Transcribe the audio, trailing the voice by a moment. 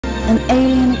An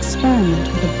alien experiment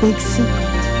with a big secret.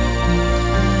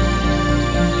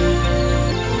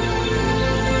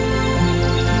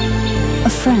 A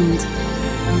friend.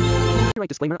 Copyright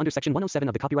disclaimer under Section 107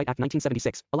 of the Copyright Act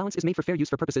 1976. Allowance is made for fair use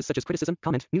for purposes such as criticism,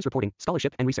 comment, news reporting,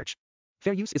 scholarship, and research.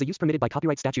 Fair use is a use permitted by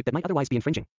copyright statute that might otherwise be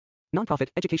infringing. Nonprofit,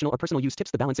 educational, or personal use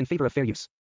tips the balance in favor of fair use.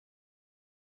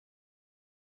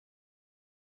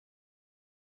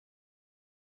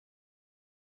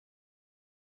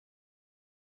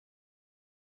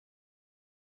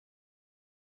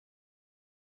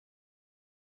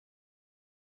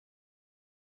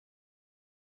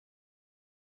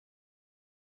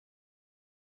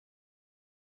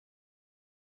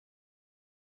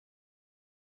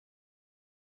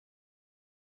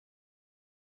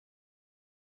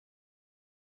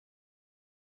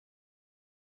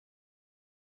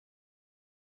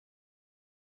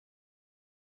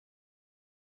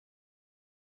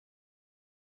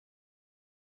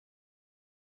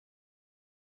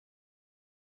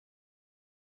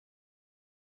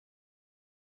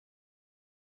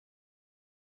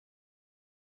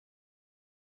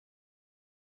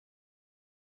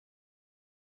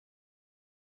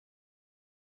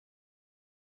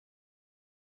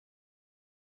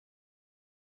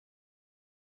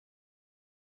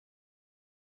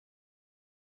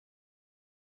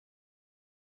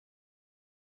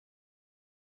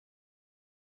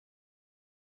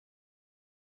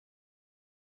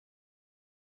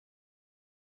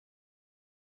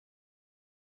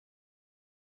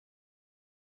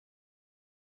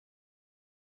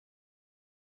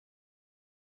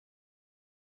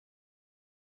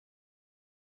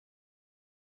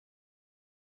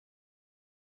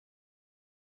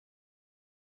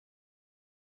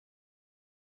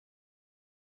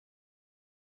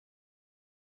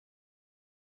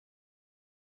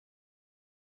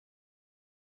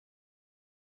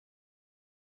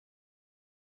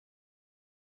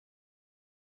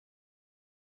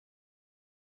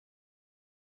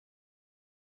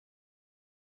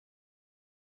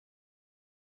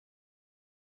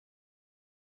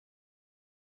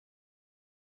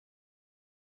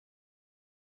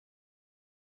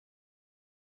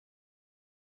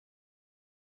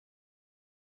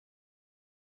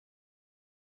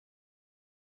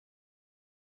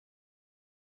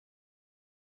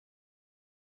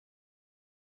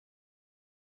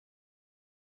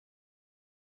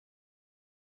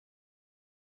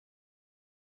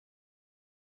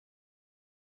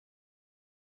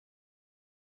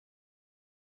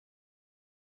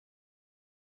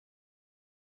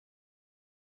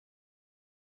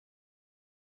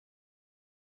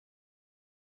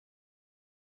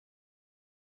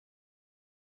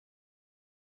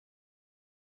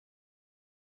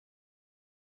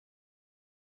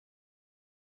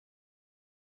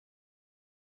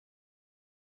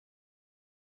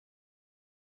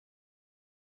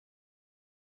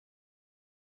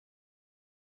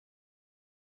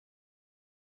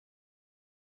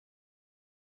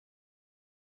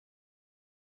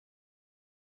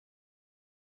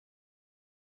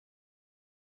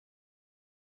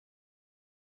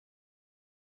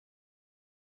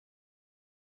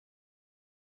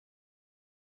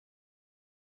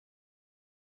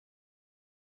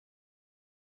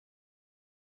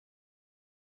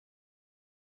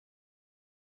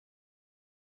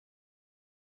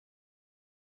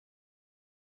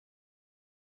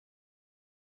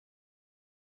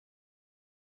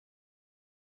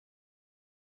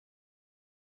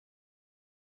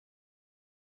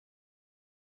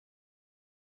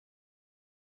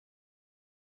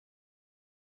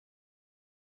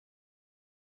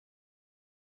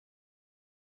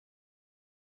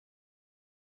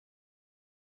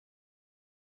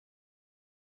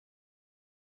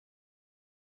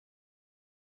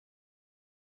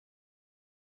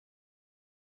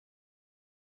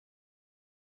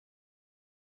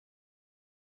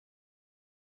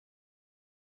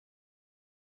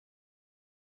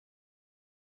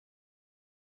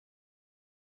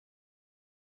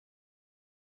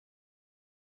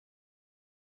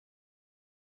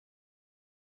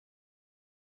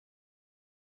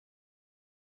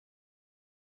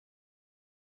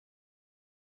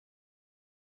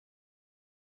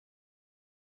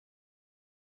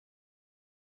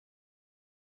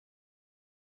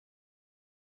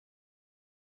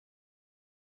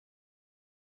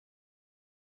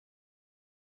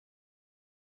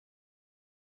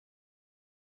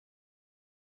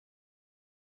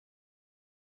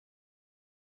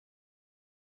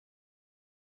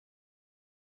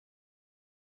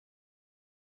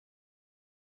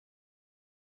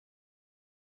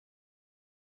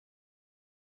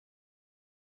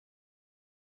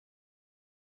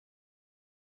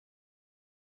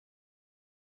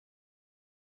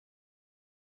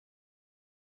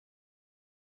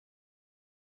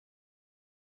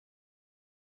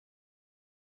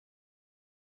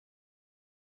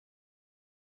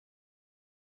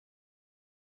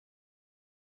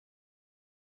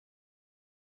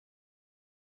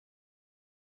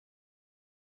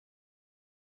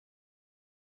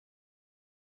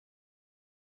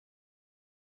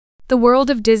 The world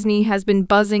of Disney has been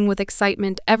buzzing with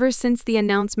excitement ever since the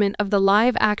announcement of the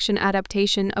live-action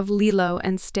adaptation of Lilo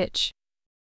and Stitch.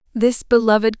 This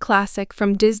beloved classic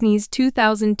from Disney's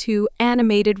 2002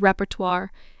 animated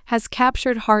repertoire has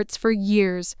captured hearts for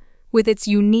years with its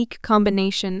unique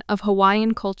combination of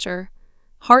Hawaiian culture,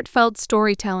 heartfelt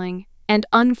storytelling, and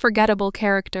unforgettable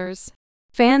characters.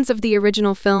 Fans of the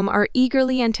original film are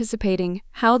eagerly anticipating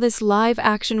how this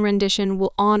live-action rendition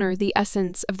will honor the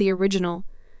essence of the original,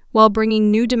 while bringing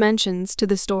new dimensions to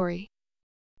the story.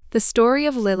 The story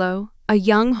of Lilo, a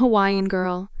young Hawaiian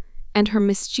girl, and her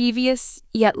mischievous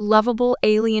yet lovable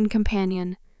alien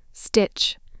companion,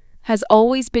 Stitch, has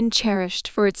always been cherished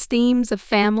for its themes of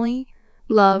family,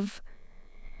 love,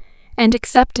 and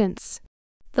acceptance.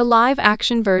 The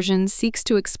live-action version seeks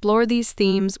to explore these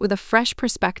themes with a fresh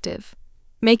perspective,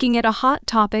 making it a hot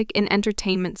topic in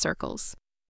entertainment circles.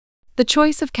 The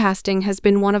choice of casting has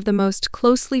been one of the most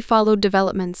closely followed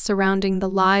developments surrounding the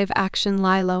live-action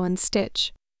Lilo and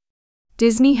Stitch.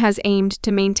 Disney has aimed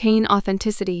to maintain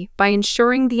authenticity by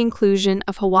ensuring the inclusion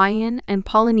of Hawaiian and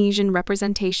Polynesian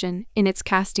representation in its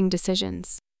casting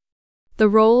decisions. The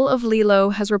role of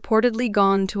Lilo has reportedly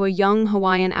gone to a young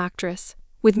Hawaiian actress,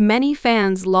 with many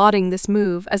fans lauding this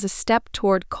move as a step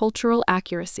toward cultural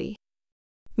accuracy.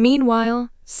 Meanwhile,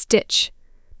 Stitch,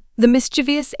 the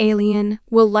mischievous alien,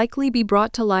 will likely be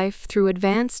brought to life through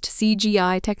advanced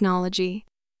CGI technology.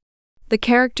 The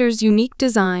character's unique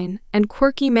design and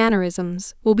quirky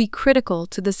mannerisms will be critical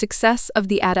to the success of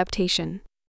the adaptation.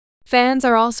 Fans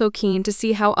are also keen to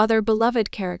see how other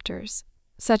beloved characters,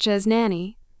 such as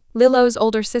Nanny, Lilo's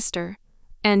older sister,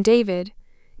 and David,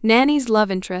 Nanny's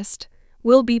love interest,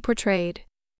 will be portrayed.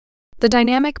 The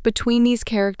dynamic between these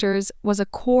characters was a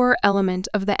core element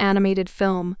of the animated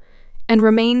film and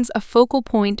remains a focal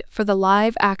point for the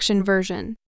live-action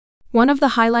version. One of the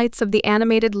highlights of the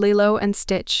animated Lilo and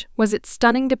Stitch was its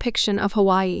stunning depiction of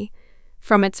Hawaii,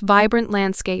 from its vibrant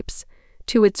landscapes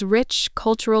to its rich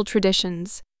cultural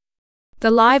traditions.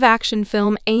 The live-action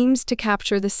film aims to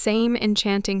capture the same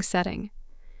enchanting setting,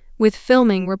 with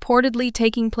filming reportedly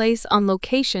taking place on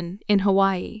location in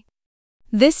Hawaii.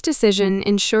 This decision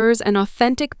ensures an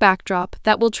authentic backdrop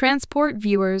that will transport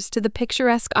viewers to the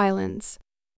picturesque islands.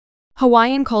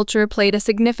 Hawaiian culture played a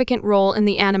significant role in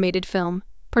the animated film,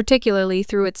 particularly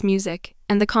through its music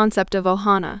and the concept of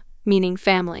Ohana, meaning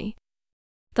family.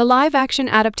 The live-action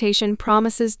adaptation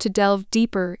promises to delve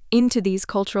deeper into these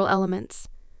cultural elements,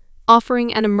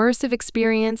 offering an immersive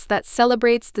experience that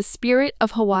celebrates the spirit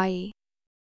of Hawaii.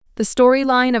 The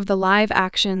storyline of the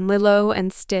live-action Lilo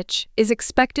and Stitch is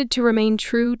expected to remain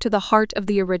true to the heart of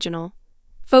the original,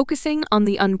 focusing on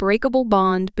the unbreakable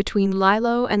bond between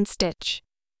Lilo and Stitch.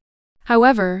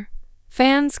 However,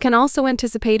 fans can also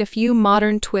anticipate a few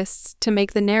modern twists to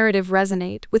make the narrative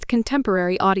resonate with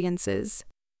contemporary audiences.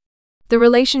 The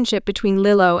relationship between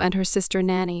Lilo and her sister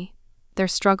Nanny, their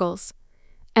struggles,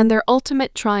 and their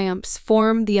ultimate triumphs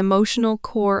form the emotional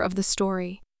core of the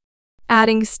story.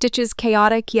 Adding Stitch's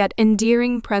chaotic yet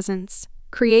endearing presence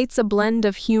creates a blend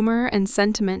of humor and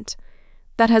sentiment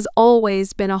that has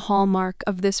always been a hallmark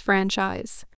of this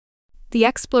franchise. The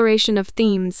exploration of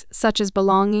themes such as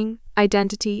belonging,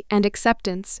 identity, and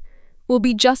acceptance will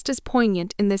be just as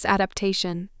poignant in this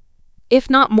adaptation, if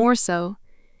not more so,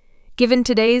 given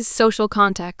today's social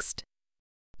context.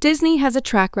 Disney has a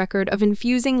track record of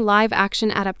infusing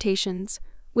live-action adaptations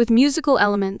with musical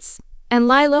elements, and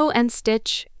Lilo and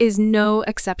Stitch is no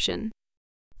exception.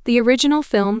 The original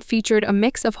film featured a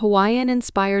mix of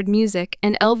Hawaiian-inspired music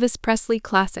and Elvis Presley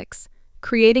classics,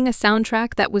 creating a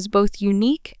soundtrack that was both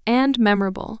unique and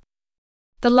memorable.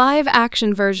 The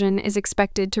live-action version is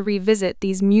expected to revisit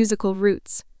these musical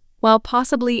roots, while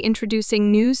possibly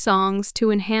introducing new songs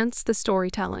to enhance the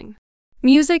storytelling.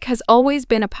 Music has always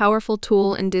been a powerful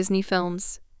tool in Disney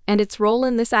films, and its role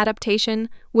in this adaptation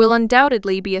will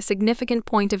undoubtedly be a significant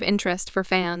point of interest for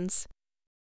fans.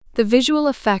 The visual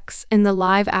effects in the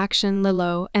live-action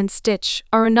Lilo and Stitch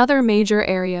are another major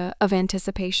area of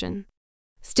anticipation.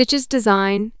 Stitch's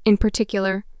design, in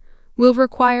particular, will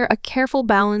require a careful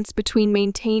balance between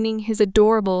maintaining his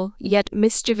adorable yet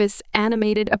mischievous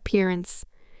animated appearance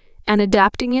and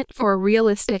adapting it for a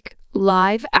realistic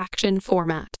live-action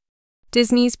format.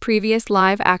 Disney's previous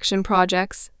live-action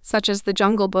projects, such as The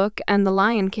Jungle Book and The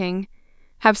Lion King,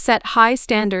 have set high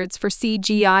standards for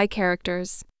CGI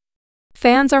characters.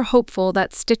 Fans are hopeful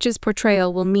that Stitch's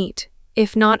portrayal will meet,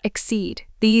 if not exceed,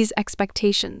 these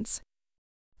expectations.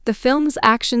 The film's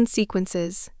action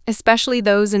sequences, especially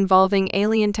those involving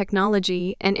alien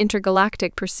technology and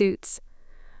intergalactic pursuits,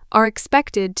 are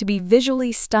expected to be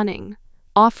visually stunning,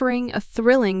 offering a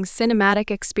thrilling cinematic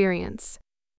experience.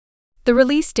 The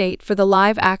release date for the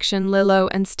live-action Lilo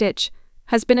and Stitch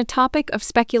has been a topic of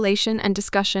speculation and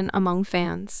discussion among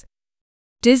fans.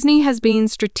 Disney has been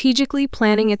strategically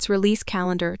planning its release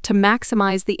calendar to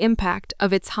maximize the impact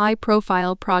of its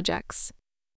high-profile projects.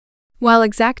 While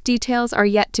exact details are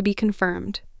yet to be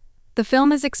confirmed, the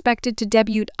film is expected to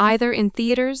debut either in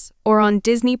theaters or on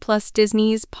Disney+,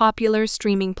 Disney's popular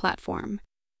streaming platform.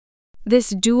 This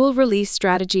dual-release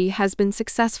strategy has been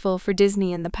successful for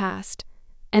Disney in the past,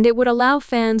 and it would allow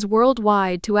fans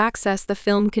worldwide to access the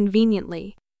film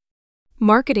conveniently.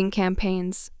 Marketing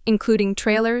campaigns, including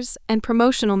trailers and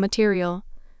promotional material,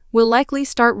 will likely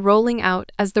start rolling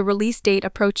out as the release date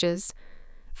approaches,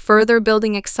 further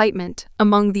building excitement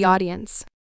among the audience.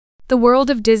 The world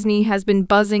of Disney has been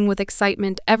buzzing with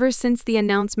excitement ever since the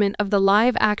announcement of the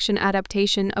live-action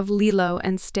adaptation of Lilo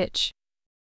and Stitch.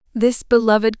 This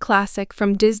beloved classic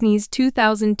from Disney's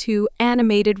 2002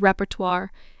 animated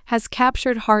repertoire has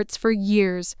captured hearts for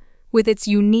years with its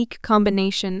unique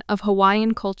combination of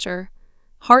Hawaiian culture,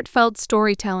 heartfelt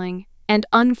storytelling, and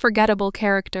unforgettable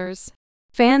characters.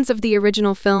 Fans of the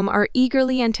original film are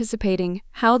eagerly anticipating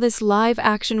how this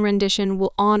live-action rendition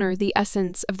will honor the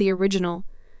essence of the original,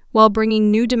 while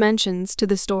bringing new dimensions to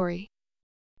the story.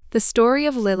 The story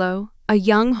of Lilo, a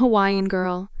young Hawaiian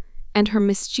girl, and her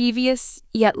mischievous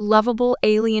yet lovable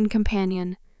alien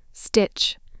companion,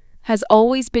 Stitch, has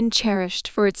always been cherished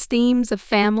for its themes of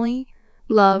family,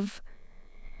 love,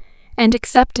 and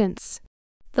acceptance.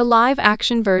 The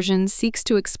live-action version seeks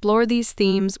to explore these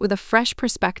themes with a fresh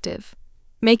perspective,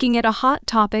 making it a hot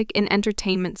topic in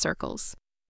entertainment circles.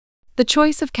 The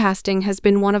choice of casting has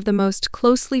been one of the most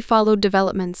closely followed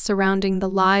developments surrounding the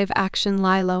live-action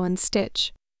Lilo and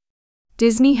Stitch.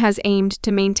 Disney has aimed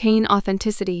to maintain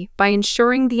authenticity by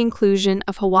ensuring the inclusion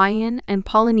of Hawaiian and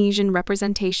Polynesian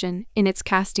representation in its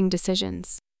casting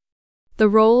decisions. The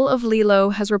role of Lilo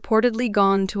has reportedly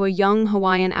gone to a young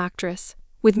Hawaiian actress,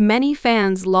 with many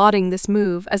fans lauding this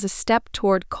move as a step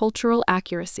toward cultural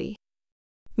accuracy.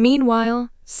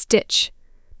 Meanwhile, Stitch,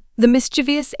 the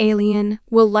mischievous alien,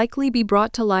 will likely be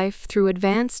brought to life through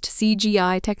advanced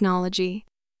CGI technology.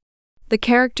 The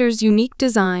character's unique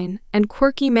design and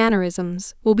quirky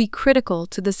mannerisms will be critical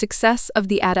to the success of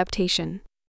the adaptation.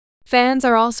 Fans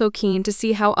are also keen to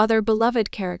see how other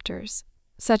beloved characters,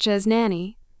 such as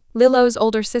Nanny, Lilo's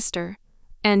older sister,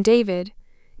 and David,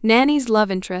 Nanny's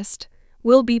love interest,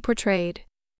 will be portrayed.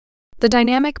 The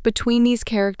dynamic between these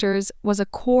characters was a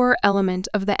core element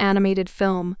of the animated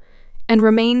film and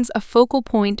remains a focal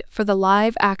point for the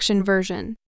live-action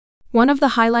version. One of the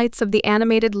highlights of the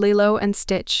animated Lilo and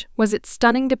Stitch was its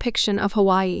stunning depiction of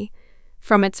Hawaii,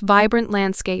 from its vibrant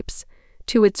landscapes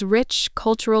to its rich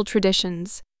cultural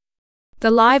traditions.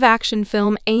 The live-action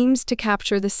film aims to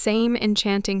capture the same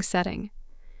enchanting setting,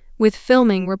 with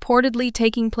filming reportedly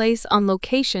taking place on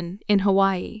location in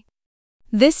Hawaii.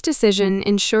 This decision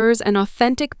ensures an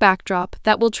authentic backdrop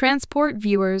that will transport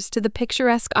viewers to the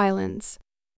picturesque islands.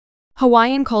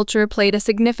 Hawaiian culture played a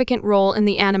significant role in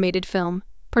the animated film,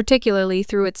 particularly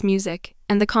through its music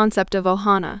and the concept of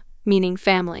Ohana, meaning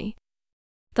family.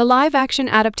 The live-action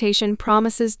adaptation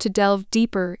promises to delve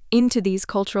deeper into these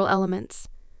cultural elements,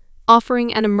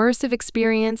 offering an immersive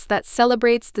experience that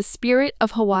celebrates the spirit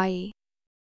of Hawaii.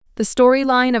 The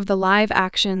storyline of the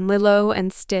live-action Lilo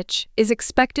and Stitch is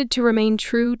expected to remain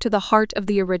true to the heart of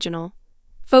the original,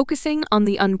 focusing on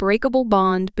the unbreakable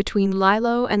bond between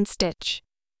Lilo and Stitch.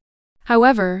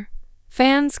 However,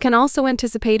 fans can also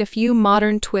anticipate a few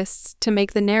modern twists to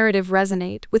make the narrative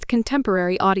resonate with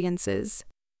contemporary audiences.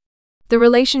 The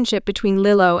relationship between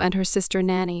Lilo and her sister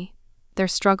Nanny, their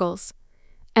struggles,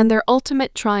 and their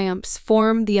ultimate triumphs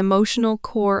form the emotional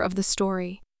core of the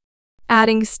story.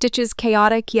 Adding Stitch's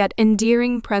chaotic yet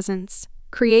endearing presence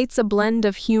creates a blend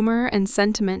of humor and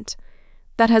sentiment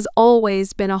that has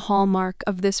always been a hallmark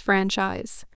of this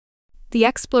franchise. The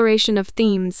exploration of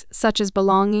themes such as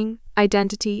belonging,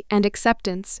 identity, and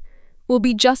acceptance will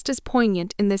be just as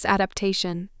poignant in this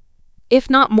adaptation, if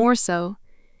not more so,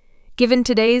 given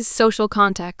today's social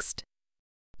context.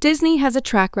 Disney has a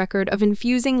track record of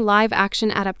infusing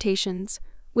live-action adaptations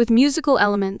with musical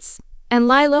elements, and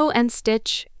Lilo and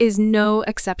Stitch is no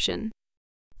exception.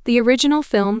 The original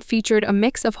film featured a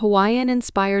mix of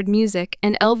Hawaiian-inspired music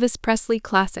and Elvis Presley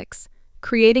classics,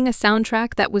 creating a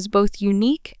soundtrack that was both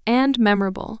unique and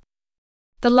memorable.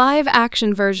 The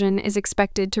live-action version is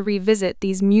expected to revisit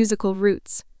these musical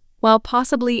roots, while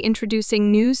possibly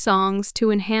introducing new songs to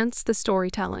enhance the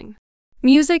storytelling.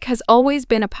 Music has always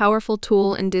been a powerful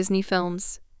tool in Disney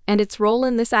films, and its role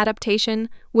in this adaptation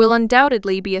will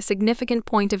undoubtedly be a significant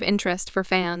point of interest for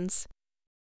fans.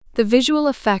 The visual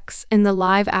effects in the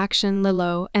live-action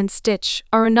Lilo and Stitch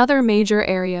are another major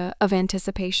area of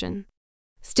anticipation.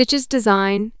 Stitch's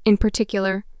design, in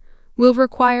particular, will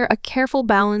require a careful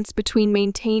balance between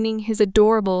maintaining his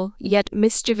adorable yet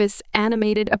mischievous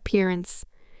animated appearance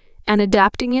and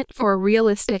adapting it for a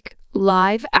realistic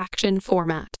live-action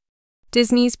format.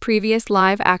 Disney's previous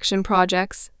live-action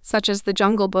projects, such as The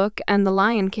Jungle Book and The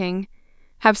Lion King,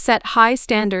 have set high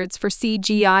standards for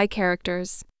CGI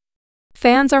characters.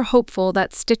 Fans are hopeful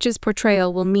that Stitch's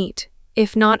portrayal will meet,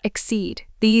 if not exceed,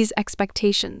 these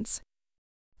expectations.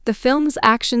 The film's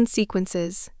action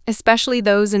sequences, especially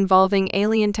those involving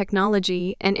alien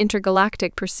technology and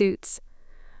intergalactic pursuits,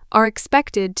 are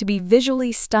expected to be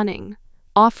visually stunning,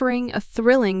 offering a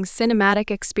thrilling cinematic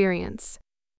experience.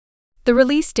 The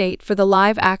release date for the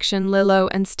live-action Lilo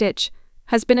and Stitch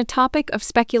has been a topic of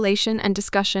speculation and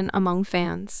discussion among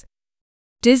fans.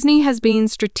 Disney has been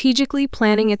strategically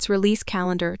planning its release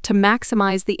calendar to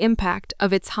maximize the impact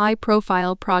of its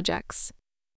high-profile projects.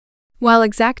 While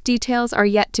exact details are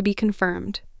yet to be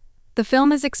confirmed, the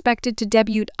film is expected to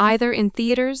debut either in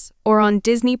theaters or on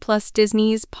Disney Plus,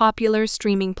 Disney's popular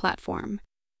streaming platform.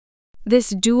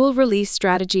 This dual-release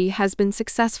strategy has been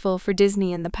successful for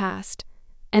Disney in the past,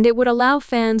 and it would allow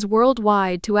fans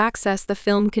worldwide to access the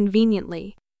film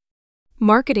conveniently.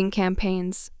 Marketing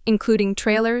campaigns, including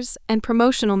trailers and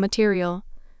promotional material,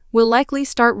 will likely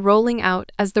start rolling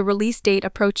out as the release date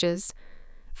approaches,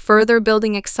 further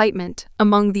building excitement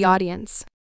among the audience.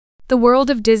 The world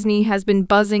of Disney has been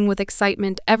buzzing with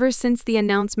excitement ever since the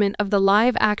announcement of the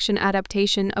live-action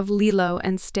adaptation of Lilo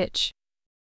and Stitch.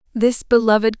 This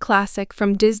beloved classic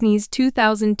from Disney's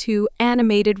 2002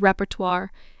 animated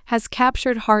repertoire has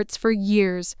captured hearts for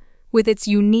years with its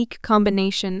unique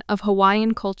combination of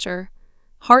Hawaiian culture,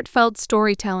 heartfelt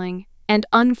storytelling, and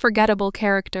unforgettable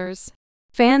characters.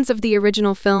 Fans of the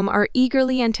original film are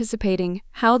eagerly anticipating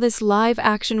how this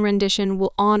live-action rendition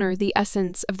will honor the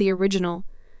essence of the original,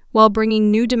 while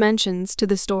bringing new dimensions to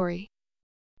the story.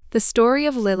 The story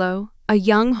of Lilo, a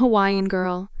young Hawaiian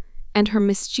girl, and her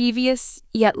mischievous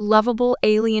yet lovable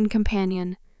alien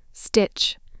companion,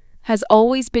 Stitch, has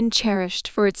always been cherished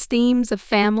for its themes of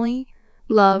family,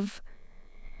 love,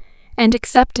 and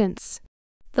acceptance.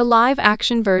 The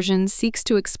live-action version seeks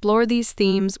to explore these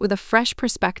themes with a fresh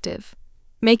perspective,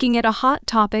 making it a hot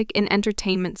topic in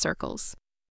entertainment circles.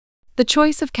 The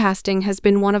choice of casting has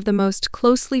been one of the most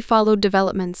closely followed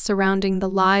developments surrounding the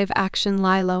live-action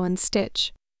Lilo and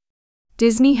Stitch.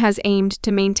 Disney has aimed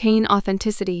to maintain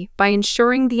authenticity by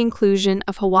ensuring the inclusion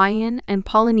of Hawaiian and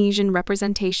Polynesian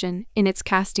representation in its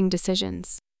casting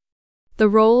decisions. The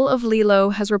role of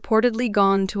Lilo has reportedly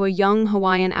gone to a young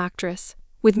Hawaiian actress,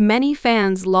 with many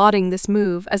fans lauding this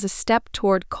move as a step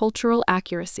toward cultural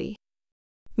accuracy.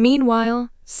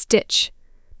 Meanwhile, Stitch,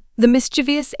 the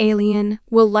mischievous alien,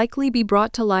 will likely be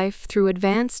brought to life through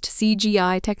advanced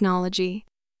CGI technology.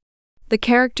 The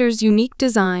character's unique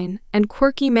design and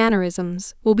quirky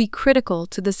mannerisms will be critical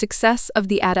to the success of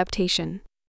the adaptation.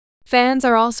 Fans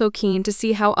are also keen to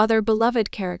see how other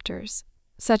beloved characters,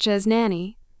 such as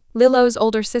Nanny, Lilo's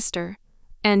older sister,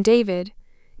 and David,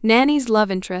 Nanny's love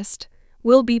interest,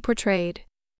 will be portrayed.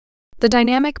 The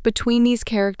dynamic between these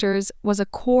characters was a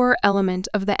core element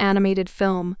of the animated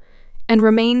film and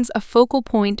remains a focal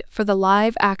point for the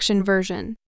live-action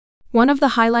version. One of the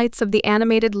highlights of the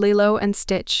animated Lilo and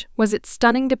Stitch was its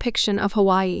stunning depiction of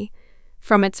Hawaii,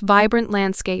 from its vibrant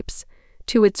landscapes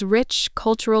to its rich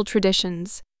cultural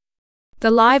traditions.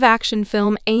 The live-action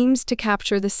film aims to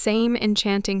capture the same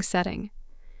enchanting setting,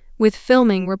 with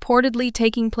filming reportedly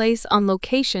taking place on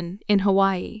location in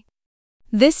Hawaii.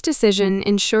 This decision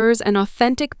ensures an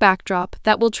authentic backdrop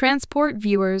that will transport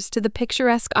viewers to the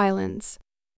picturesque islands.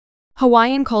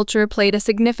 Hawaiian culture played a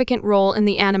significant role in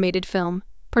the animated film,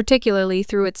 particularly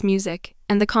through its music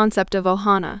and the concept of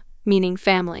Ohana, meaning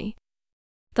family.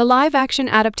 The live-action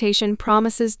adaptation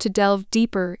promises to delve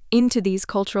deeper into these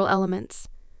cultural elements,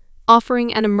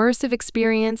 offering an immersive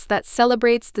experience that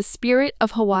celebrates the spirit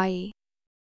of Hawaii.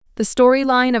 The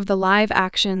storyline of the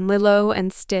live-action Lilo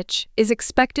and Stitch is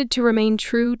expected to remain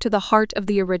true to the heart of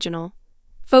the original,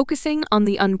 focusing on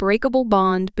the unbreakable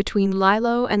bond between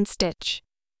Lilo and Stitch.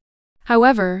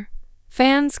 However,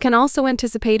 fans can also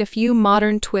anticipate a few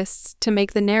modern twists to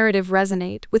make the narrative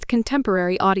resonate with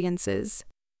contemporary audiences.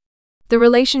 The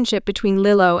relationship between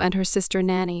Lilo and her sister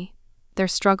Nanny, their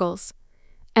struggles,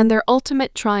 and their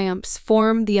ultimate triumphs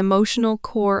form the emotional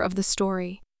core of the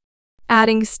story.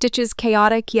 Adding Stitch's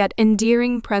chaotic yet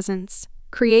endearing presence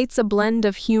creates a blend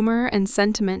of humor and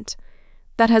sentiment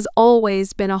that has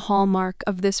always been a hallmark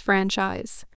of this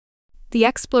franchise. The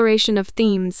exploration of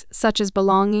themes such as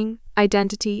belonging,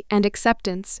 identity, and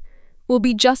acceptance will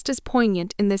be just as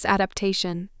poignant in this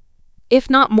adaptation, if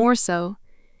not more so,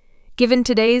 given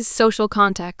today's social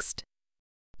context.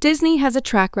 Disney has a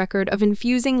track record of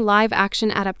infusing live-action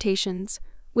adaptations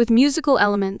with musical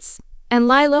elements, and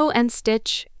Lilo and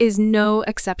Stitch is no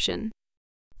exception.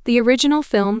 The original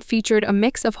film featured a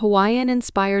mix of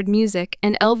Hawaiian-inspired music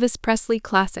and Elvis Presley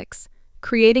classics,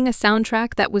 creating a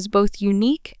soundtrack that was both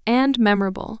unique and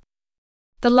memorable.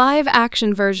 The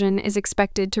live-action version is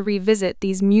expected to revisit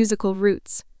these musical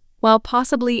roots, while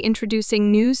possibly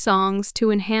introducing new songs to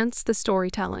enhance the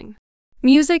storytelling.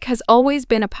 Music has always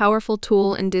been a powerful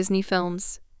tool in Disney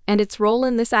films, and its role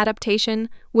in this adaptation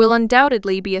will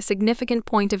undoubtedly be a significant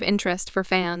point of interest for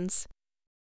fans.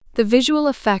 The visual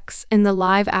effects in the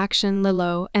live-action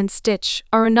Lilo and Stitch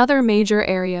are another major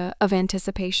area of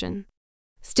anticipation.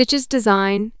 Stitch's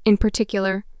design, in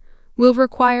particular, will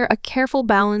require a careful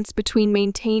balance between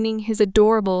maintaining his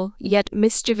adorable yet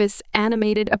mischievous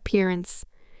animated appearance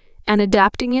and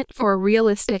adapting it for a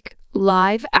realistic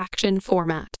live-action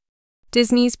format.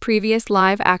 Disney's previous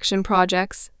live-action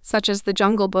projects, such as The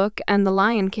Jungle Book and The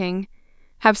Lion King,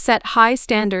 have set high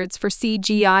standards for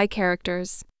CGI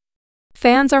characters.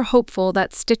 Fans are hopeful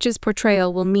that Stitch's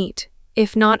portrayal will meet,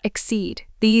 if not exceed,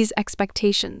 these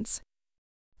expectations.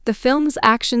 The film's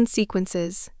action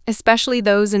sequences, especially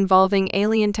those involving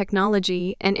alien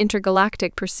technology and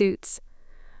intergalactic pursuits,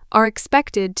 are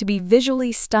expected to be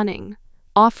visually stunning,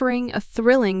 offering a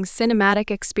thrilling cinematic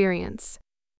experience.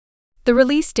 The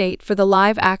release date for the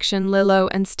live-action Lilo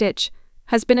and Stitch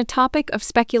has been a topic of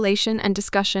speculation and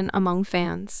discussion among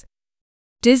fans.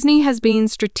 Disney has been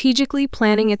strategically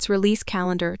planning its release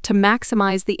calendar to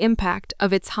maximize the impact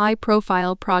of its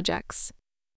high-profile projects.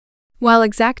 While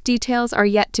exact details are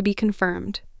yet to be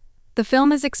confirmed, the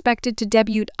film is expected to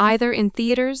debut either in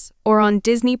theaters or on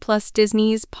Disney Plus,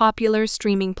 Disney's popular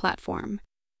streaming platform.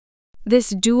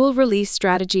 This dual-release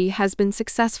strategy has been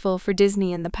successful for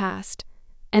Disney in the past,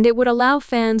 and it would allow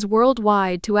fans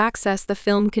worldwide to access the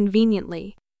film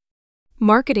conveniently.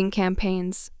 Marketing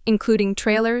campaigns, including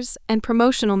trailers and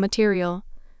promotional material,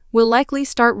 will likely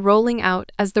start rolling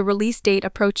out as the release date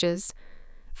approaches,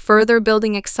 further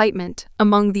building excitement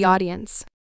among the audience.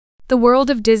 The world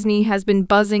of Disney has been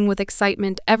buzzing with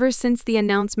excitement ever since the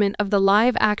announcement of the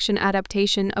live-action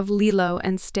adaptation of Lilo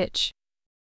and Stitch.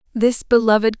 This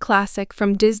beloved classic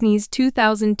from Disney's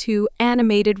 2002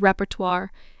 animated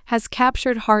repertoire has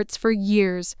captured hearts for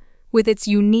years with its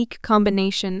unique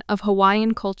combination of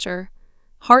Hawaiian culture,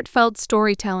 heartfelt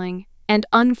storytelling, and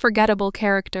unforgettable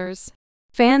characters.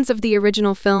 Fans of the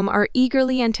original film are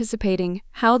eagerly anticipating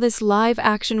how this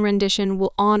live-action rendition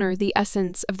will honor the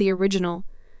essence of the original,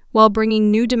 while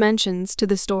bringing new dimensions to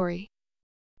the story.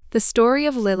 The story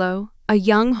of Lilo, a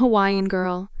young Hawaiian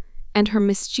girl, and her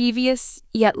mischievous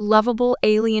yet lovable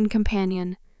alien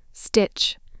companion,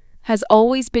 Stitch, has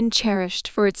always been cherished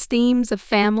for its themes of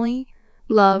family,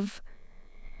 love,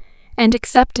 and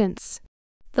acceptance.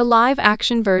 The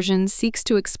live-action version seeks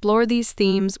to explore these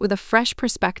themes with a fresh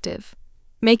perspective,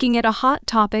 making it a hot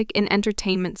topic in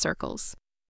entertainment circles.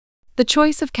 The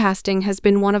choice of casting has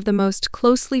been one of the most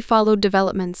closely followed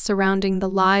developments surrounding the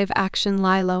live-action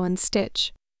Lilo and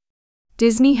Stitch.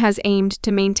 Disney has aimed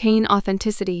to maintain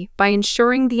authenticity by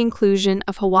ensuring the inclusion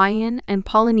of Hawaiian and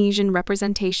Polynesian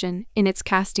representation in its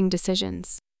casting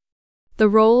decisions. The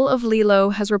role of Lilo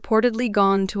has reportedly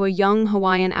gone to a young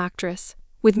Hawaiian actress,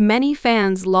 with many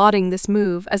fans lauding this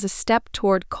move as a step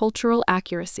toward cultural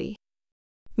accuracy.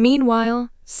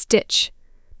 Meanwhile, Stitch,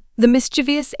 the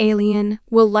mischievous alien,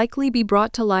 will likely be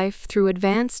brought to life through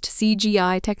advanced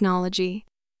CGI technology.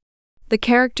 The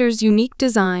character's unique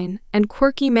design and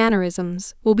quirky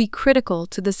mannerisms will be critical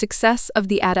to the success of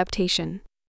the adaptation.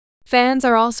 Fans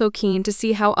are also keen to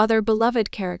see how other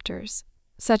beloved characters,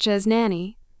 such as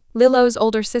Nanny, Lilo's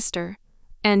older sister,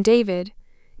 and David,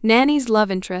 Nanny's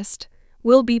love interest,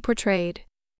 will be portrayed.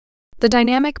 The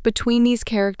dynamic between these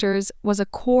characters was a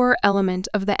core element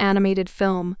of the animated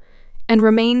film and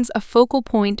remains a focal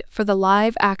point for the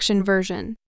live-action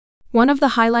version. One of the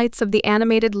highlights of the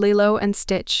animated Lilo and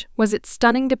Stitch was its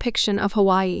stunning depiction of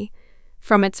Hawaii,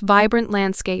 from its vibrant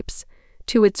landscapes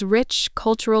to its rich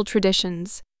cultural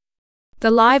traditions.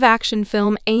 The live-action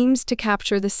film aims to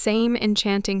capture the same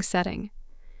enchanting setting,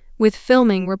 with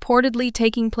filming reportedly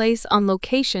taking place on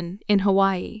location in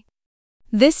Hawaii.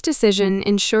 This decision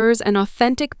ensures an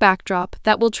authentic backdrop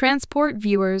that will transport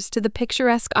viewers to the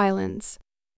picturesque islands.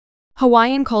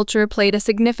 Hawaiian culture played a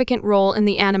significant role in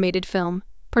the animated film,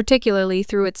 particularly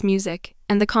through its music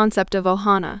and the concept of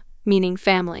Ohana, meaning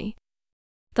family.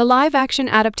 The live-action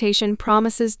adaptation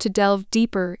promises to delve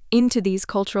deeper into these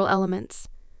cultural elements,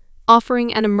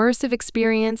 offering an immersive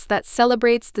experience that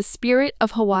celebrates the spirit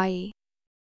of Hawaii.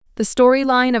 The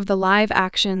storyline of the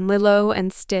live-action Lilo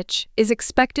and Stitch is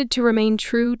expected to remain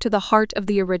true to the heart of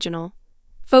the original,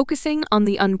 focusing on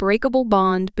the unbreakable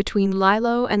bond between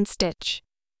Lilo and Stitch.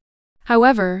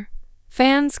 However,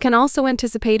 fans can also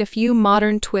anticipate a few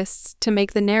modern twists to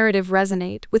make the narrative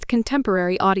resonate with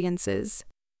contemporary audiences.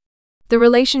 The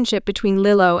relationship between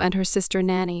Lilo and her sister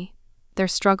Nanny, their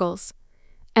struggles,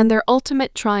 and their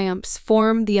ultimate triumphs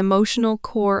form the emotional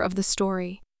core of the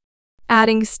story.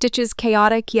 Adding Stitch's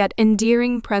chaotic yet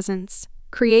endearing presence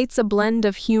creates a blend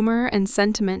of humor and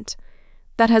sentiment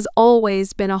that has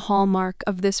always been a hallmark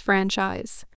of this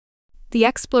franchise. The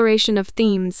exploration of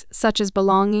themes such as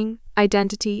belonging,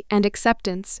 identity, and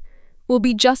acceptance will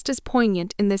be just as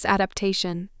poignant in this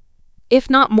adaptation, if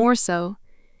not more so,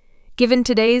 given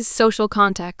today's social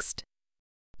context.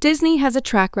 Disney has a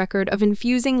track record of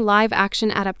infusing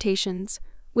live-action adaptations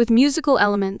with musical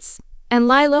elements, and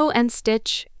Lilo and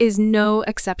Stitch is no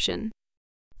exception.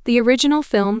 The original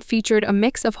film featured a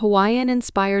mix of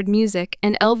Hawaiian-inspired music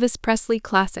and Elvis Presley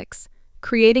classics,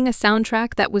 creating a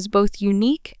soundtrack that was both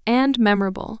unique and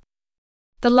memorable.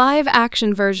 The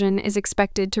live-action version is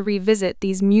expected to revisit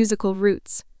these musical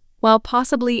roots, while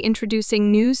possibly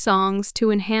introducing new songs to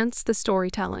enhance the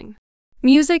storytelling.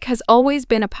 Music has always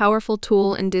been a powerful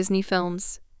tool in Disney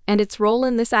films, and its role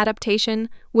in this adaptation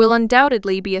will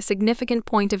undoubtedly be a significant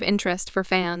point of interest for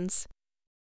fans.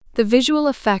 The visual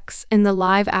effects in the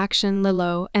live-action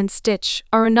Lilo and Stitch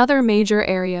are another major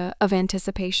area of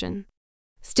anticipation.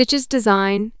 Stitch's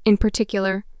design, in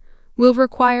particular, will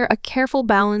require a careful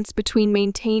balance between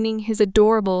maintaining his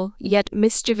adorable yet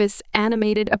mischievous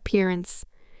animated appearance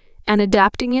and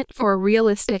adapting it for a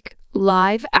realistic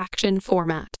live-action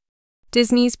format.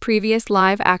 Disney's previous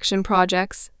live-action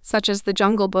projects, such as The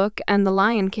Jungle Book and The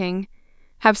Lion King,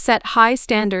 have set high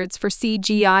standards for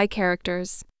CGI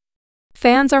characters.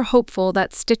 Fans are hopeful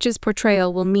that Stitch's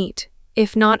portrayal will meet,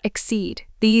 if not exceed,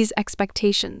 these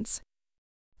expectations.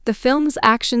 The film's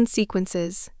action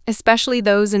sequences, especially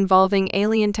those involving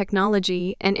alien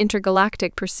technology and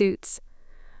intergalactic pursuits,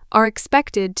 are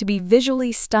expected to be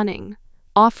visually stunning,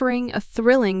 offering a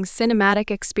thrilling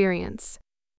cinematic experience.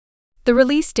 The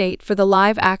release date for the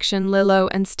live-action Lilo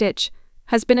and Stitch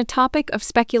has been a topic of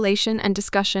speculation and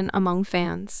discussion among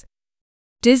fans.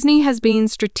 Disney has been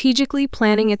strategically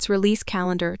planning its release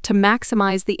calendar to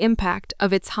maximize the impact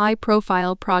of its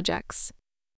high-profile projects.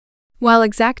 While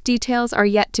exact details are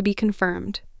yet to be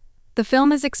confirmed, the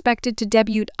film is expected to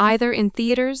debut either in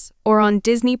theaters or on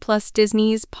Disney Plus,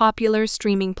 Disney's popular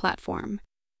streaming platform.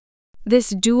 This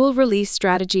dual-release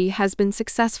strategy has been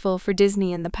successful for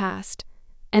Disney in the past,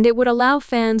 and it would allow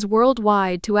fans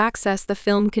worldwide to access the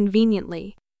film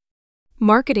conveniently.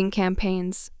 Marketing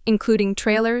campaigns, including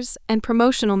trailers and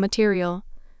promotional material,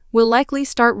 will likely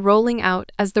start rolling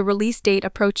out as the release date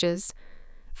approaches,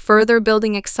 further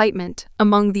building excitement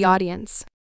among the audience.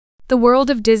 The world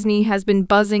of Disney has been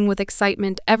buzzing with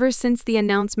excitement ever since the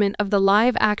announcement of the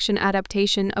live-action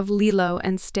adaptation of Lilo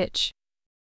and Stitch.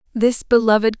 This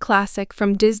beloved classic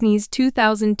from Disney's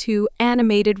 2002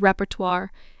 animated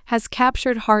repertoire has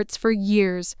captured hearts for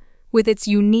years with its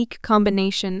unique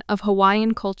combination of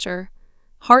Hawaiian culture,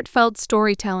 heartfelt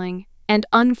storytelling, and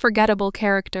unforgettable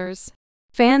characters.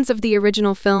 Fans of the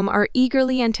original film are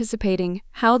eagerly anticipating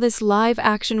how this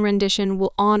live-action rendition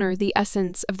will honor the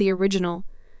essence of the original,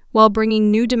 while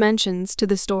bringing new dimensions to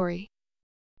the story.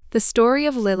 The story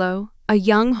of Lilo, a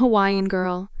young Hawaiian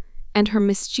girl, and her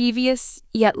mischievous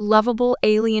yet lovable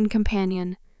alien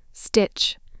companion,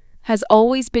 Stitch, has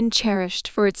always been cherished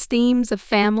for its themes of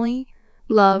family,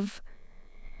 love,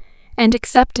 and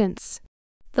acceptance.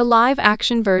 The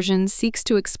live-action version seeks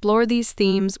to explore these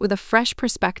themes with a fresh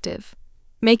perspective,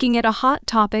 making it a hot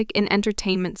topic in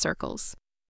entertainment circles.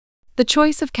 The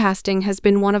choice of casting has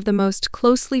been one of the most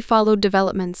closely followed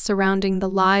developments surrounding the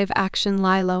live-action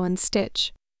Lilo and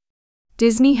Stitch.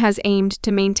 Disney has aimed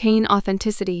to maintain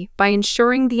authenticity by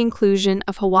ensuring the inclusion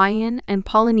of Hawaiian and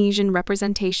Polynesian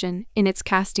representation in its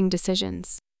casting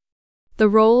decisions. The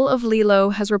role of Lilo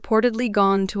has reportedly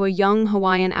gone to a young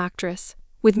Hawaiian actress,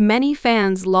 with many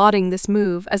fans lauding this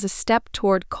move as a step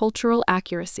toward cultural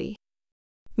accuracy.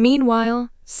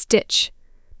 Meanwhile, Stitch,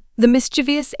 the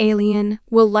mischievous alien,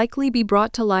 will likely be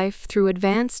brought to life through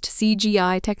advanced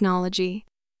CGI technology.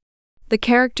 The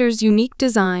character's unique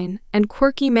design and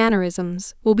quirky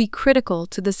mannerisms will be critical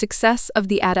to the success of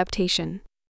the adaptation.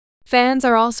 Fans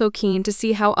are also keen to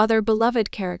see how other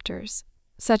beloved characters,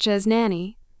 such as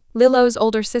Nanny, Lilo's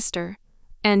older sister,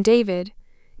 and David,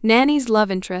 Nanny's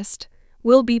love interest,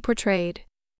 will be portrayed.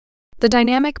 The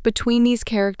dynamic between these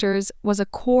characters was a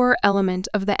core element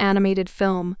of the animated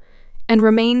film and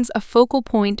remains a focal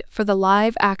point for the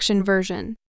live-action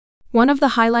version. One of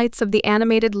the highlights of the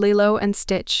animated Lilo and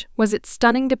Stitch was its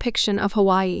stunning depiction of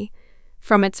Hawaii,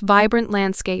 from its vibrant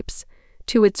landscapes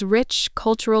to its rich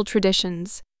cultural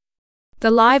traditions. The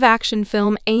live-action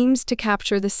film aims to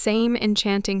capture the same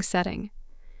enchanting setting,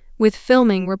 with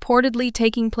filming reportedly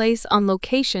taking place on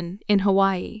location in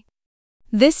Hawaii.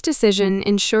 This decision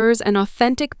ensures an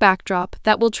authentic backdrop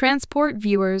that will transport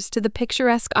viewers to the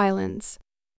picturesque islands.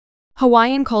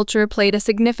 Hawaiian culture played a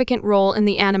significant role in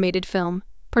the animated film,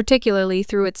 particularly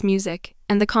through its music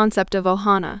and the concept of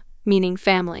Ohana, meaning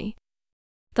family.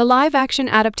 The live-action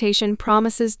adaptation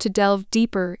promises to delve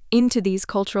deeper into these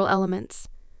cultural elements,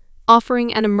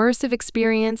 offering an immersive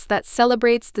experience that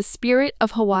celebrates the spirit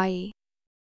of Hawaii.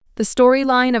 The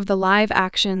storyline of the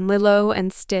live-action Lilo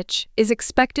and Stitch is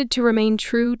expected to remain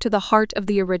true to the heart of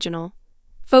the original,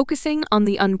 focusing on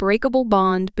the unbreakable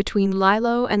bond between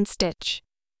Lilo and Stitch.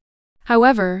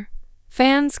 However,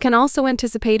 fans can also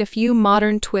anticipate a few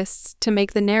modern twists to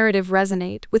make the narrative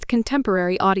resonate with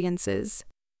contemporary audiences.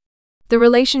 The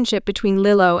relationship between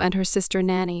Lilo and her sister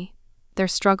Nanny, their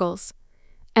struggles,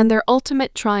 and their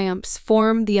ultimate triumphs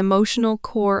form the emotional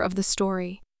core of the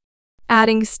story.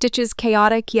 Adding Stitch's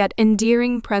chaotic yet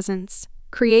endearing presence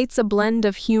creates a blend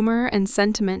of humor and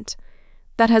sentiment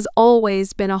that has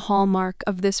always been a hallmark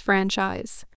of this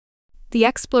franchise. The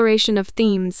exploration of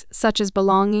themes such as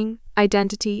belonging,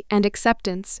 identity, and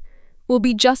acceptance will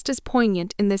be just as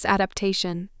poignant in this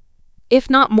adaptation, if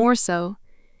not more so,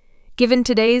 given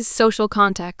today's social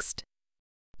context.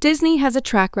 Disney has a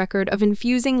track record of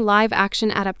infusing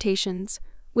live-action adaptations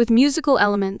with musical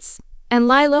elements, and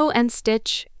Lilo and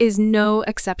Stitch is no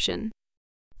exception.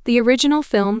 The original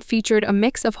film featured a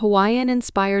mix of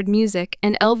Hawaiian-inspired music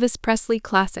and Elvis Presley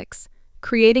classics,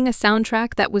 creating a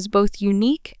soundtrack that was both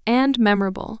unique and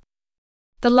memorable.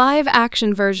 The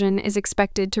live-action version is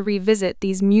expected to revisit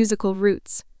these musical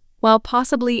roots, while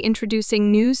possibly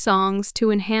introducing new songs to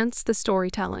enhance the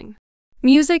storytelling.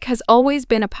 Music has always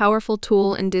been a powerful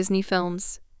tool in Disney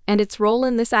films, and its role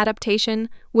in this adaptation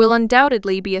will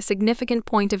undoubtedly be a significant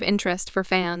point of interest for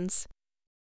fans.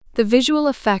 The visual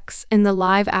effects in the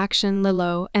live-action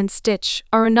Lilo and Stitch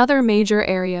are another major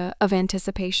area of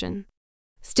anticipation.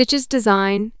 Stitch's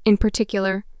design, in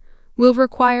particular, will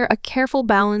require a careful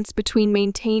balance between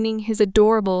maintaining his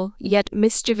adorable yet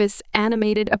mischievous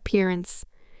animated appearance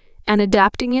and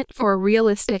adapting it for a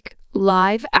realistic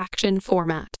live-action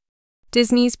format.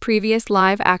 Disney's previous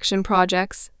live-action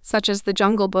projects, such as The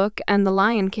Jungle Book and The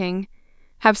Lion King,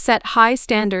 have set high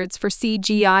standards for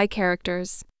CGI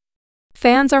characters.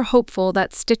 Fans are hopeful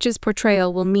that Stitch's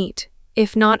portrayal will meet,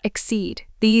 if not exceed,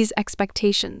 these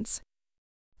expectations.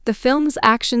 The film's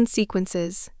action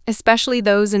sequences, especially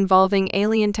those involving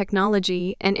alien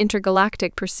technology and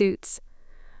intergalactic pursuits,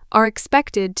 are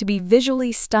expected to be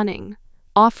visually stunning,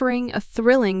 offering a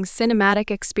thrilling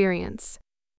cinematic experience.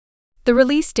 The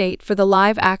release date for the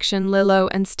live-action Lilo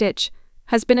and Stitch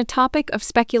has been a topic of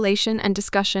speculation and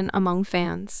discussion among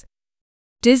fans.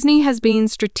 Disney has been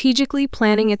strategically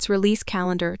planning its release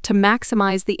calendar to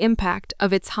maximize the impact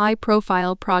of its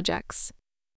high-profile projects.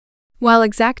 While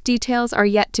exact details are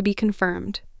yet to be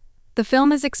confirmed, the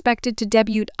film is expected to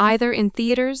debut either in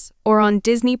theaters or on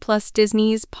Disney Plus,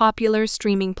 Disney's popular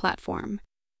streaming platform.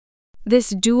 This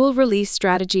dual-release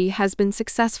strategy has been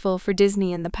successful for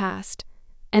Disney in the past,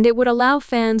 and it would allow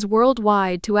fans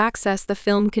worldwide to access the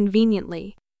film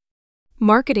conveniently.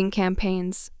 Marketing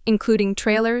campaigns, including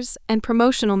trailers and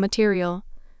promotional material,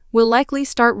 will likely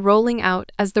start rolling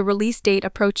out as the release date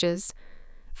approaches,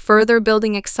 further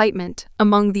building excitement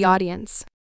among the audience.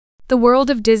 The world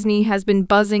of Disney has been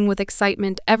buzzing with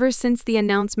excitement ever since the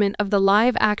announcement of the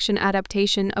live-action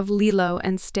adaptation of Lilo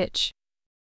and Stitch.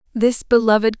 This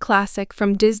beloved classic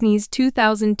from Disney's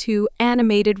 2002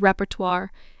 animated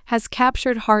repertoire has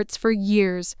captured hearts for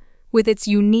years with its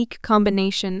unique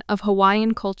combination of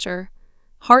Hawaiian culture,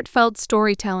 heartfelt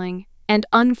storytelling, and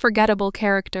unforgettable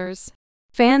characters.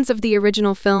 Fans of the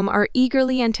original film are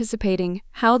eagerly anticipating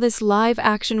how this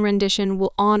live-action rendition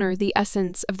will honor the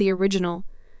essence of the original,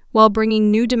 while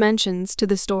bringing new dimensions to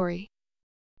the story.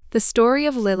 The story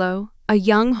of Lilo, a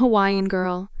young Hawaiian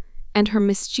girl, and her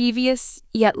mischievous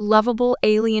yet lovable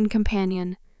alien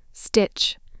companion,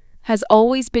 Stitch, has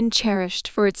always been cherished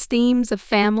for its themes of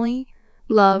family,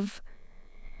 love,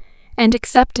 and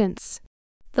acceptance.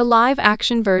 The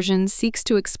live-action version seeks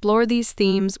to explore these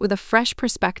themes with a fresh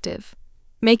perspective,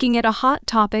 making it a hot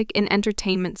topic in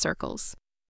entertainment circles.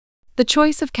 The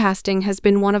choice of casting has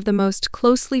been one of the most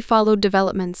closely followed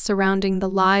developments surrounding the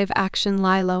live-action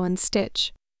Lilo and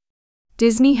Stitch.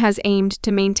 Disney has aimed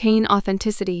to maintain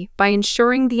authenticity by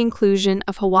ensuring the inclusion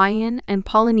of Hawaiian and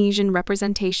Polynesian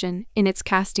representation in its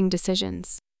casting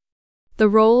decisions. The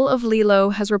role of Lilo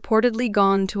has reportedly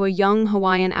gone to a young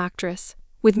Hawaiian actress,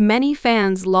 with many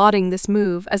fans lauding this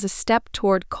move as a step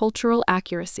toward cultural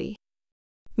accuracy.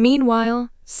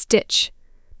 Meanwhile, Stitch,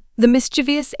 the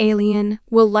mischievous alien,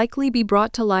 will likely be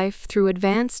brought to life through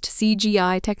advanced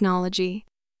CGI technology.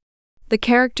 The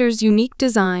character's unique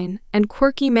design and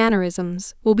quirky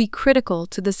mannerisms will be critical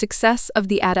to the success of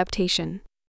the adaptation.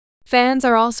 Fans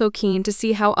are also keen to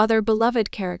see how other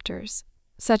beloved characters,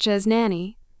 such as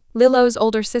Nanny, Lilo's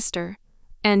older sister,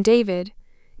 and David,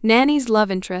 Nanny's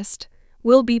love interest,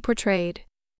 will be portrayed.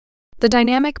 The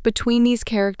dynamic between these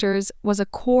characters was a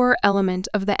core element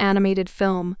of the animated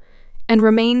film and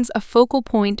remains a focal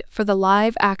point for the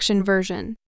live-action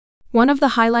version. One of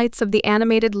the highlights of the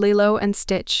animated Lilo and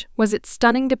Stitch was its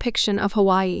stunning depiction of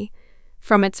Hawaii,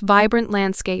 from its vibrant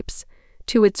landscapes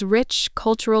to its rich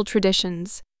cultural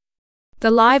traditions.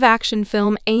 The live-action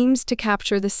film aims to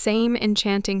capture the same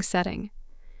enchanting setting,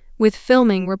 with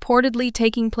filming reportedly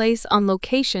taking place on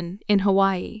location in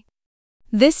Hawaii.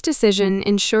 This decision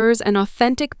ensures an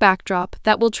authentic backdrop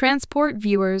that will transport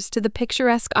viewers to the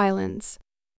picturesque islands.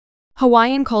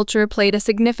 Hawaiian culture played a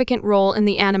significant role in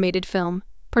the animated film,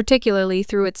 particularly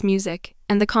through its music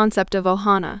and the concept of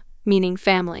Ohana, meaning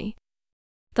family.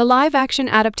 The live-action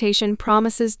adaptation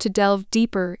promises to delve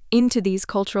deeper into these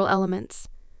cultural elements,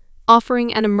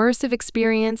 offering an immersive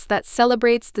experience that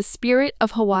celebrates the spirit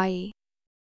of Hawaii.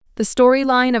 The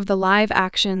storyline of the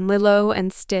live-action Lilo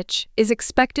and Stitch is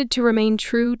expected to remain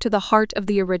true to the heart of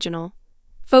the original,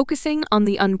 focusing on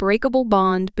the unbreakable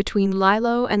bond between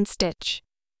Lilo and Stitch.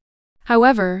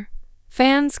 However,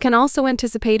 fans can also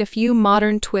anticipate a few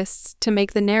modern twists to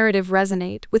make the narrative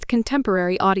resonate with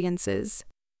contemporary audiences.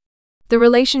 The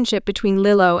relationship between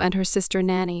Lilo and her sister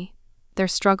Nanny, their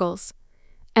struggles,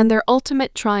 and their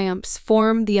ultimate triumphs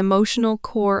form the emotional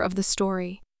core of the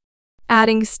story.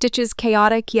 Adding Stitch's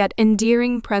chaotic yet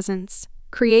endearing presence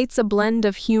creates a blend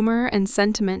of humor and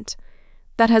sentiment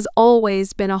that has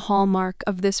always been a hallmark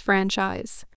of this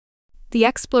franchise. The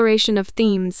exploration of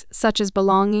themes such as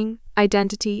belonging,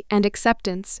 identity, and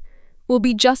acceptance will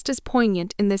be just as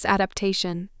poignant in this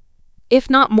adaptation, if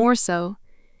not more so,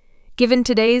 given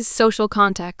today's social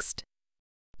context.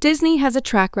 Disney has a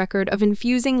track record of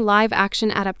infusing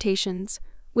live-action adaptations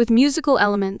with musical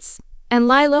elements, and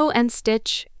Lilo and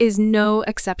Stitch is no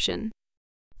exception.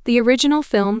 The original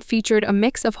film featured a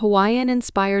mix of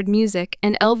Hawaiian-inspired music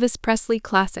and Elvis Presley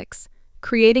classics,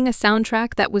 creating a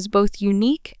soundtrack that was both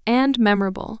unique and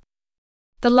memorable.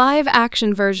 The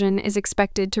live-action version is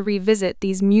expected to revisit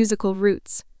these musical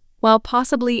roots, while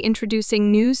possibly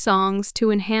introducing new songs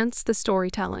to enhance the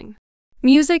storytelling.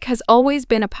 Music has always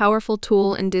been a powerful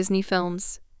tool in Disney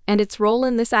films, and its role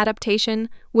in this adaptation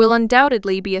will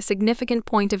undoubtedly be a significant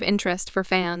point of interest for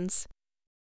fans.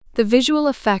 The visual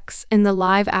effects in the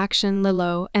live-action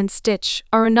Lilo and Stitch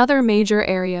are another major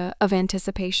area of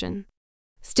anticipation.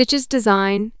 Stitch's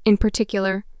design, in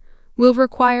particular, will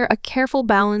require a careful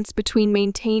balance between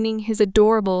maintaining his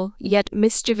adorable yet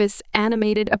mischievous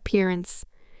animated appearance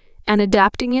and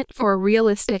adapting it for a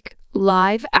realistic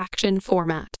live-action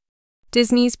format.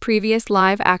 Disney's previous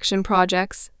live-action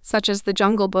projects, such as The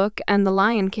Jungle Book and The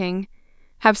Lion King,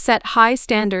 have set high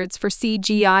standards for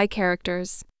CGI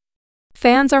characters.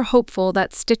 Fans are hopeful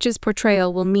that Stitch's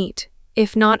portrayal will meet,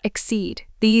 if not exceed,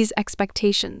 these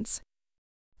expectations.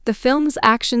 The film's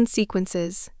action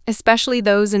sequences, especially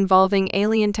those involving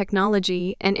alien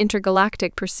technology and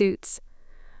intergalactic pursuits,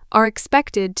 are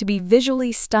expected to be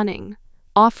visually stunning,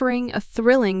 offering a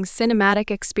thrilling cinematic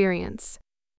experience.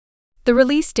 The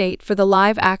release date for the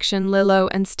live-action Lilo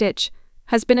and Stitch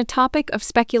has been a topic of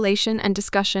speculation and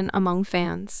discussion among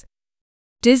fans.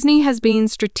 Disney has been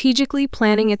strategically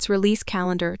planning its release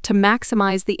calendar to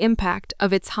maximize the impact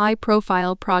of its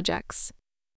high-profile projects.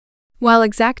 While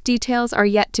exact details are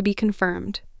yet to be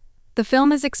confirmed, the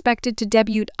film is expected to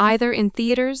debut either in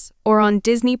theaters or on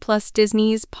Disney Plus,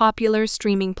 Disney's popular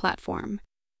streaming platform.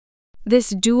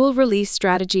 This dual-release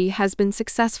strategy has been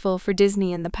successful for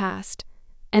Disney in the past,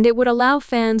 and it would allow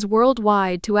fans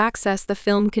worldwide to access the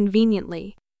film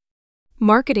conveniently.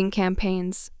 Marketing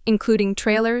campaigns, including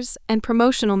trailers and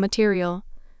promotional material,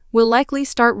 will likely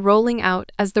start rolling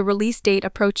out as the release date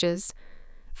approaches,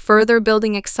 further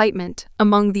building excitement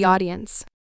among the audience.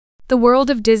 The world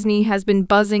of Disney has been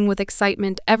buzzing with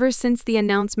excitement ever since the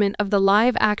announcement of the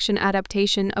live-action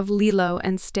adaptation of Lilo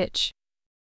and Stitch.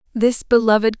 This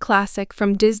beloved classic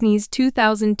from Disney's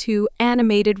 2002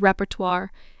 animated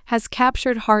repertoire has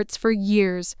captured hearts for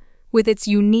years with its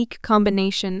unique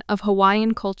combination of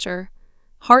Hawaiian culture,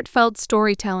 heartfelt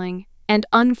storytelling, and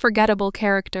unforgettable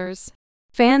characters.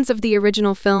 Fans of the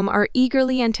original film are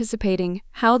eagerly anticipating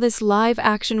how this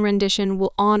live-action rendition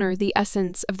will honor the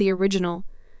essence of the original,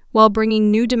 while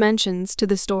bringing new dimensions to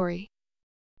the story.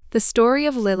 The story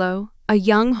of Lilo, a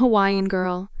young Hawaiian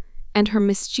girl, and her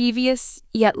mischievous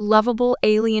yet lovable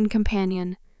alien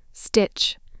companion,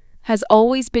 Stitch, has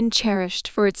always been cherished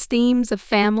for its themes of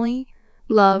family,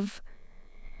 love,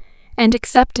 and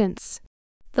acceptance.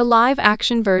 The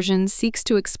live-action version seeks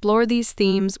to explore these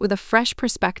themes with a fresh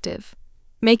perspective,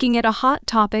 making it a hot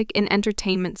topic in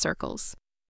entertainment circles.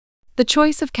 The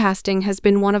choice of casting has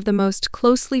been one of the most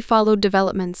closely followed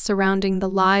developments surrounding the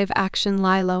live-action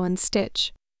Lilo and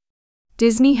Stitch.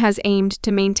 Disney has aimed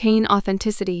to maintain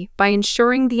authenticity by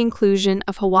ensuring the inclusion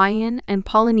of Hawaiian and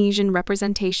Polynesian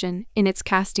representation in its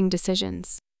casting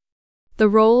decisions. The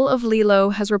role of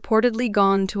Lilo has reportedly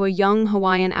gone to a young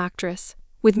Hawaiian actress,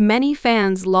 with many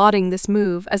fans lauding this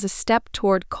move as a step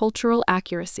toward cultural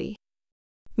accuracy.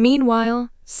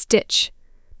 Meanwhile, Stitch,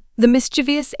 the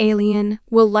mischievous alien,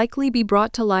 will likely be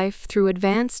brought to life through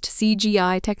advanced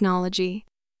CGI technology.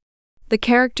 The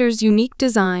character's unique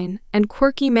design and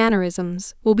quirky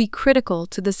mannerisms will be critical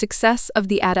to the success of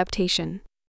the adaptation.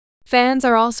 Fans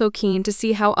are also keen to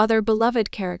see how other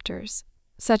beloved characters,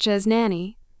 such as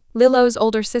Nanny, Lilo's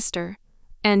older sister,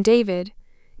 and David,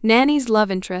 Nanny's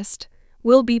love interest,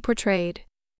 will be portrayed.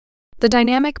 The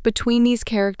dynamic between these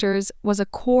characters was a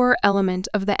core element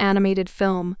of the animated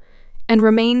film and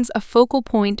remains a focal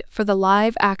point for the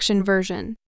live-action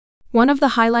version. One of the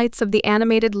highlights of the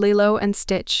animated Lilo and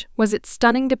Stitch was its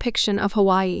stunning depiction of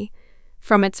Hawaii,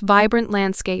 from its vibrant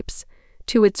landscapes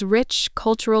to its rich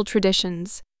cultural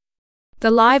traditions.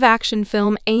 The live-action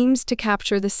film aims to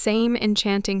capture the same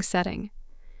enchanting setting,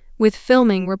 with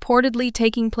filming reportedly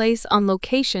taking place on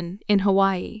location in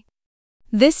Hawaii.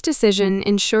 This decision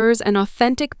ensures an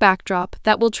authentic backdrop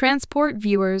that will transport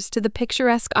viewers to the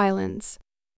picturesque islands.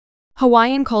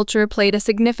 Hawaiian culture played a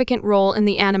significant role in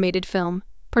the animated film,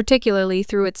 particularly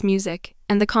through its music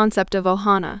and the concept of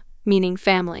Ohana, meaning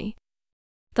family.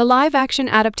 The live-action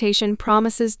adaptation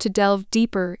promises to delve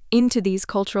deeper into these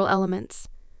cultural elements,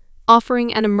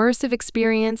 offering an immersive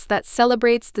experience that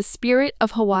celebrates the spirit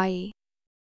of Hawaii.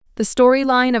 The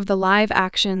storyline of the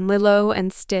live-action Lilo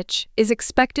and Stitch is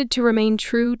expected to remain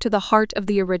true to the heart of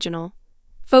the original,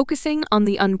 focusing on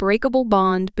the unbreakable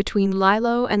bond between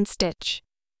Lilo and Stitch.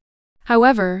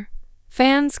 However,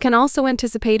 fans can also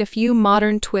anticipate a few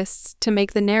modern twists to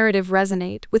make the narrative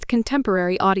resonate with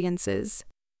contemporary audiences.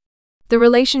 The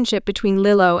relationship between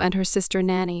Lilo and her sister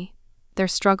Nanny, their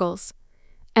struggles,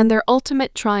 and their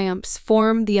ultimate triumphs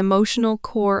form the emotional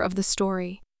core of the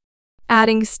story.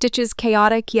 Adding Stitch's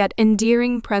chaotic yet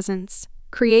endearing presence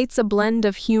creates a blend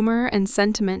of humor and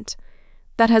sentiment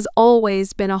that has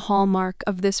always been a hallmark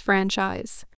of this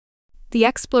franchise. The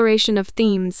exploration of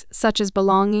themes such as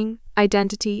belonging,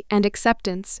 identity, and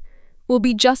acceptance will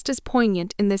be just as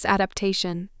poignant in this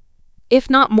adaptation, if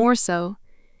not more so,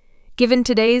 given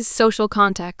today's social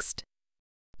context.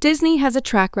 Disney has a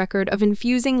track record of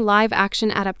infusing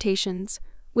live-action adaptations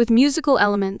with musical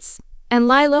elements, and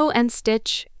Lilo and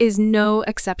Stitch is no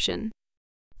exception.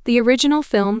 The original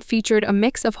film featured a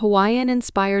mix of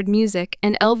Hawaiian-inspired music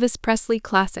and Elvis Presley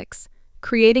classics,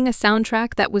 creating a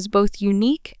soundtrack that was both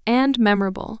unique and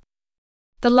memorable.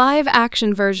 The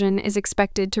live-action version is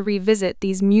expected to revisit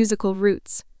these musical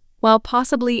roots, while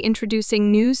possibly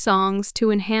introducing new songs to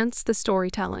enhance the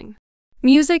storytelling.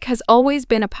 Music has always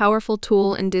been a powerful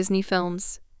tool in Disney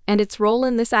films, and its role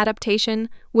in this adaptation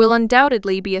will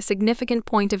undoubtedly be a significant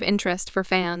point of interest for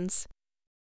fans.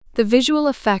 The visual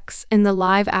effects in the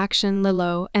live-action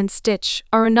Lilo and Stitch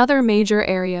are another major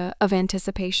area of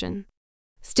anticipation.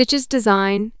 Stitch's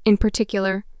design, in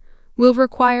particular, will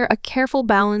require a careful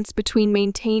balance between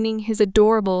maintaining his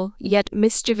adorable yet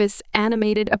mischievous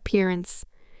animated appearance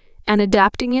and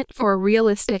adapting it for a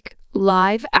realistic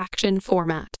live-action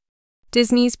format.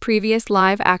 Disney's previous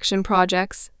live-action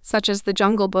projects, such as The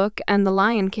Jungle Book and The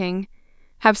Lion King,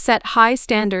 have set high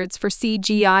standards for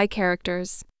CGI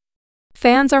characters.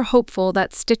 Fans are hopeful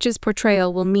that Stitch's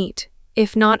portrayal will meet,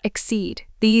 if not exceed,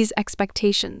 these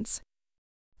expectations.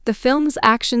 The film's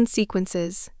action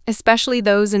sequences, especially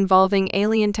those involving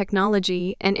alien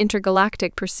technology and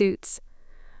intergalactic pursuits,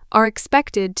 are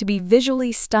expected to be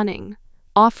visually stunning,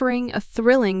 offering a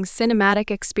thrilling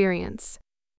cinematic experience.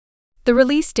 The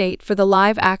release date for the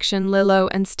live-action Lilo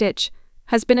and Stitch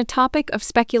has been a topic of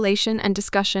speculation and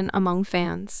discussion among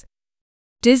fans.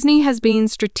 Disney has been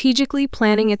strategically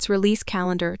planning its release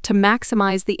calendar to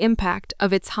maximize the impact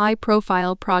of its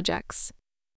high-profile projects.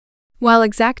 While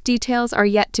exact details are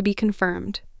yet to be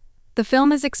confirmed, The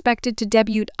film is expected to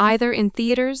debut either in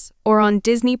theaters or on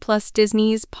Disney Plus,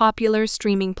 Disney's popular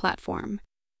streaming platform.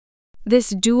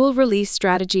 This dual release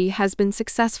strategy has been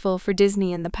successful for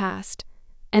Disney in the past,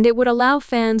 and it would allow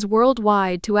fans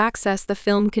worldwide to access the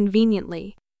film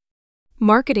conveniently.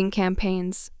 Marketing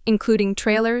campaigns, including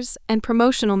trailers and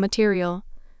promotional material,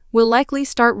 will likely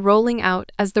start rolling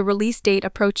out as the release date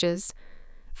approaches,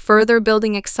 further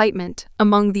building excitement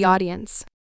among the audience.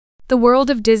 The world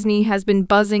of Disney has been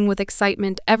buzzing with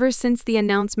excitement ever since the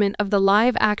announcement of the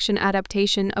live-action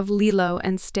adaptation of Lilo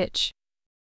and Stitch.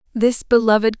 This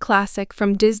beloved classic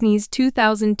from Disney's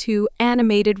 2002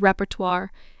 animated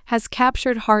repertoire has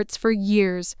captured hearts for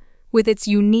years with its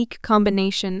unique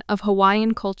combination of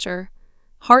Hawaiian culture,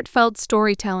 heartfelt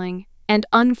storytelling, and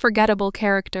unforgettable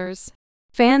characters.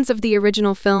 Fans of the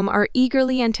original film are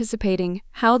eagerly anticipating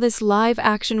how this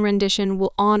live-action rendition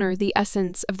will honor the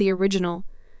essence of the original,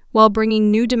 while bringing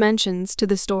new dimensions to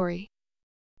the story.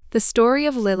 The story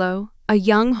of Lilo, a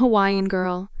young Hawaiian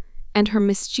girl, and her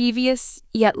mischievous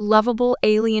yet lovable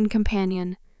alien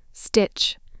companion,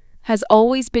 Stitch, has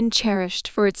always been cherished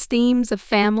for its themes of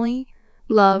family,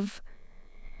 love,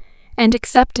 and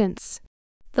acceptance.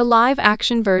 The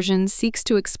live-action version seeks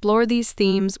to explore these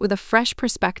themes with a fresh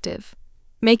perspective,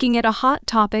 making it a hot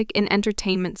topic in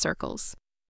entertainment circles.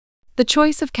 The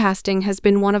choice of casting has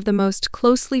been one of the most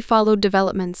closely followed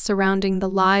developments surrounding the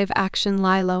live-action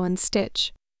Lilo and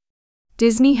Stitch.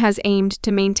 Disney has aimed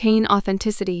to maintain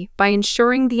authenticity by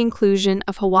ensuring the inclusion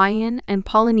of Hawaiian and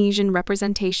Polynesian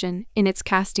representation in its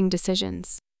casting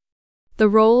decisions. The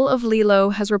role of Lilo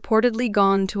has reportedly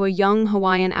gone to a young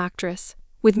Hawaiian actress,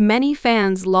 with many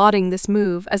fans lauding this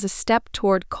move as a step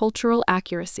toward cultural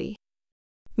accuracy.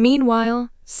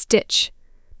 Meanwhile, Stitch,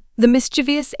 the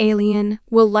mischievous alien,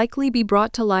 will likely be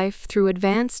brought to life through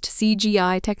advanced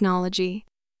CGI technology.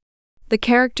 The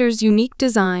character's unique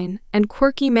design and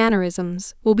quirky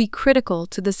mannerisms will be critical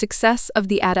to the success of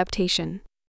the adaptation.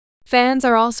 Fans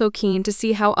are also keen to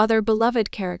see how other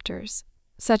beloved characters,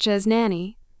 such as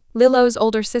Nanny, Lilo's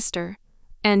older sister,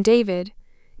 and David,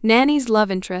 Nanny's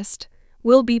love interest,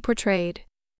 will be portrayed.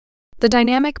 The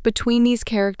dynamic between these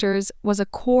characters was a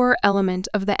core element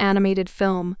of the animated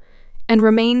film and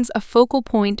remains a focal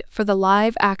point for the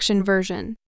live-action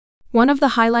version. One of the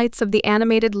highlights of the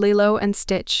animated Lilo and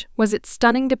Stitch was its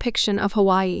stunning depiction of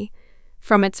Hawaii,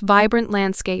 from its vibrant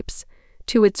landscapes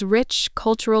to its rich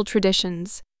cultural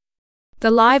traditions.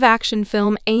 The live-action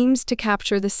film aims to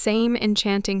capture the same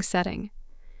enchanting setting,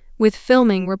 with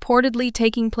filming reportedly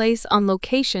taking place on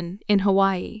location in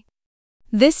Hawaii.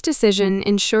 This decision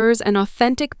ensures an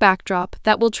authentic backdrop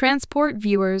that will transport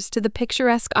viewers to the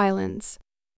picturesque islands.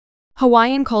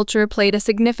 Hawaiian culture played a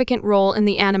significant role in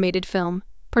the animated film,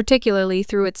 particularly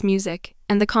through its music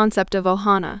and the concept of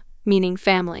Ohana, meaning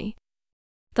family.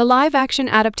 The live-action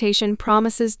adaptation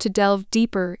promises to delve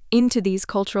deeper into these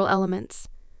cultural elements,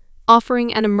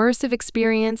 offering an immersive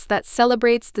experience that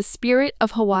celebrates the spirit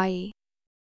of Hawaii.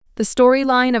 The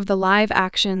storyline of the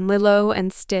live-action Lilo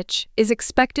and Stitch is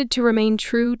expected to remain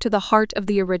true to the heart of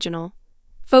the original,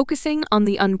 focusing on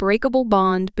the unbreakable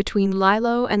bond between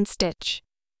Lilo and Stitch.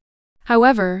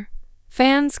 However,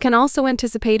 fans can also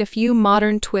anticipate a few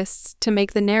modern twists to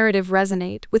make the narrative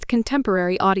resonate with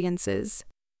contemporary audiences.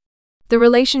 The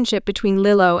relationship between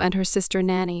Lilo and her sister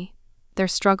Nanny, their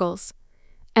struggles,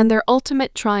 and their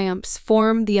ultimate triumphs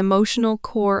form the emotional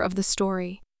core of the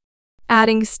story.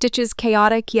 Adding Stitch's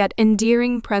chaotic yet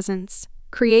endearing presence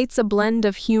creates a blend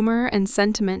of humor and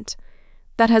sentiment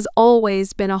that has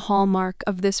always been a hallmark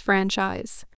of this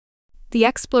franchise. The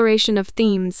exploration of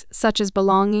themes such as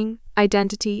belonging,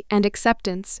 identity, and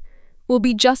acceptance will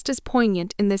be just as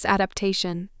poignant in this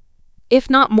adaptation, if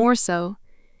not more so,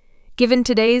 given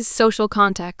today's social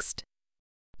context.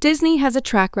 Disney has a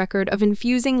track record of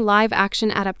infusing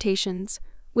live-action adaptations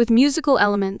with musical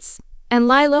elements, and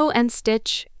Lilo and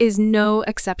Stitch is no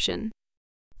exception.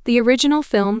 The original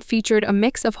film featured a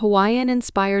mix of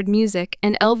Hawaiian-inspired music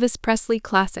and Elvis Presley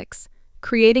classics,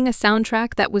 creating a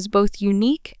soundtrack that was both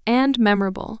unique and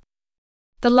memorable.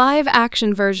 The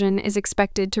live-action version is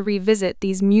expected to revisit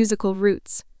these musical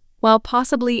roots, while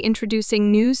possibly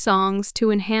introducing new songs to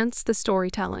enhance the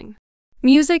storytelling.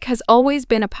 Music has always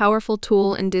been a powerful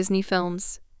tool in Disney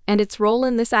films, and its role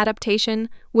in this adaptation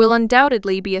will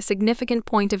undoubtedly be a significant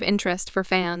point of interest for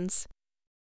fans.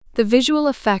 The visual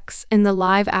effects in the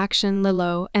live-action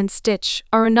Lilo and Stitch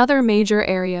are another major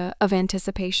area of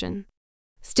anticipation.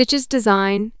 Stitch's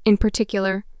design, in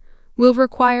particular, will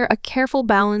require a careful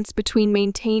balance between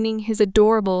maintaining his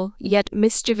adorable yet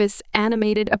mischievous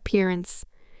animated appearance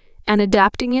and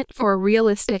adapting it for a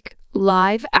realistic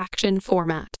live-action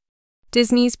format.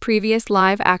 Disney's previous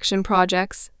live-action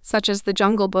projects, such as The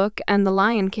Jungle Book and The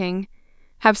Lion King,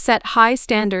 have set high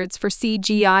standards for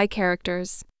CGI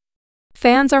characters.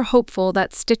 Fans are hopeful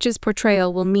that Stitch's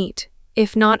portrayal will meet,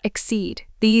 if not exceed,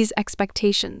 these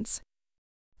expectations.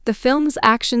 The film's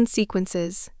action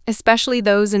sequences, especially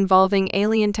those involving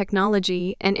alien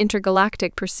technology and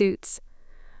intergalactic pursuits,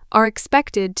 are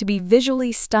expected to be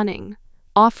visually stunning,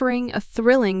 offering a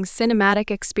thrilling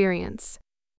cinematic experience.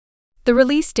 The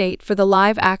release date for the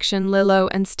live-action Lilo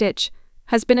and Stitch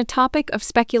has been a topic of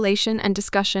speculation and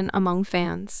discussion among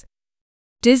fans.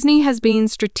 Disney has been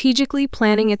strategically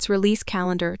planning its release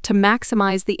calendar to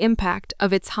maximize the impact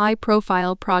of its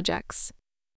high-profile projects.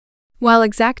 While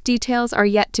exact details are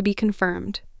yet to be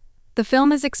confirmed, the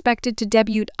film is expected to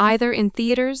debut either in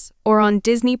theaters or on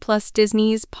Disney Plus,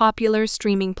 Disney's popular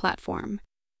streaming platform.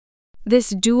 This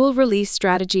dual-release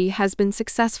strategy has been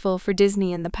successful for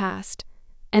Disney in the past,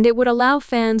 and it would allow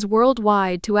fans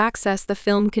worldwide to access the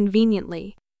film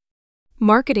conveniently.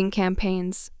 Marketing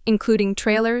campaigns, including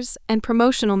trailers and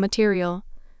promotional material,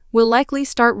 will likely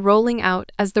start rolling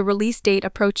out as the release date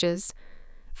approaches,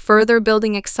 further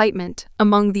building excitement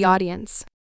among the audience.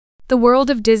 The world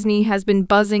of Disney has been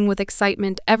buzzing with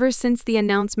excitement ever since the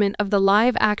announcement of the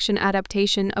live-action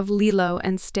adaptation of Lilo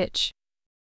and Stitch.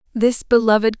 This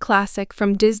beloved classic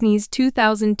from Disney's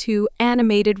 2002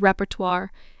 animated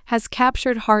repertoire has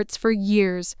captured hearts for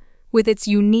years with its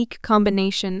unique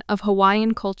combination of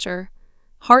Hawaiian culture,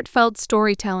 heartfelt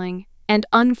storytelling, and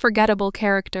unforgettable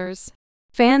characters.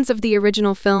 Fans of the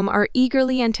original film are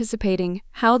eagerly anticipating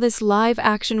how this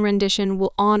live-action rendition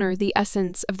will honor the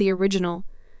essence of the original,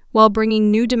 while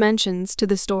bringing new dimensions to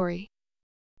the story.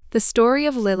 The story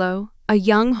of Lilo, a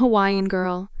young Hawaiian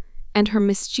girl, and her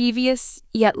mischievous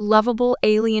yet lovable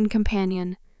alien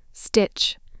companion,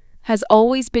 Stitch, has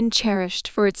always been cherished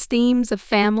for its themes of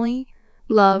family,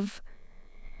 love,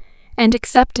 and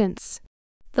acceptance.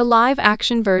 The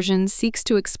live-action version seeks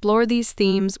to explore these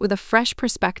themes with a fresh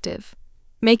perspective,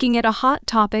 making it a hot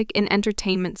topic in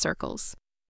entertainment circles.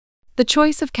 The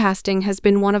choice of casting has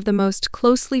been one of the most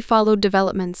closely followed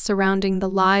developments surrounding the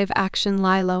live-action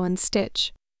Lilo and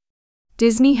Stitch.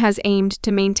 Disney has aimed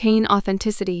to maintain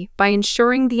authenticity by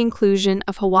ensuring the inclusion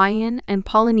of Hawaiian and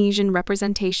Polynesian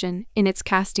representation in its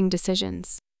casting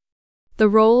decisions. The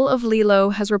role of Lilo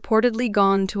has reportedly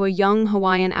gone to a young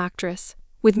Hawaiian actress,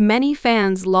 with many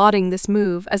fans lauding this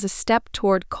move as a step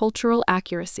toward cultural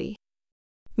accuracy.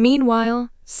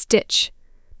 Meanwhile, Stitch,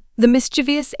 the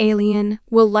mischievous alien,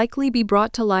 will likely be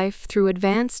brought to life through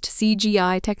advanced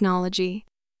CGI technology.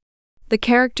 The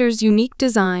character's unique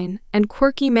design and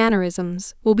quirky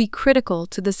mannerisms will be critical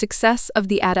to the success of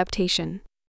the adaptation.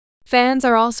 Fans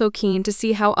are also keen to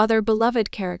see how other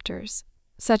beloved characters,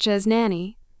 such as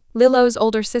Nanny, Lilo's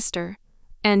older sister,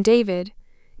 and David,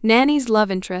 Nanny's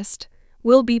love interest,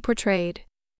 will be portrayed.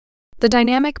 The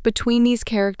dynamic between these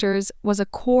characters was a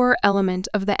core element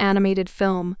of the animated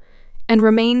film and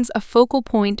remains a focal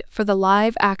point for the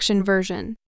live-action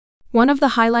version. One of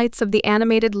the highlights of the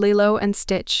animated Lilo and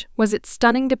Stitch was its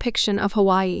stunning depiction of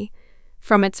Hawaii,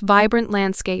 from its vibrant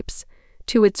landscapes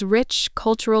to its rich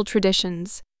cultural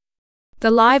traditions.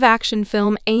 The live-action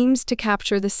film aims to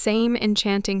capture the same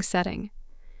enchanting setting,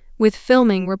 with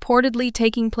filming reportedly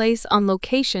taking place on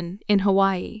location in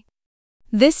Hawaii.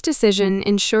 This decision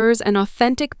ensures an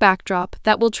authentic backdrop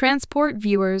that will transport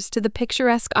viewers to the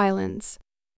picturesque islands.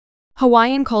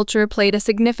 Hawaiian culture played a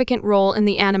significant role in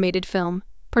the animated film,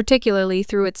 particularly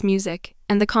through its music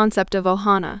and the concept of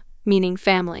Ohana, meaning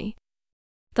family.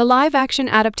 The live-action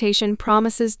adaptation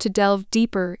promises to delve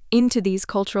deeper into these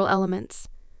cultural elements,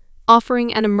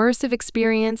 offering an immersive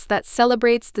experience that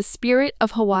celebrates the spirit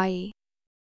of Hawaii.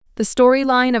 The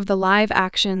storyline of the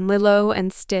live-action Lilo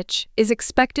and Stitch is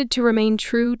expected to remain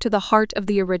true to the heart of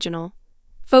the original,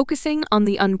 focusing on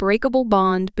the unbreakable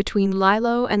bond between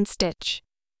Lilo and Stitch.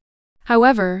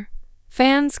 However,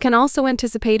 fans can also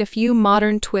anticipate a few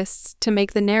modern twists to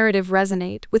make the narrative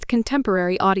resonate with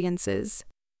contemporary audiences.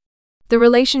 The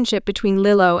relationship between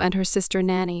Lilo and her sister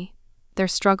Nanny, their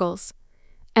struggles,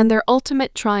 and their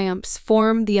ultimate triumphs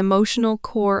form the emotional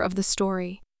core of the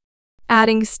story.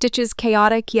 Adding Stitch's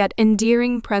chaotic yet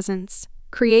endearing presence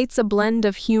creates a blend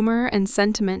of humor and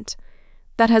sentiment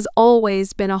that has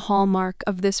always been a hallmark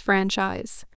of this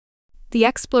franchise. The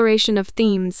exploration of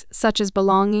themes such as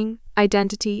belonging,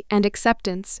 identity, and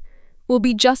acceptance will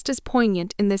be just as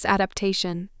poignant in this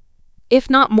adaptation, if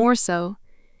not more so,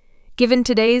 given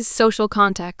today's social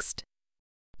context.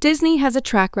 Disney has a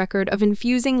track record of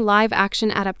infusing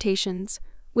live-action adaptations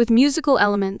with musical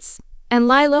elements, and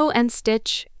Lilo and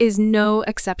Stitch is no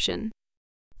exception.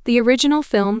 The original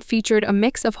film featured a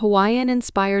mix of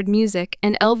Hawaiian-inspired music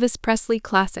and Elvis Presley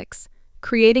classics,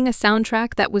 creating a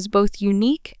soundtrack that was both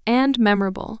unique and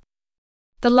memorable.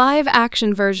 The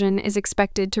live-action version is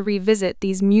expected to revisit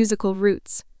these musical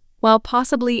roots, while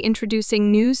possibly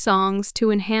introducing new songs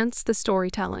to enhance the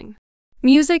storytelling.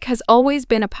 Music has always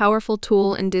been a powerful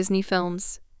tool in Disney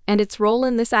films, and its role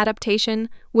in this adaptation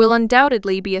will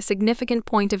undoubtedly be a significant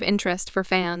point of interest for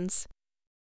fans.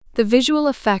 The visual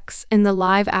effects in the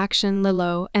live-action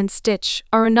Lilo and Stitch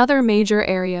are another major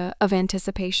area of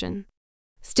anticipation.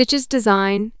 Stitch's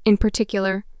design, in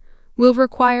particular, will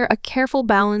require a careful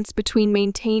balance between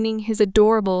maintaining his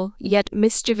adorable yet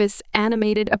mischievous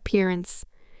animated appearance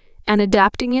and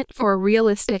adapting it for a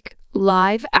realistic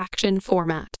live-action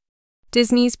format.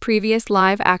 Disney's previous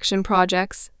live-action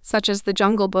projects, such as The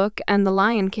Jungle Book and The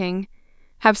Lion King,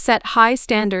 have set high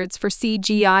standards for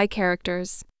CGI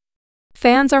characters.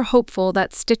 Fans are hopeful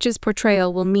that Stitch's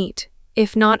portrayal will meet,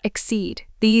 if not exceed,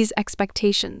 these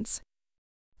expectations.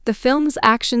 The film's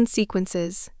action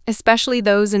sequences, especially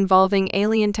those involving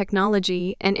alien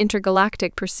technology and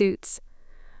intergalactic pursuits,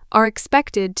 are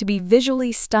expected to be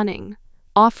visually stunning,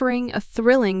 offering a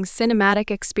thrilling cinematic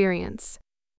experience.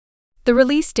 The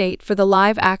release date for the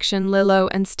live-action Lilo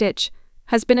and Stitch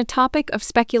has been a topic of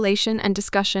speculation and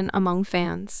discussion among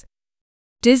fans.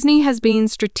 Disney has been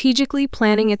strategically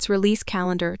planning its release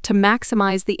calendar to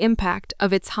maximize the impact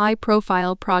of its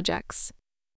high-profile projects.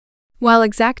 While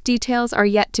exact details are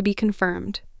yet to be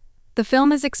confirmed, the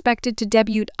film is expected to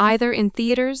debut either in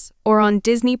theaters or on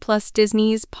Disney Plus,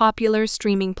 Disney's popular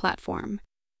streaming platform.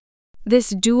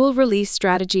 This dual-release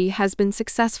strategy has been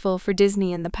successful for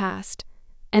Disney in the past,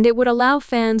 and it would allow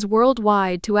fans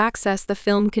worldwide to access the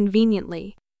film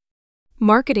conveniently.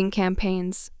 Marketing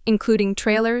campaigns, including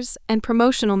trailers and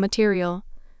promotional material,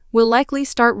 will likely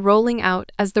start rolling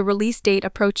out as the release date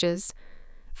approaches,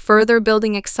 further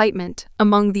building excitement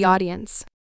among the audience.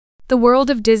 The world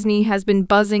of Disney has been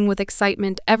buzzing with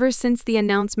excitement ever since the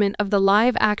announcement of the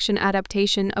live-action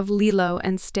adaptation of Lilo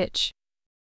and Stitch.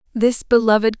 This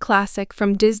beloved classic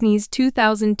from Disney's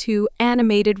 2002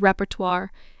 animated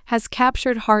repertoire has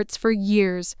captured hearts for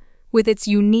years with its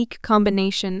unique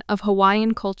combination of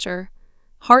Hawaiian culture,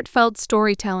 heartfelt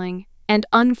storytelling, and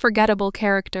unforgettable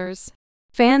characters.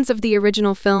 Fans of the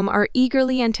original film are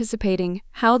eagerly anticipating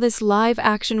how this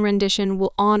live-action rendition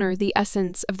will honor the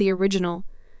essence of the original,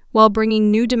 while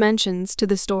bringing new dimensions to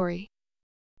the story.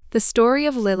 The story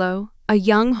of Lilo, a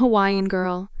young Hawaiian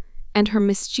girl, and her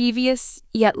mischievous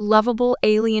yet lovable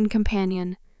alien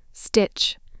companion,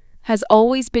 Stitch, has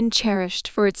always been cherished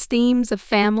for its themes of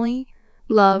family,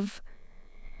 love,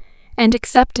 and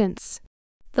acceptance.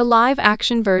 The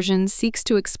live-action version seeks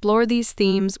to explore these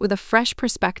themes with a fresh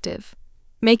perspective,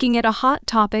 making it a hot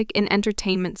topic in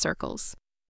entertainment circles.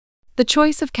 The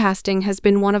choice of casting has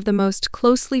been one of the most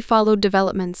closely followed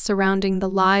developments surrounding the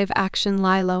live-action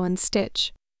Lilo and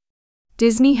Stitch.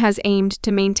 Disney has aimed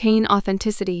to maintain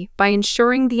authenticity by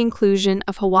ensuring the inclusion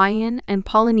of Hawaiian and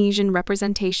Polynesian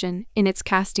representation in its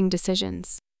casting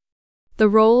decisions. The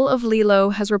role of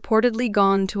Lilo has reportedly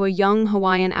gone to a young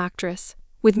Hawaiian actress,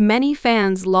 with many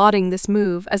fans lauding this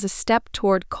move as a step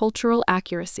toward cultural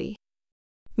accuracy.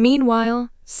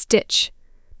 Meanwhile, Stitch,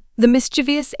 the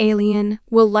mischievous alien,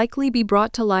 will likely be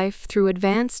brought to life through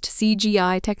advanced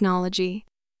CGI technology.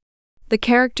 The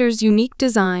character's unique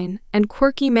design and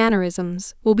quirky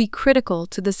mannerisms will be critical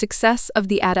to the success of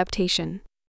the adaptation.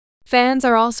 Fans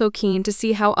are also keen to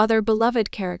see how other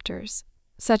beloved characters,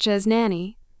 such as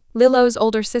Nanny, Lilo's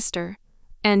older sister,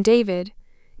 and David,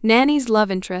 Nanny's love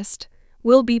interest,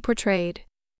 will be portrayed.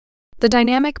 The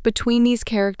dynamic between these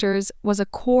characters was a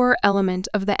core element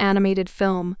of the animated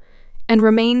film and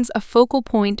remains a focal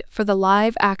point for the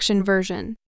live-action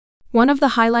version. One of the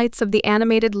highlights of the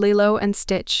animated Lilo and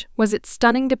Stitch was its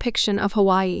stunning depiction of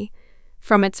Hawaii,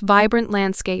 from its vibrant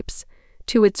landscapes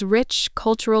to its rich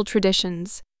cultural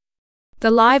traditions.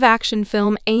 The live-action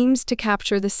film aims to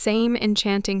capture the same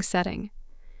enchanting setting,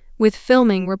 with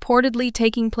filming reportedly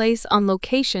taking place on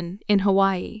location in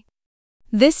Hawaii.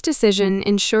 This decision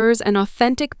ensures an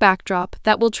authentic backdrop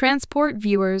that will transport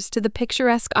viewers to the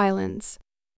picturesque islands.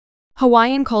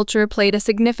 Hawaiian culture played a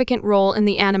significant role in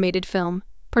the animated film,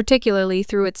 particularly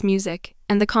through its music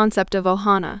and the concept of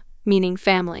Ohana, meaning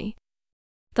family.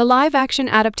 The live-action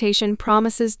adaptation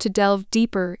promises to delve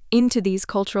deeper into these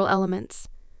cultural elements,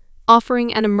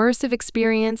 offering an immersive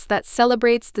experience that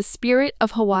celebrates the spirit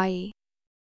of Hawaii.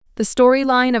 The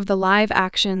storyline of the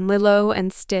live-action Lilo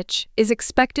and Stitch is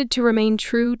expected to remain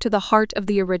true to the heart of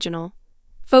the original,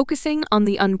 focusing on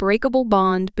the unbreakable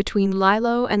bond between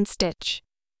Lilo and Stitch.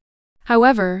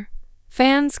 However,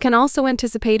 Fans can also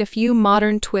anticipate a few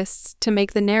modern twists to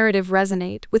make the narrative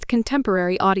resonate with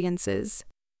contemporary audiences.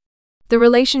 The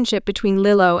relationship between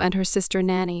Lilo and her sister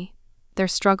Nanny, their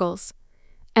struggles,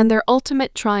 and their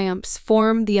ultimate triumphs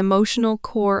form the emotional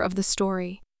core of the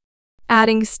story.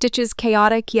 Adding Stitch's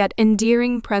chaotic yet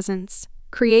endearing presence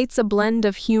creates a blend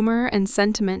of humor and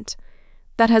sentiment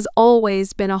that has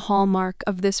always been a hallmark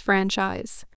of this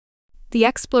franchise. The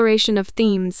exploration of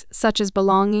themes such as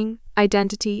belonging,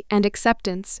 identity, and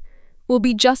acceptance will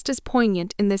be just as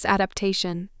poignant in this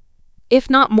adaptation, if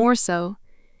not more so,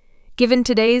 given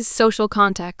today's social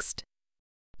context.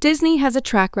 Disney has a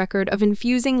track record of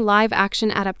infusing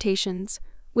live-action adaptations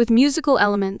with musical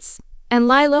elements, and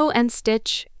Lilo and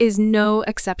Stitch is no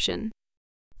exception.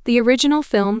 The original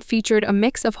film featured a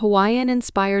mix of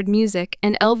Hawaiian-inspired music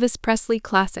and Elvis Presley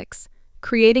classics,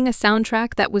 creating a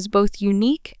soundtrack that was both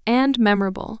unique and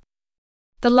memorable.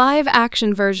 The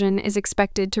live-action version is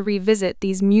expected to revisit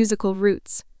these musical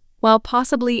roots, while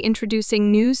possibly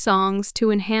introducing new songs to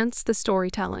enhance the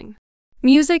storytelling.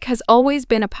 Music has always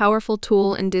been a powerful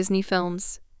tool in Disney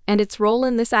films, and its role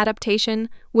in this adaptation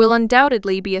will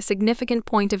undoubtedly be a significant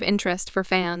point of interest for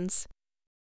fans.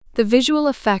 The visual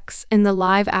effects in the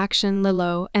live-action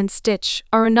Lilo and Stitch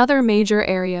are another major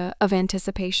area of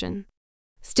anticipation.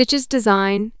 Stitch's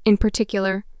design, in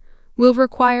particular, will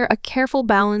require a careful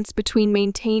balance between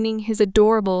maintaining his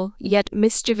adorable yet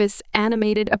mischievous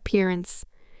animated appearance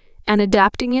and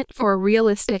adapting it for a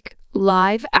realistic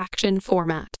live-action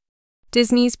format.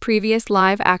 Disney's previous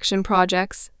live-action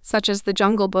projects, such as The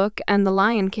Jungle Book and The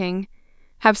Lion King,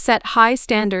 have set high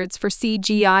standards for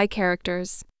CGI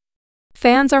characters.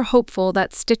 Fans are hopeful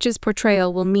that Stitch's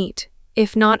portrayal will meet,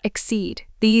 if not exceed,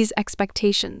 these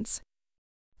expectations.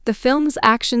 The film's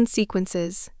action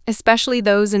sequences, especially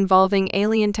those involving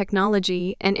alien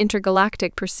technology and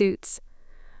intergalactic pursuits,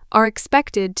 are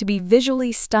expected to be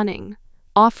visually stunning,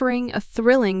 offering a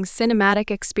thrilling cinematic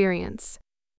experience.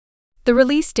 The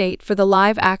release date for the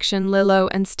live-action Lilo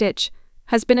and Stitch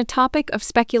has been a topic of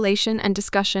speculation and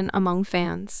discussion among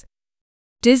fans.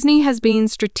 Disney has been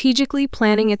strategically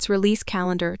planning its release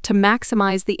calendar to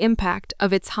maximize the impact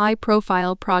of its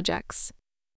high-profile projects.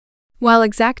 While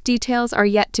exact details are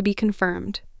yet to be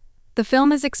confirmed, the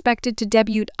film is expected to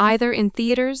debut either in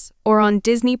theaters or on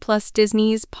Disney Plus,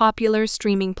 Disney's popular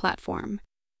streaming platform.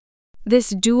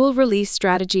 This dual-release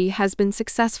strategy has been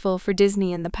successful for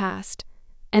Disney in the past,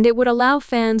 and it would allow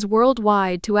fans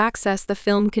worldwide to access the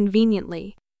film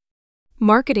conveniently.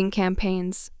 Marketing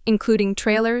campaigns, including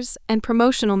trailers and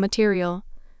promotional material,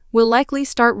 will likely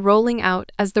start rolling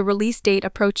out as the release date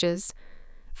approaches,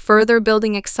 further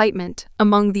building excitement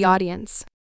among the audience.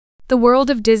 The world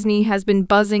of Disney has been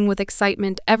buzzing with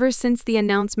excitement ever since the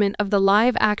announcement of the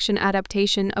live-action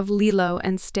adaptation of Lilo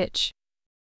and Stitch.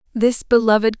 This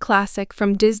beloved classic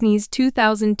from Disney's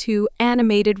 2002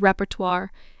 animated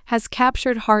repertoire has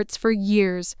captured hearts for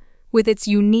years with its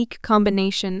unique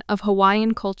combination of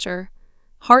Hawaiian culture,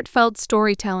 heartfelt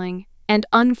storytelling, and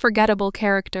unforgettable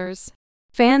characters.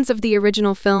 Fans of the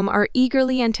original film are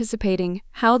eagerly anticipating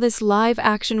how this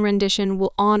live-action rendition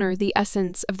will honor the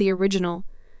essence of the original,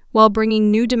 while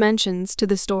bringing new dimensions to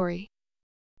the story.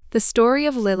 The story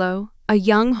of Lilo, a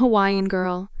young Hawaiian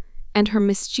girl, and her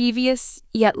mischievous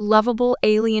yet lovable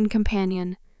alien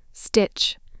companion,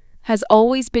 Stitch, has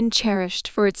always been cherished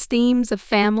for its themes of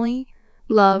family,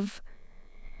 love,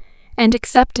 and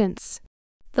acceptance.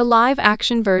 The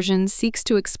live-action version seeks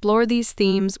to explore these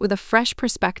themes with a fresh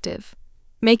perspective,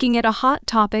 making it a hot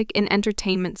topic in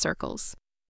entertainment circles.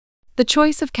 The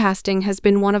choice of casting has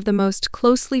been one of the most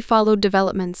closely followed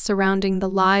developments surrounding the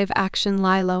live-action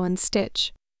Lilo and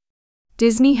Stitch.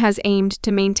 Disney has aimed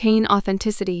to maintain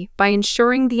authenticity by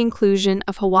ensuring the inclusion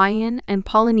of Hawaiian and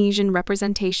Polynesian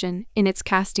representation in its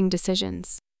casting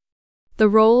decisions. The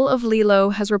role of Lilo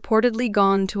has reportedly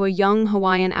gone to a young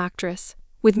Hawaiian actress,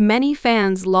 with many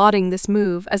fans lauding this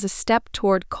move as a step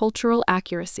toward cultural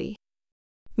accuracy.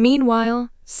 Meanwhile,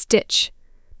 Stitch,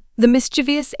 the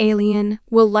mischievous alien,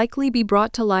 will likely be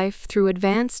brought to life through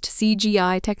advanced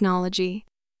CGI technology.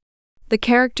 The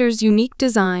character's unique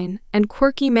design and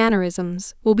quirky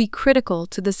mannerisms will be critical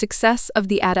to the success of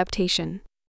the adaptation.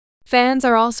 Fans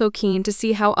are also keen to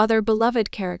see how other beloved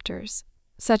characters,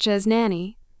 such as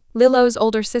Nanny, Lilo's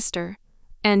older sister,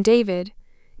 and David,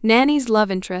 Nanny's love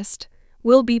interest,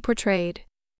 will be portrayed.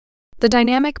 The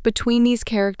dynamic between these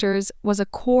characters was a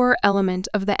core element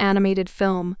of the animated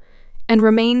film and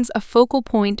remains a focal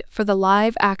point for the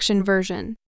live-action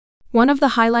version. One of the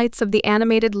highlights of the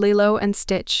animated Lilo and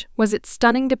Stitch was its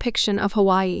stunning depiction of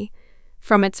Hawaii,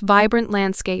 from its vibrant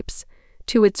landscapes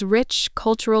to its rich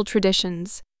cultural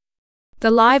traditions. The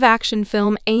live-action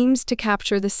film aims to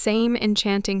capture the same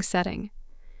enchanting setting,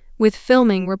 with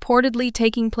filming reportedly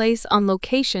taking place on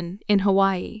location in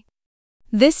Hawaii.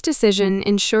 This decision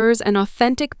ensures an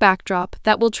authentic backdrop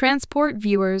that will transport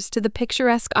viewers to the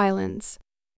picturesque islands.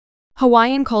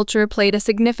 Hawaiian culture played a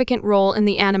significant role in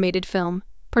the animated film,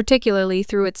 particularly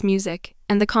through its music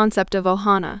and the concept of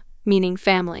Ohana, meaning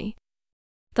family.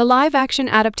 The live-action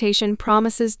adaptation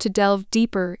promises to delve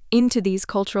deeper into these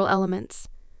cultural elements,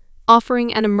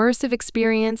 offering an immersive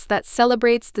experience that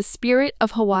celebrates the spirit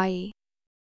of Hawaii.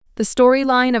 The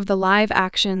storyline of the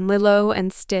live-action Lilo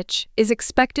and Stitch is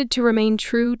expected to remain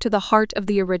true to the heart of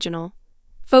the original,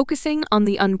 focusing on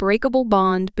the unbreakable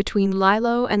bond between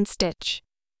Lilo and Stitch.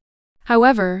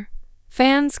 However,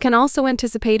 fans can also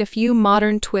anticipate a few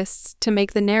modern twists to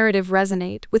make the narrative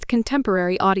resonate with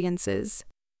contemporary audiences.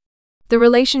 The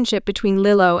relationship between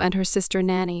Lilo and her sister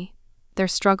Nanny, their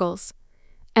struggles,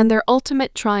 and their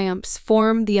ultimate triumphs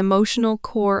form the emotional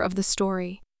core of the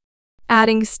story.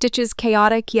 Adding Stitch's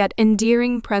chaotic yet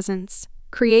endearing presence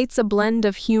creates a blend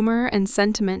of humor and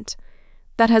sentiment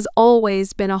that has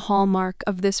always been a hallmark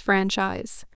of this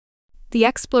franchise. The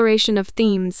exploration of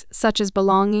themes such as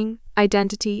belonging,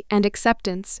 identity, and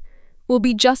acceptance will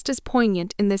be just as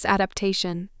poignant in this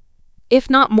adaptation, if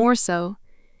not more so,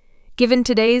 given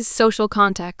today's social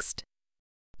context.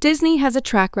 Disney has a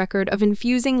track record of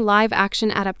infusing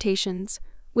live-action adaptations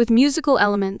with musical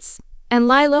elements, and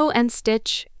Lilo and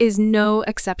Stitch is no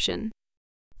exception.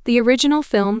 The original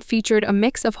film featured a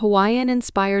mix of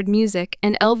Hawaiian-inspired music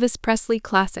and Elvis Presley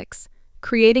classics,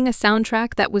 creating a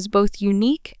soundtrack that was both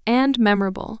unique and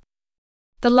memorable.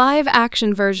 The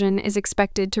live-action version is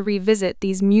expected to revisit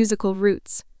these musical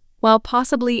roots, while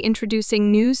possibly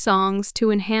introducing new songs to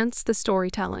enhance the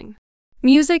storytelling.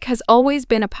 Music has always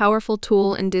been a powerful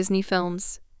tool in Disney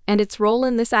films, and its role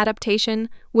in this adaptation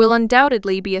will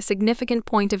undoubtedly be a significant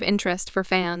point of interest for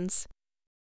fans.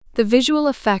 The visual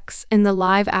effects in the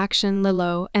live-action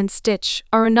Lilo and Stitch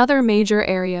are another major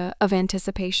area of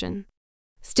anticipation.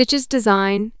 Stitch's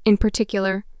design, in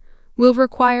particular, will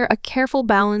require a careful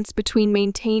balance between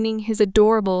maintaining his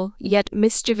adorable yet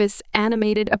mischievous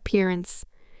animated appearance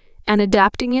and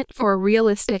adapting it for a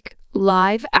realistic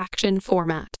live-action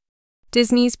format.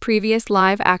 Disney's previous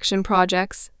live-action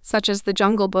projects, such as The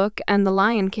Jungle Book and The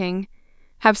Lion King,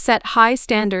 have set high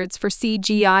standards for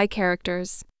CGI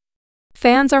characters.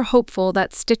 Fans are hopeful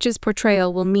that Stitch's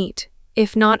portrayal will meet,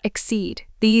 if not exceed,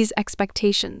 these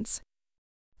expectations.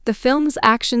 The film's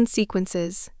action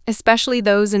sequences, especially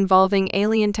those involving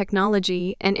alien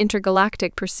technology and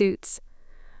intergalactic pursuits,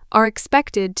 are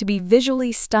expected to be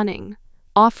visually stunning,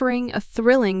 offering a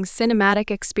thrilling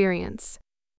cinematic experience.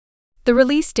 The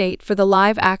release date for the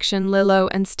live-action Lilo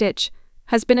and Stitch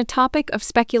has been a topic of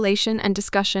speculation and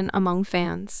discussion among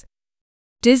fans.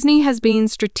 Disney has been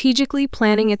strategically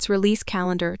planning its release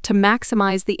calendar to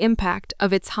maximize the impact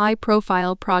of its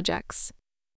high-profile projects.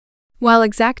 While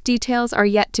exact details are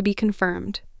yet to be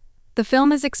confirmed, the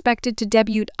film is expected to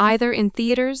debut either in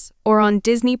theaters or on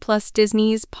Disney Plus,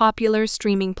 Disney's popular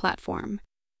streaming platform.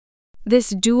 This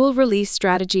dual-release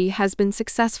strategy has been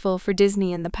successful for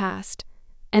Disney in the past,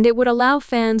 and it would allow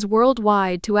fans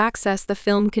worldwide to access the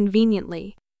film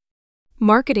conveniently.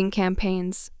 Marketing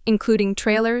campaigns, including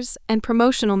trailers and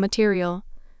promotional material,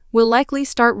 will likely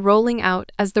start rolling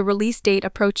out as the release date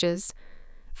approaches,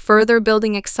 further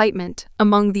building excitement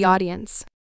among the audience.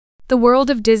 The world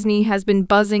of Disney has been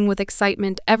buzzing with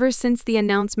excitement ever since the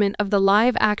announcement of the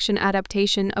live-action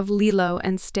adaptation of Lilo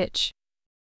and Stitch.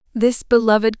 This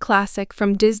beloved classic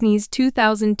from Disney's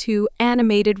 2002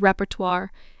 animated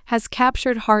repertoire has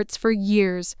captured hearts for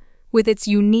years with its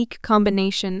unique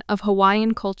combination of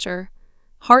Hawaiian culture,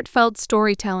 heartfelt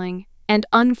storytelling, and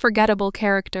unforgettable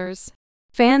characters.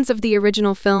 Fans of the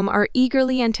original film are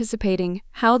eagerly anticipating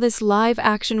how this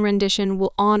live-action rendition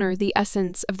will honor the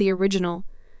essence of the original,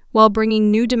 while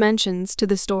bringing new dimensions to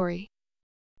the story.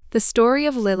 The story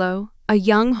of Lilo, a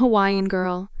young Hawaiian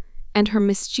girl, and her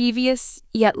mischievous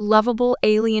yet lovable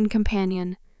alien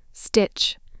companion,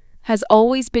 Stitch, has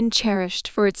always been cherished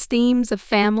for its themes of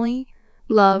family,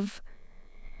 love,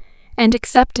 and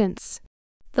acceptance.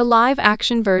 The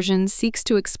live-action version seeks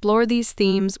to explore these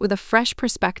themes with a fresh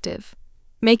perspective,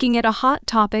 making it a hot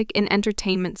topic in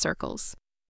entertainment circles.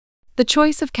 The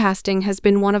choice of casting has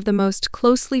been one of the most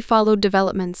closely followed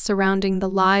developments surrounding the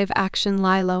live-action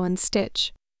Lilo and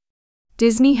Stitch.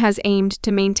 Disney has aimed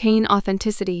to maintain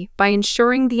authenticity by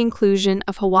ensuring the inclusion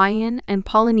of Hawaiian and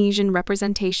Polynesian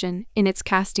representation in its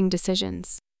casting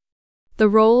decisions. The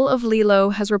role of Lilo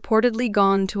has reportedly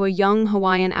gone to a young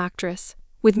Hawaiian actress,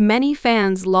 with many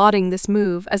fans lauding this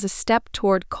move as a step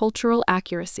toward cultural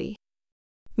accuracy.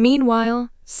 Meanwhile,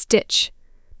 Stitch,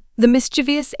 the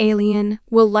mischievous alien,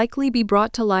 will likely be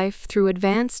brought to life through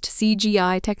advanced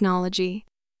CGI technology.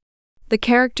 The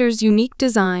character's unique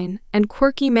design and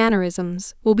quirky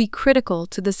mannerisms will be critical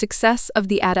to the success of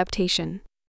the adaptation.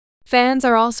 Fans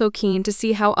are also keen to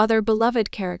see how other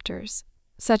beloved characters,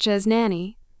 such as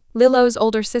Nanny, Lilo's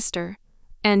older sister,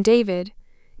 and David,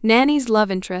 Nanny's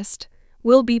love interest,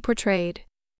 will be portrayed.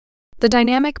 The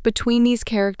dynamic between these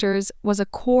characters was a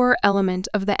core element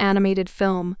of the animated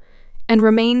film and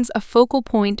remains a focal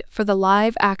point for the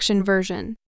live-action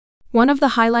version. One of the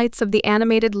highlights of the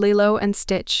animated Lilo and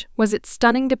Stitch was its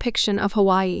stunning depiction of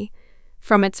Hawaii,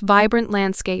 from its vibrant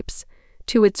landscapes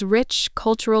to its rich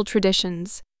cultural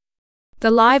traditions.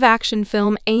 The live-action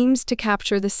film aims to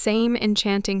capture the same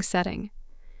enchanting setting,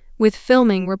 with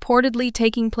filming reportedly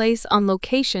taking place on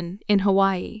location in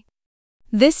Hawaii.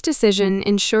 This decision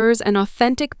ensures an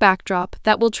authentic backdrop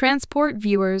that will transport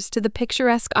viewers to the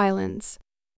picturesque islands.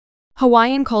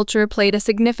 Hawaiian culture played a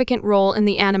significant role in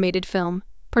the animated film,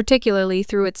 particularly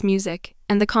through its music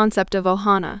and the concept of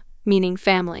Ohana, meaning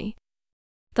family.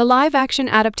 The live-action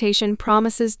adaptation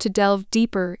promises to delve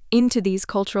deeper into these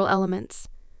cultural elements,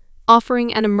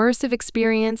 offering an immersive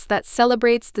experience that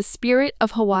celebrates the spirit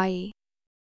of Hawaii.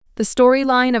 The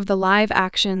storyline of the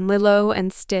live-action Lilo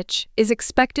and Stitch is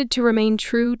expected to remain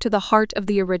true to the heart of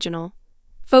the original,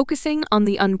 focusing on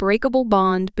the unbreakable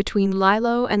bond between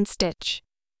Lilo and Stitch.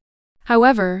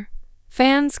 However,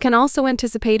 fans can also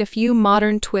anticipate a few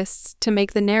modern twists to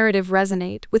make the narrative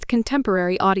resonate with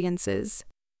contemporary audiences.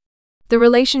 The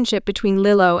relationship between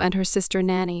Lilo and her sister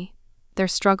Nanny, their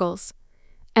struggles,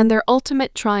 and their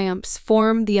ultimate triumphs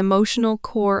form the emotional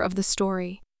core of the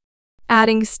story.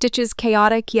 Adding Stitch's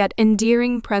chaotic yet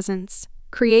endearing presence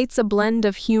creates a blend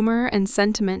of humor and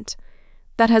sentiment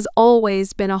that has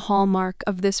always been a hallmark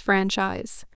of this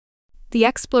franchise. The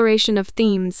exploration of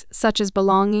themes such as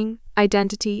belonging,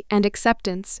 identity, and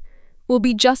acceptance will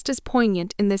be just as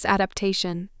poignant in this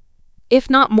adaptation, if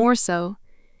not more so,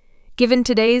 given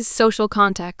today's social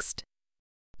context.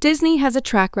 Disney has a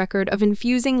track record of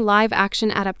infusing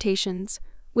live-action adaptations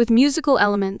with musical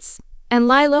elements, and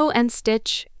Lilo and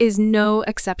Stitch is no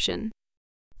exception.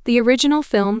 The original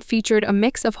film featured a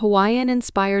mix of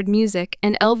Hawaiian-inspired music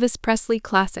and Elvis Presley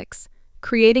classics,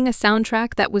 creating a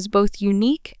soundtrack that was both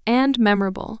unique and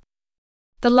memorable.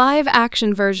 The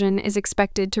live-action version is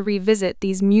expected to revisit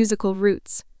these musical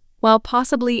roots, while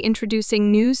possibly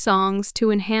introducing new songs to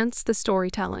enhance the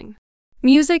storytelling.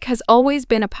 Music has always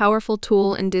been a powerful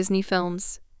tool in Disney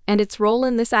films, and its role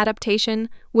in this adaptation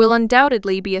will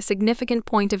undoubtedly be a significant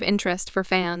point of interest for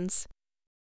fans.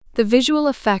 The visual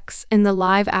effects in the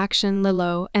live-action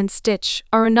Lilo and Stitch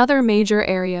are another major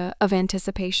area of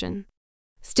anticipation.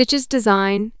 Stitch's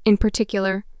design, in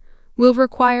particular, will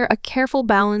require a careful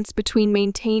balance between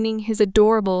maintaining his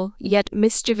adorable yet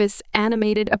mischievous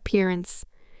animated appearance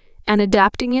and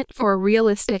adapting it for a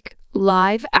realistic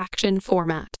live-action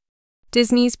format.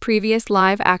 Disney's previous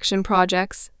live-action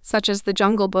projects, such as The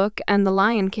Jungle Book and The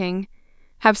Lion King,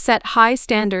 have set high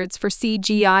standards for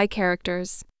CGI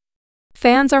characters.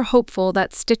 Fans are hopeful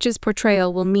that Stitch's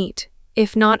portrayal will meet,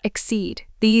 if not exceed,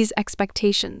 these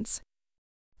expectations.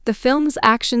 The film's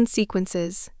action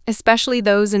sequences, especially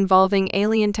those involving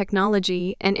alien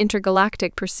technology and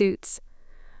intergalactic pursuits,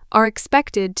 are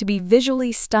expected to be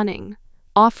visually stunning,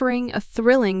 offering a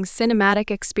thrilling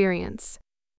cinematic experience.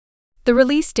 The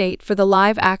release date for the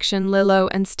live-action Lilo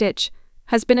and Stitch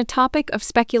has been a topic of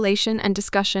speculation and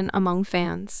discussion among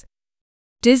fans.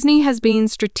 Disney has been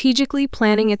strategically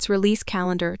planning its release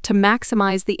calendar to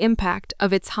maximize the impact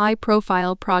of its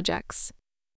high-profile projects.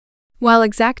 While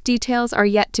exact details are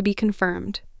yet to be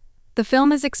confirmed, the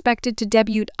film is expected to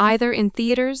debut either in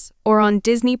theaters or on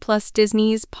Disney Plus,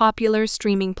 Disney's popular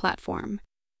streaming platform.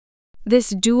 This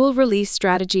dual-release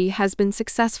strategy has been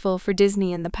successful for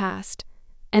Disney in the past,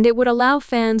 and it would allow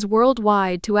fans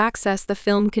worldwide to access the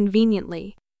film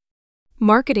conveniently.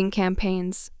 Marketing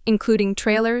campaigns, including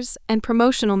trailers and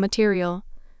promotional material,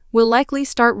 will likely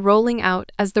start rolling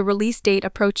out as the release date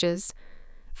approaches,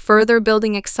 further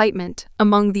building excitement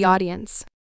among the audience.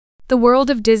 The world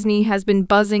of Disney has been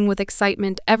buzzing with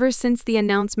excitement ever since the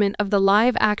announcement of the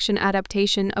live-action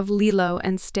adaptation of Lilo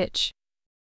and Stitch.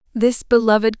 This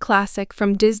beloved classic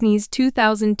from Disney's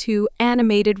 2002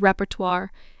 animated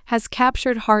repertoire has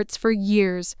captured hearts for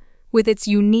years with its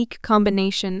unique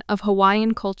combination of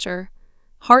Hawaiian culture,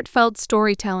 heartfelt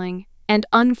storytelling, and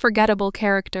unforgettable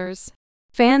characters.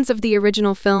 Fans of the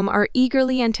original film are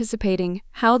eagerly anticipating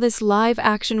how this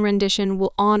live-action rendition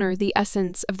will honor the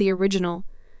essence of the original,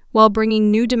 while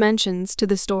bringing new dimensions to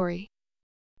the story.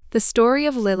 The story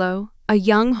of Lilo, a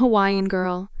young Hawaiian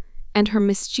girl, and her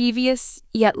mischievous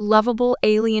yet lovable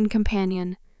alien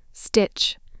companion,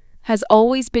 Stitch, has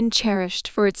always been cherished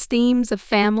for its themes of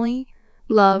family,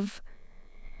 love,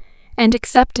 and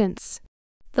acceptance.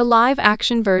 The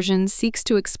live-action version seeks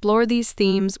to explore these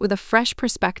themes with a fresh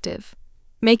perspective,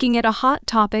 making it a hot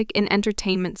topic in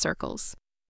entertainment circles.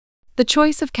 The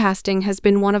choice of casting has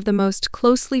been one of the most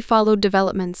closely followed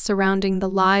developments surrounding the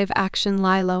live-action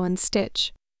Lilo and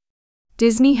Stitch.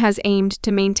 Disney has aimed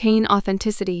to maintain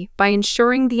authenticity by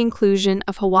ensuring the inclusion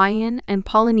of Hawaiian and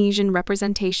Polynesian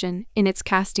representation in its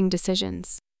casting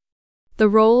decisions. The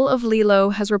role of Lilo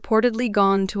has reportedly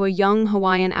gone to a young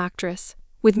Hawaiian actress,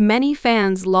 with many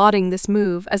fans lauding this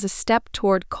move as a step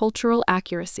toward cultural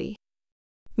accuracy.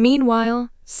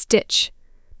 Meanwhile, Stitch,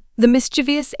 the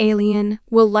mischievous alien,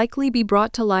 will likely be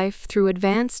brought to life through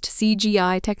advanced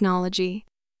CGI technology.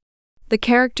 The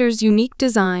character's unique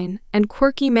design and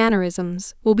quirky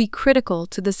mannerisms will be critical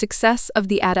to the success of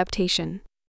the adaptation.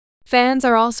 Fans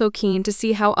are also keen to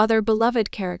see how other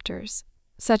beloved characters,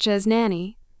 such as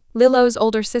Nanny, Lilo's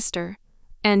older sister,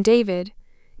 and David,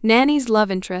 Nanny's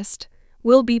love interest,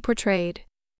 will be portrayed.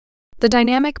 The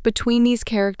dynamic between these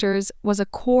characters was a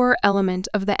core element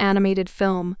of the animated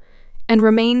film and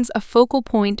remains a focal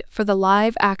point for the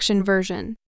live-action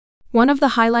version. One of the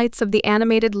highlights of the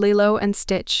animated Lilo and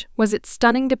Stitch was its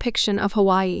stunning depiction of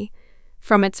Hawaii,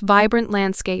 from its vibrant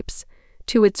landscapes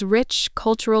to its rich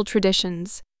cultural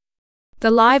traditions.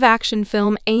 The live-action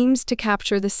film aims to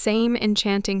capture the same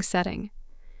enchanting setting,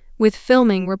 with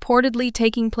filming reportedly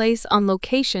taking place on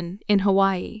location in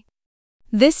Hawaii.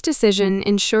 This decision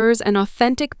ensures an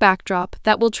authentic backdrop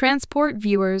that will transport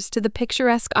viewers to the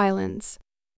picturesque islands.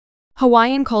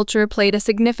 Hawaiian culture played a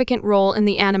significant role in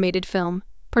the animated film,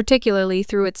 particularly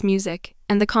through its music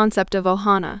and the concept of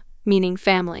Ohana, meaning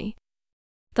family.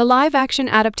 The live-action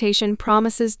adaptation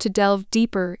promises to delve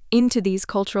deeper into these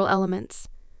cultural elements,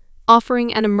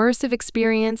 offering an immersive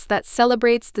experience that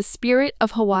celebrates the spirit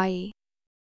of Hawaii.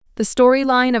 The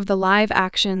storyline of the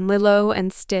live-action Lilo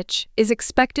and Stitch is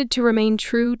expected to remain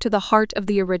true to the heart of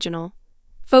the original,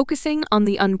 focusing on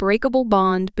the unbreakable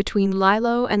bond between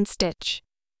Lilo and Stitch.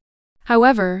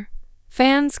 However,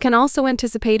 fans can also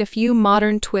anticipate a few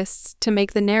modern twists to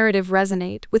make the narrative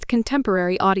resonate with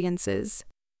contemporary audiences.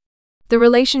 The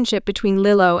relationship between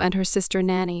Lilo and her sister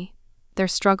Nanny, their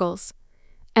struggles,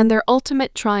 and their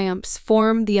ultimate triumphs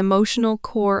form the emotional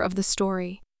core of the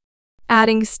story.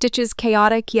 Adding Stitch's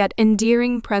chaotic yet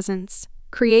endearing presence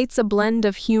creates a blend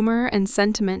of humor and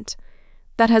sentiment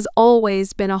that has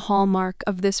always been a hallmark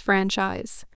of this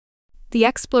franchise. The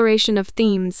exploration of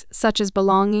themes such as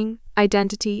belonging,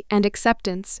 identity, and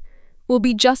acceptance will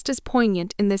be just as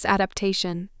poignant in this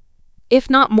adaptation, if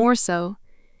not more so,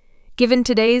 given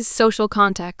today's social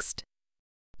context.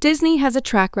 Disney has a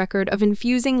track record of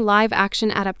infusing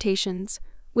live-action adaptations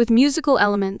with musical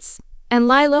elements, and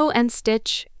Lilo and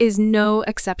Stitch is no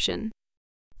exception.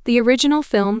 The original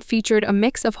film featured a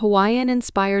mix of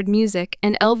Hawaiian-inspired music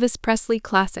and Elvis Presley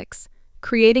classics,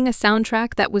 creating a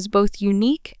soundtrack that was both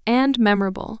unique and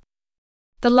memorable.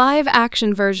 The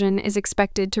live-action version is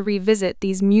expected to revisit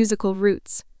these musical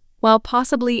roots, while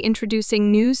possibly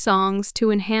introducing new songs to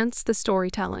enhance the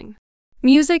storytelling.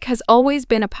 Music has always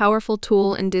been a powerful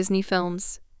tool in Disney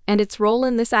films, and its role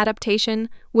in this adaptation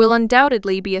will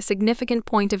undoubtedly be a significant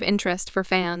point of interest for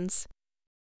fans.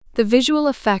 The visual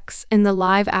effects in the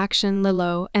live-action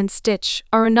Lilo and Stitch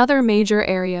are another major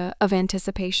area of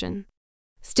anticipation.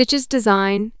 Stitch's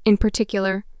design, in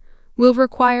particular, will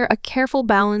require a careful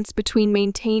balance between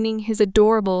maintaining his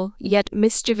adorable yet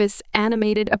mischievous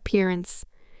animated appearance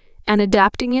and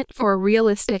adapting it for a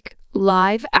realistic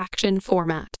live-action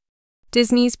format.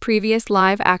 Disney's previous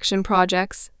live-action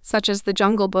projects, such as The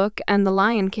Jungle Book and The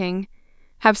Lion King,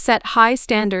 have set high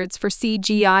standards for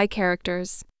CGI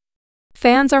characters.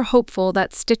 Fans are hopeful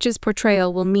that Stitch's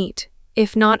portrayal will meet,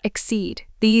 if not exceed,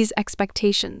 these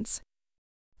expectations.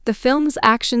 The film's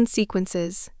action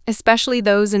sequences, especially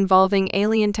those involving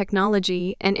alien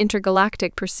technology and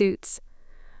intergalactic pursuits,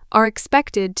 are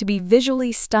expected to be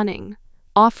visually stunning,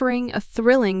 offering a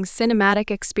thrilling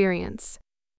cinematic experience.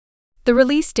 The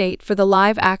release date for the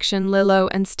live-action Lilo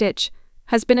and Stitch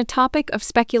has been a topic of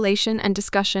speculation and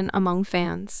discussion among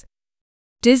fans.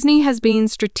 Disney has been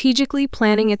strategically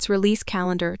planning its release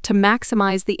calendar to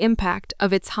maximize the impact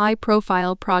of its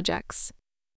high-profile projects.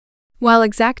 While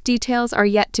exact details are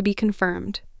yet to be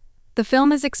confirmed, the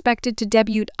film is expected to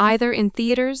debut either in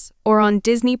theaters or on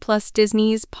Disney Plus,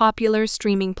 Disney's popular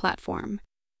streaming platform.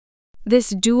 This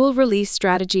dual-release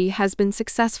strategy has been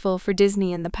successful for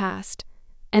Disney in the past,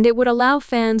 and it would allow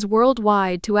fans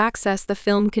worldwide to access the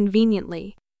film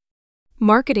conveniently.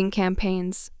 Marketing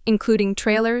campaigns, including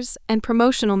trailers and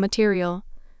promotional material,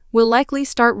 will likely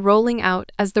start rolling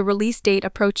out as the release date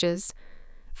approaches,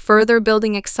 further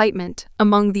building excitement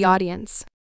among the audience.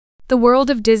 The world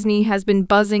of Disney has been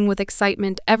buzzing with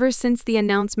excitement ever since the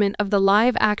announcement of the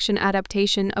live-action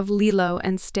adaptation of Lilo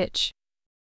and Stitch.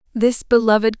 This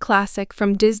beloved classic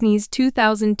from Disney's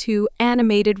 2002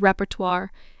 animated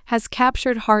repertoire has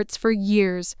captured hearts for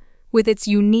years with its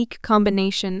unique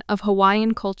combination of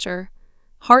Hawaiian culture,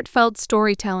 heartfelt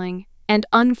storytelling, and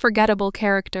unforgettable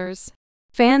characters.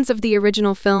 Fans of the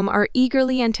original film are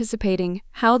eagerly anticipating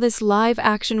how this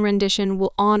live-action rendition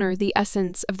will honor the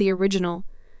essence of the original,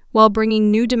 while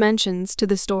bringing new dimensions to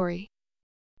the story.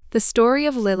 The story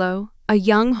of Lilo, a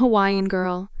young Hawaiian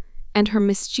girl, and her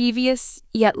mischievous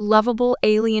yet lovable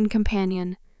alien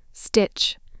companion,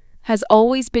 Stitch, has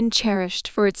always been cherished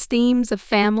for its themes of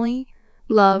family,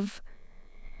 love,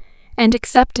 and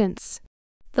acceptance.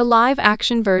 The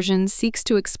live-action version seeks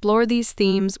to explore these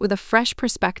themes with a fresh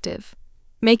perspective,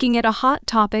 making it a hot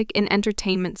topic in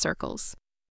entertainment circles.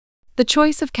 The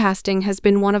choice of casting has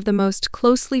been one of the most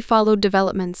closely followed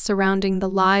developments surrounding the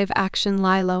live-action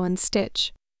Lilo and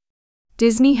Stitch.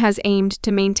 Disney has aimed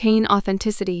to maintain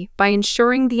authenticity by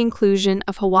ensuring the inclusion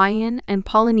of Hawaiian and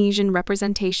Polynesian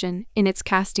representation in its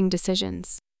casting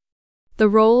decisions. The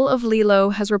role of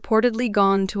Lilo has reportedly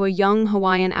gone to a young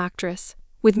Hawaiian actress,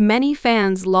 with many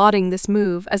fans lauding this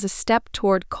move as a step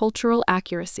toward cultural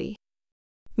accuracy.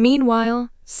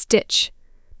 Meanwhile, Stitch,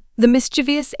 the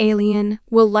mischievous alien,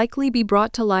 will likely be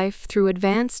brought to life through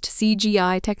advanced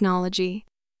CGI technology.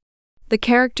 The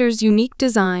character's unique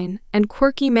design and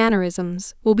quirky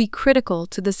mannerisms will be critical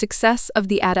to the success of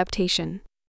the adaptation.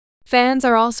 Fans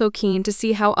are also keen to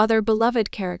see how other beloved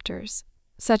characters,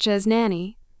 such as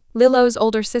Nanny, Lilo's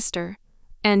older sister,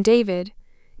 and David,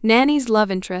 Nanny's love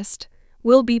interest,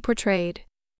 will be portrayed.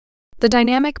 The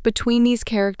dynamic between these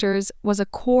characters was a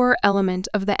core element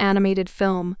of the animated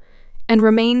film and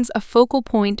remains a focal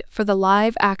point for the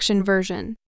live-action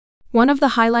version. One of the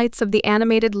highlights of the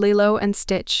animated Lilo and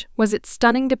Stitch was its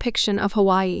stunning depiction of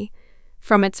Hawaii,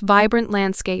 from its vibrant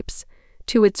landscapes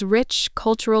to its rich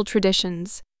cultural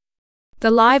traditions.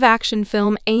 The live-action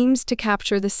film aims to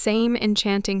capture the same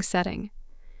enchanting setting,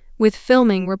 with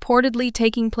filming reportedly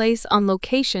taking place on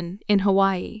location in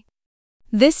Hawaii.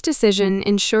 This decision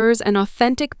ensures an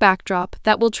authentic backdrop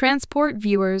that will transport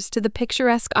viewers to the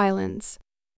picturesque islands.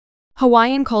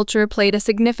 Hawaiian culture played a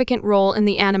significant role in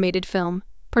the animated film,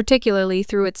 particularly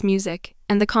through its music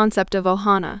and the concept of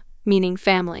Ohana, meaning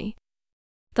family.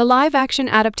 The live-action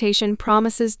adaptation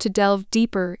promises to delve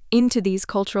deeper into these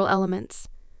cultural elements,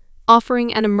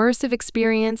 offering an immersive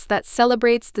experience that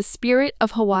celebrates the spirit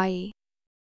of Hawaii.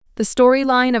 The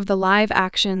storyline of the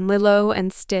live-action Lilo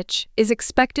and Stitch is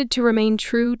expected to remain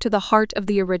true to the heart of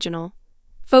the original,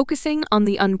 focusing on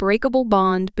the unbreakable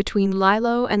bond between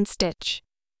Lilo and Stitch.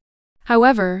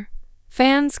 However,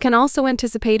 fans can also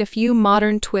anticipate a few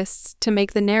modern twists to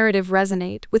make the narrative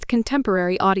resonate with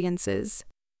contemporary audiences.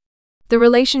 The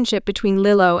relationship between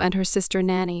Lilo and her sister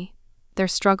Nanny, their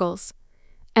struggles,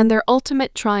 and their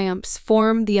ultimate triumphs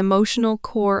form the emotional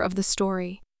core of the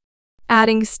story.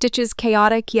 Adding Stitch's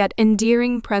chaotic yet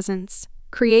endearing presence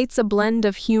creates a blend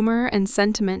of humor and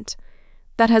sentiment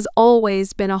that has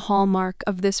always been a hallmark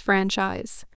of this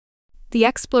franchise. The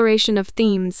exploration of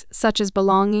themes such as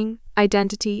belonging,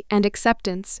 identity, and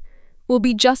acceptance will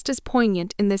be just as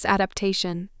poignant in this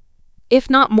adaptation, if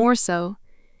not more so,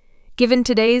 given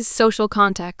today's social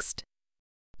context.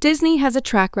 Disney has a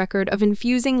track record of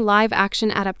infusing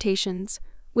live-action adaptations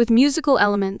with musical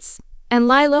elements, and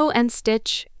Lilo and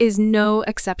Stitch is no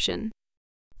exception.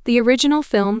 The original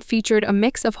film featured a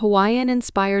mix of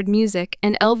Hawaiian-inspired music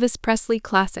and Elvis Presley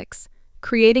classics,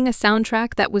 creating a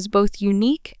soundtrack that was both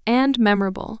unique and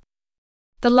memorable.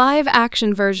 The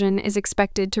live-action version is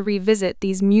expected to revisit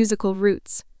these musical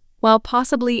roots, while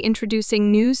possibly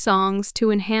introducing new songs to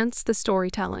enhance the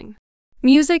storytelling.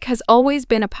 Music has always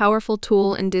been a powerful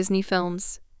tool in Disney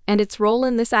films, and its role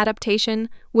in this adaptation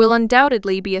will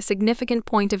undoubtedly be a significant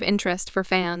point of interest for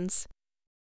fans.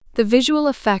 The visual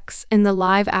effects in the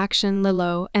live-action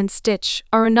Lilo and Stitch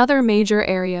are another major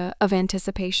area of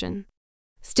anticipation.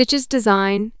 Stitch's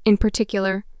design, in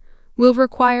particular, will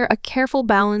require a careful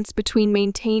balance between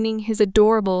maintaining his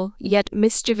adorable yet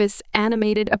mischievous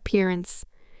animated appearance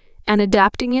and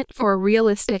adapting it for a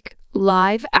realistic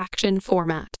live-action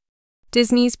format.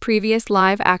 Disney's previous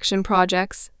live-action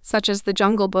projects, such as The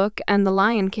Jungle Book and The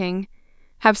Lion King,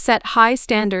 have set high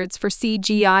standards for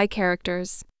CGI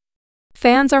characters.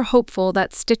 Fans are hopeful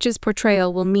that Stitch's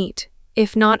portrayal will meet,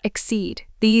 if not exceed,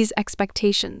 these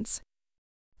expectations.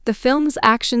 The film's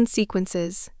action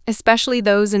sequences, especially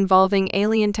those involving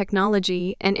alien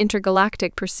technology and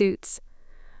intergalactic pursuits,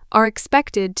 are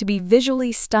expected to be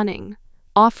visually stunning,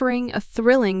 offering a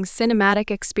thrilling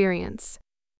cinematic experience.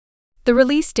 The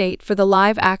release date for the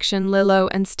live-action Lilo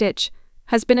and Stitch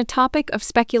has been a topic of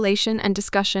speculation and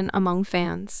discussion among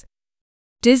fans.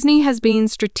 Disney has been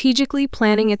strategically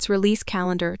planning its release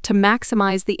calendar to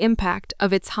maximize the impact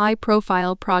of its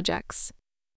high-profile projects.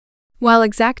 While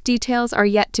exact details are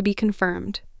yet to be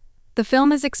confirmed, the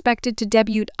film is expected to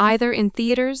debut either in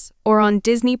theaters or on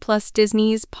Disney Plus,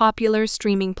 Disney's popular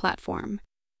streaming platform.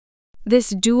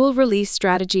 This dual-release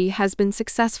strategy has been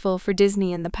successful for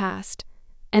Disney in the past,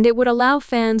 and it would allow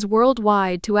fans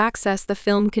worldwide to access the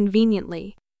film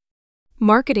conveniently.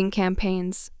 Marketing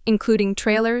campaigns, including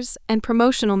trailers and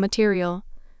promotional material,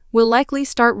 will likely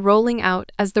start rolling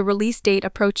out as the release date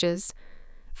approaches,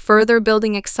 further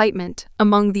building excitement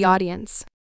among the audience.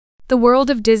 The world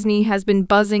of Disney has been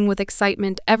buzzing with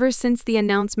excitement ever since the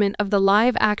announcement of the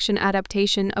live-action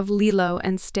adaptation of Lilo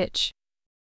and Stitch.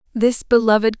 This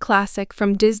beloved classic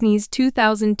from Disney's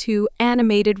 2002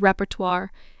 animated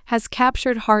repertoire has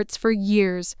captured hearts for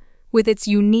years with its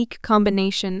unique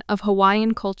combination of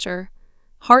Hawaiian culture,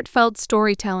 heartfelt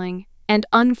storytelling, and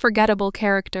unforgettable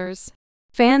characters.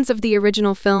 Fans of the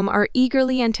original film are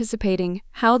eagerly anticipating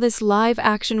how this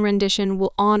live-action rendition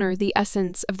will honor the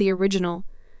essence of the original,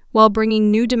 while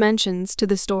bringing new dimensions to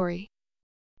the story.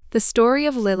 The story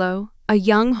of Lilo, a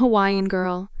young Hawaiian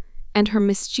girl, and her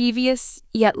mischievous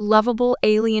yet lovable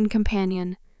alien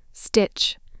companion,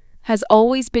 Stitch, has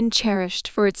always been cherished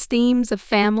for its themes of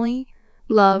family,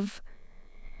 love,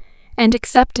 and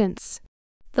acceptance.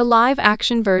 The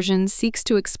live-action version seeks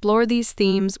to explore these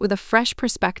themes with a fresh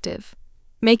perspective,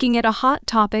 making it a hot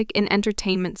topic in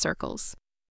entertainment circles.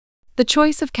 The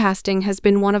choice of casting has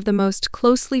been one of the most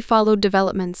closely followed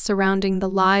developments surrounding the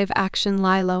live-action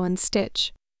Lilo and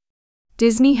Stitch.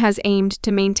 Disney has aimed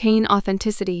to maintain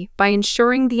authenticity by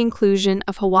ensuring the inclusion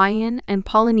of Hawaiian and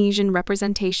Polynesian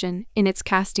representation in its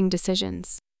casting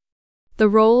decisions. The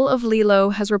role of Lilo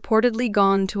has reportedly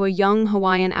gone to a young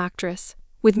Hawaiian actress,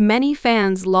 with many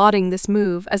fans lauding this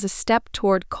move as a step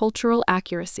toward cultural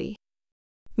accuracy.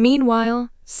 Meanwhile,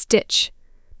 Stitch,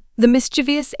 the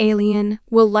mischievous alien,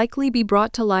 will likely be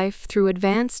brought to life through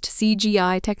advanced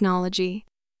CGI technology.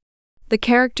 The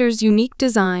character's unique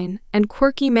design and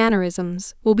quirky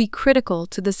mannerisms will be critical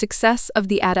to the success of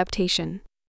the adaptation.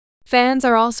 Fans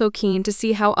are also keen to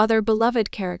see how other beloved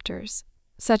characters,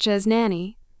 such as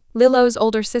Nanny, Lilo's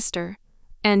older sister,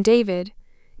 and David,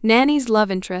 Nanny's love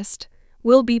interest,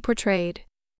 will be portrayed.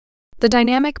 The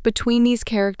dynamic between these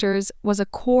characters was a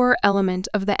core element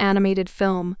of the animated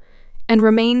film and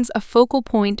remains a focal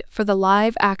point for the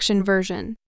live-action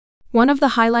version. One of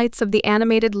the highlights of the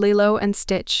animated Lilo and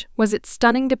Stitch was its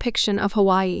stunning depiction of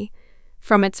Hawaii,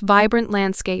 from its vibrant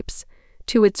landscapes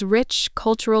to its rich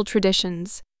cultural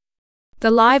traditions. The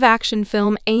live-action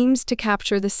film aims to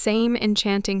capture the same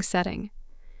enchanting setting,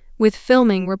 with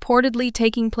filming reportedly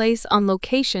taking place on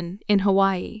location in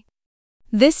Hawaii.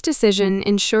 This decision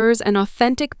ensures an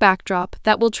authentic backdrop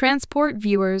that will transport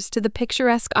viewers to the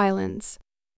picturesque islands.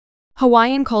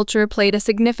 Hawaiian culture played a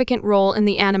significant role in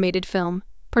the animated film,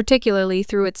 particularly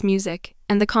through its music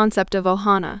and the concept of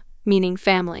Ohana, meaning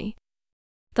family.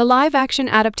 The live-action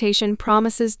adaptation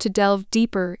promises to delve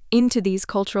deeper into these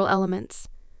cultural elements,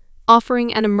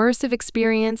 offering an immersive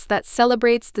experience that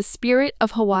celebrates the spirit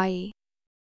of Hawaii.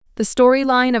 The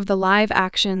storyline of the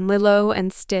live-action Lilo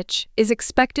and Stitch is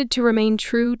expected to remain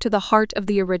true to the heart of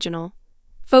the original,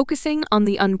 focusing on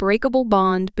the unbreakable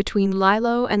bond between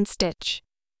Lilo and Stitch.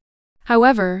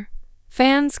 However,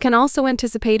 fans can also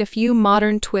anticipate a few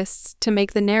modern twists to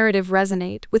make the narrative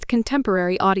resonate with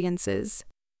contemporary audiences.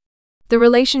 The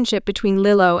relationship between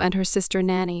Lilo and her sister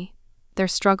Nanny, their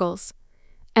struggles,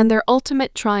 and their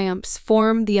ultimate triumphs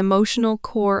form the emotional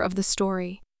core of the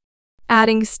story.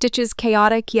 Adding Stitch's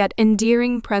chaotic yet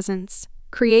endearing presence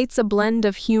creates a blend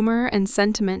of humor and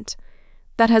sentiment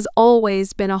that has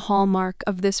always been a hallmark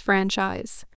of this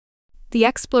franchise. The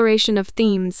exploration of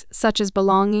themes such as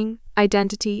belonging,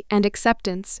 identity, and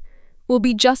acceptance will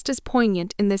be just as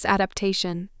poignant in this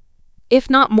adaptation, if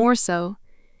not more so,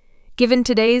 given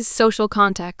today's social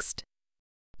context.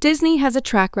 Disney has a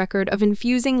track record of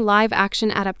infusing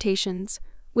live-action adaptations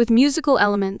with musical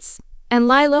elements, and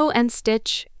Lilo and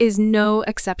Stitch is no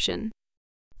exception.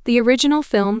 The original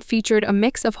film featured a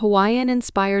mix of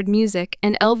Hawaiian-inspired music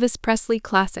and Elvis Presley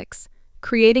classics,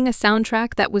 creating a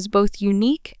soundtrack that was both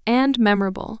unique and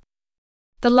memorable.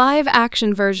 The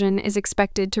live-action version is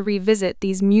expected to revisit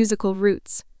these musical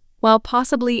roots, while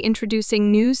possibly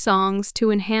introducing new songs to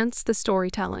enhance the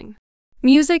storytelling.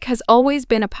 Music has always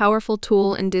been a powerful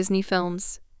tool in Disney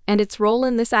films, and its role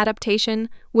in this adaptation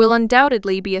will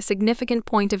undoubtedly be a significant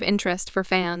point of interest for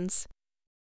fans.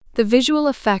 The visual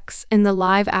effects in the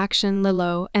live-action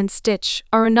Lilo and Stitch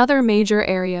are another major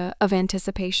area of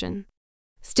anticipation.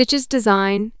 Stitch's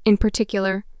design, in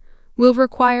particular, will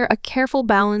require a careful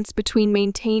balance between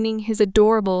maintaining his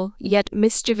adorable yet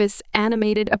mischievous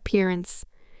animated appearance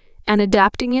and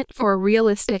adapting it for a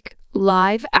realistic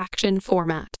live-action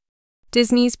format.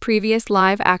 Disney's previous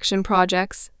live-action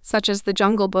projects, such as The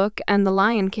Jungle Book and The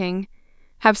Lion King,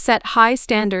 have set high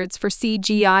standards for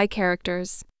CGI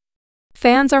characters.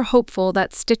 Fans are hopeful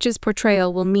that Stitch's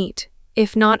portrayal will meet,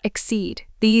 if not exceed,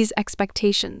 these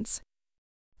expectations.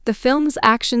 The film's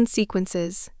action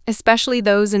sequences, especially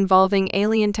those involving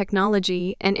alien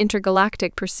technology and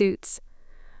intergalactic pursuits,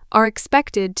 are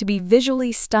expected to be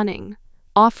visually stunning,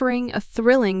 offering a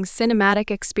thrilling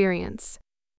cinematic experience.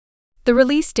 The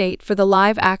release date for the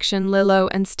live-action Lilo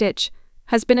and Stitch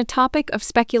has been a topic of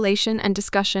speculation and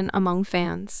discussion among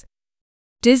fans.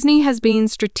 Disney has been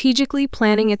strategically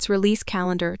planning its release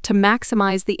calendar to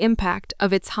maximize the impact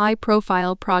of its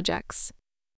high-profile projects.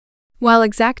 While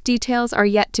exact details are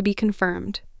yet to be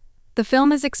confirmed, the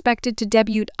film is expected to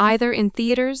debut either in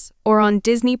theaters or on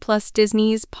Disney Plus,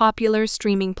 Disney's popular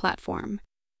streaming platform.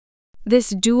 This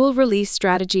dual-release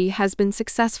strategy has been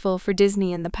successful for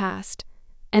Disney in the past,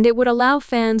 and it would allow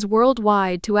fans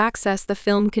worldwide to access the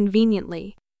film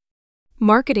conveniently.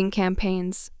 Marketing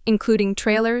campaigns, including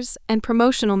trailers and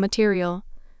promotional material,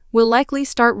 will likely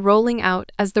start rolling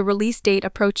out as the release date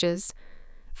approaches,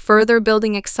 further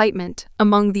building excitement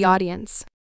among the audience.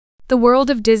 The world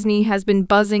of Disney has been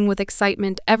buzzing with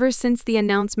excitement ever since the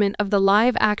announcement of the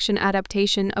live-action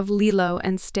adaptation of Lilo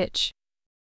and Stitch.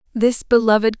 This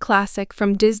beloved classic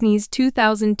from Disney's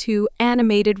 2002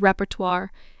 animated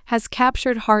repertoire has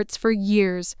captured hearts for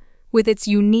years with its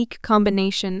unique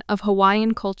combination of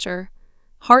Hawaiian culture,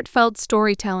 heartfelt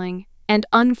storytelling, and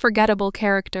unforgettable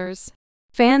characters.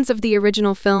 Fans of the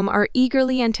original film are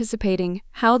eagerly anticipating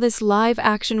how this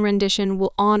live-action rendition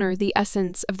will honor the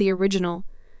essence of the original,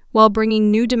 while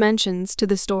bringing new dimensions to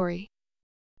the story.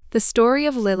 The story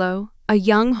of Lilo, a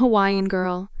young Hawaiian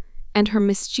girl, and her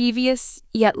mischievous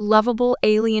yet lovable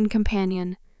alien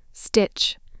companion,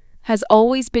 Stitch, has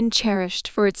always been cherished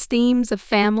for its themes of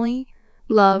family,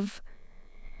 love,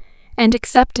 and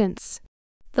acceptance.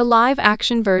 The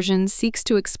live-action version seeks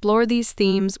to explore these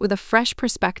themes with a fresh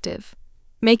perspective,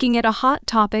 making it a hot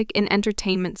topic in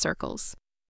entertainment circles.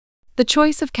 The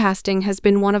choice of casting has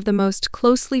been one of the most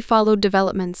closely followed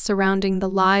developments surrounding the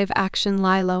live-action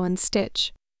Lilo and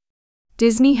Stitch.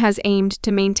 Disney has aimed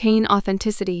to maintain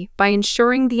authenticity by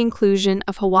ensuring the inclusion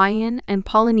of Hawaiian and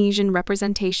Polynesian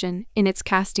representation in its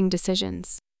casting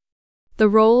decisions. The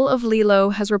role of Lilo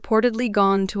has reportedly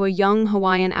gone to a young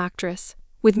Hawaiian actress,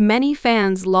 with many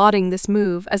fans lauding this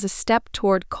move as a step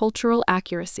toward cultural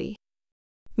accuracy.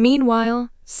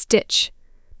 Meanwhile, Stitch,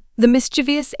 the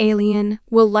mischievous alien,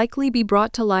 will likely be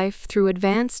brought to life through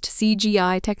advanced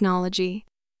CGI technology.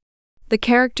 The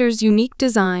character's unique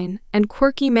design and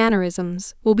quirky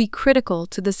mannerisms will be critical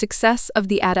to the success of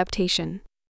the adaptation.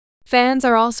 Fans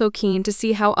are also keen to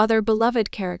see how other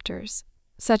beloved characters,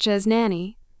 such as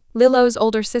Nanny, Lilo's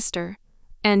older sister,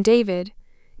 and David,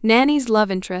 Nanny's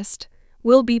love interest,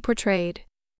 will be portrayed.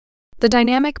 The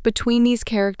dynamic between these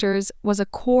characters was a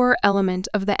core element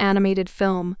of the animated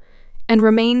film and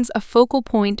remains a focal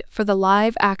point for the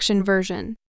live-action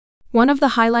version. One of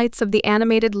the highlights of the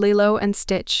animated Lilo and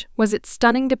Stitch was its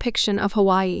stunning depiction of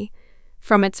Hawaii,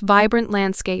 from its vibrant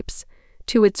landscapes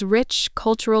to its rich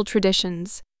cultural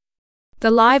traditions.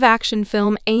 The live-action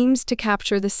film aims to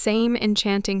capture the same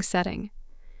enchanting setting,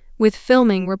 with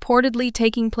filming reportedly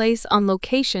taking place on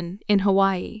location in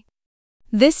Hawaii.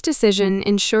 This decision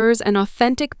ensures an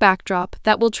authentic backdrop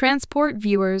that will transport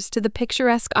viewers to the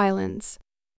picturesque islands.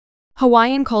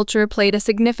 Hawaiian culture played a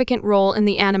significant role in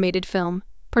the animated film,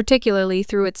 particularly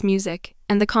through its music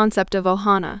and the concept of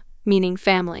Ohana, meaning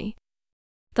family.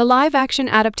 The live-action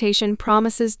adaptation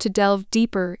promises to delve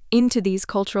deeper into these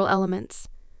cultural elements,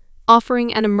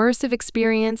 offering an immersive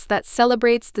experience that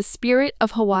celebrates the spirit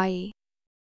of Hawaii.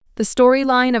 The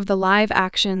storyline of the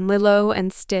live-action Lilo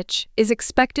and Stitch is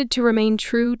expected to remain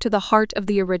true to the heart of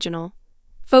the original,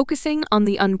 focusing on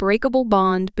the unbreakable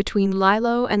bond between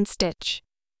Lilo and Stitch.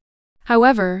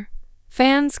 However,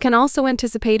 fans can also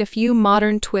anticipate a few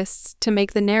modern twists to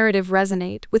make the narrative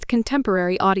resonate with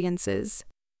contemporary audiences.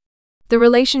 The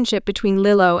relationship between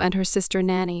Lilo and her sister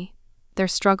Nanny, their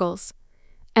struggles,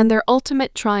 and their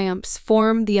ultimate triumphs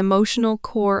form the emotional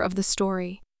core of the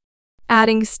story,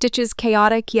 adding Stitch's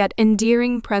chaotic yet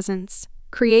endearing presence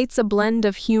creates a blend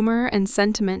of humor and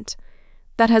sentiment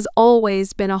that has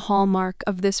always been a hallmark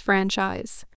of this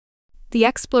franchise. The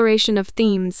exploration of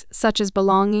themes such as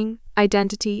belonging,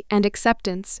 identity, and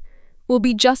acceptance will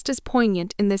be just as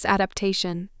poignant in this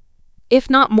adaptation, if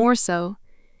not more so,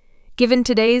 given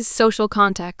today's social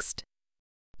context.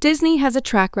 Disney has a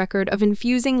track record of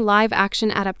infusing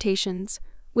live-action adaptations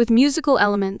with musical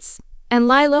elements, and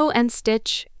Lilo and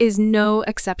Stitch is no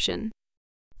exception.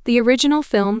 The original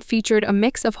film featured a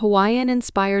mix of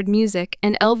Hawaiian-inspired music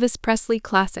and Elvis Presley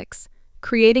classics,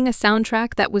 creating a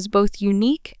soundtrack that was both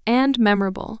unique and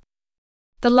memorable.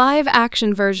 The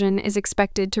live-action version is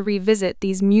expected to revisit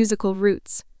these musical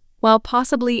roots, while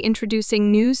possibly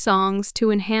introducing new songs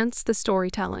to enhance the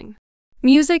storytelling.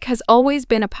 Music has always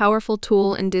been a powerful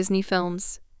tool in Disney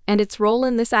films, and its role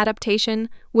in this adaptation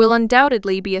will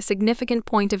undoubtedly be a significant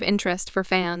point of interest for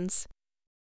fans.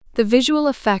 The visual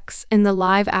effects in the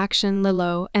live-action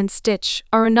Lilo and Stitch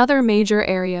are another major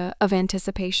area of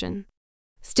anticipation.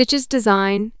 Stitch's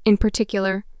design, in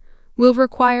particular, will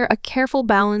require a careful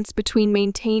balance between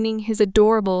maintaining his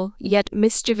adorable yet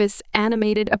mischievous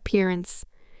animated appearance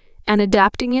and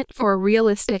adapting it for a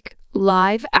realistic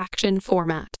live-action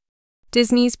format.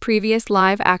 Disney's previous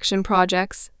live-action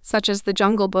projects, such as The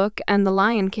Jungle Book and The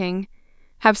Lion King,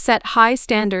 have set high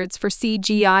standards for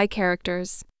CGI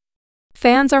characters.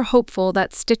 Fans are hopeful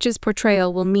that Stitch's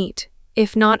portrayal will meet,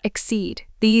 if not exceed,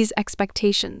 these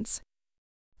expectations.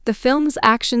 The film's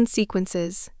action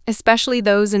sequences, especially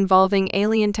those involving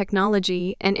alien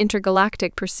technology and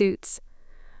intergalactic pursuits,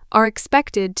 are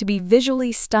expected to be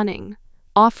visually stunning,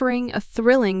 offering a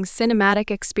thrilling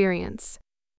cinematic experience.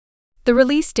 The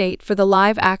release date for the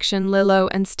live-action Lilo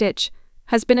and Stitch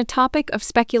has been a topic of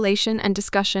speculation and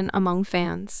discussion among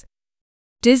fans.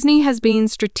 Disney has been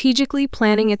strategically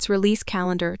planning its release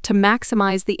calendar to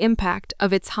maximize the impact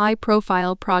of its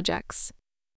high-profile projects.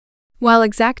 While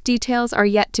exact details are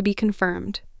yet to be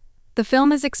confirmed, the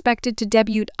film is expected to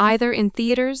debut either in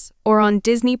theaters or on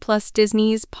Disney Plus,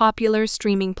 Disney's popular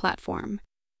streaming platform.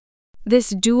 This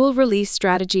dual-release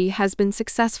strategy has been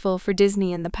successful for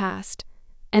Disney in the past,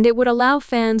 and it would allow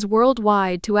fans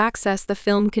worldwide to access the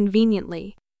film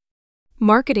conveniently.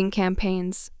 Marketing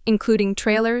campaigns, including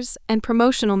trailers and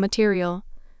promotional material,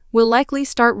 will likely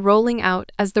start rolling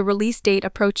out as the release date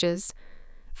approaches,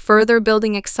 further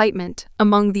building excitement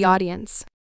among the audience.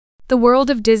 The world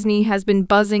of Disney has been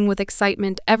buzzing with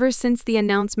excitement ever since the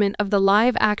announcement of the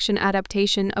live-action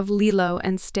adaptation of Lilo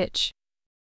and Stitch.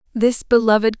 This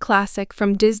beloved classic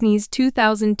from Disney's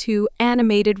 2002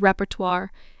 animated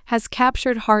repertoire has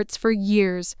captured hearts for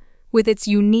years with its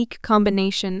unique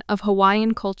combination of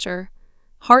Hawaiian culture,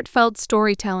 heartfelt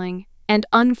storytelling, and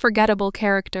unforgettable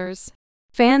characters.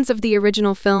 Fans of the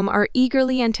original film are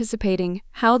eagerly anticipating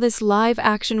how this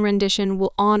live-action rendition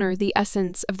will honor the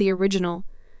essence of the original,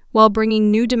 while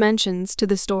bringing new dimensions to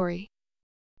the story.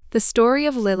 The story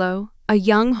of Lilo, a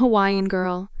young Hawaiian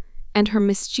girl, and her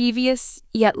mischievous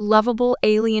yet lovable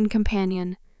alien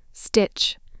companion,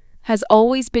 Stitch, has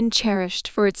always been cherished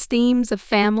for its themes of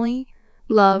family,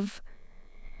 love,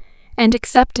 and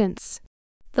acceptance.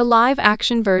 The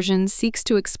live-action version seeks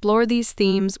to explore these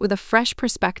themes with a fresh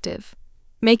perspective,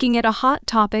 making it a hot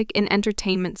topic in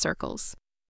entertainment circles.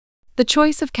 The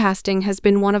choice of casting has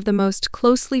been one of the most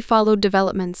closely followed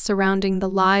developments surrounding the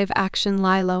live-action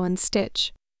Lilo and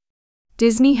Stitch.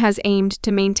 Disney has aimed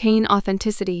to maintain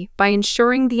authenticity by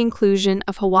ensuring the inclusion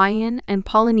of Hawaiian and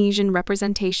Polynesian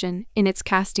representation in its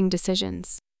casting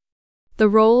decisions. The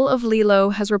role of Lilo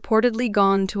has reportedly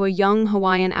gone to a young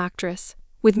Hawaiian actress,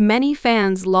 with many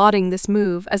fans lauding this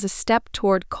move as a step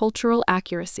toward cultural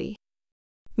accuracy.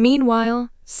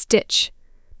 Meanwhile, Stitch,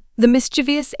 the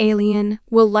mischievous alien,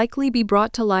 will likely be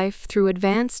brought to life through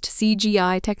advanced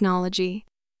CGI technology.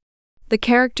 The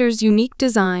character's unique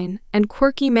design and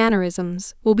quirky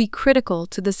mannerisms will be critical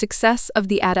to the success of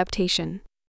the adaptation.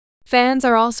 Fans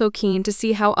are also keen to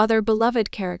see how other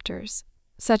beloved characters,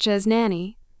 such as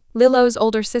Nanny, Lilo's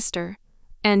older sister,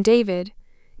 and David,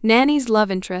 Nanny's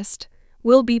love interest,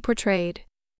 will be portrayed.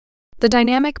 The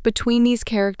dynamic between these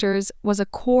characters was a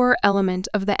core element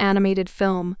of the animated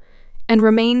film and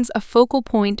remains a focal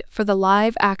point for the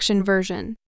live-action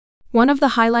version. One of the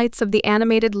highlights of the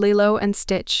animated Lilo and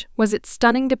Stitch was its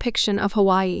stunning depiction of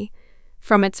Hawaii,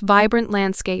 from its vibrant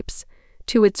landscapes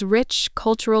to its rich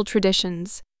cultural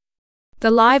traditions.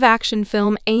 The live-action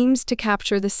film aims to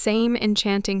capture the same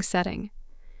enchanting setting,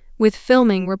 with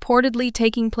filming reportedly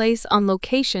taking place on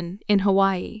location in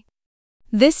Hawaii.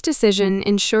 This decision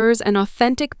ensures an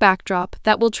authentic backdrop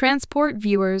that will transport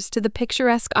viewers to the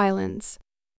picturesque islands.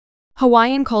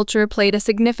 Hawaiian culture played a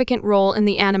significant role in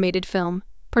the animated film,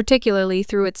 particularly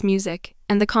through its music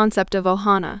and the concept of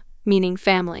Ohana, meaning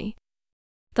family.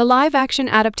 The live-action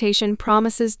adaptation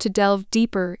promises to delve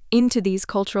deeper into these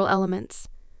cultural elements,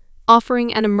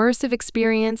 offering an immersive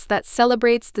experience that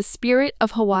celebrates the spirit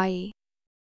of Hawaii.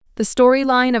 The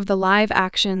storyline of the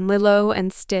live-action Lilo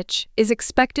and Stitch is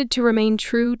expected to remain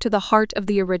true to the heart of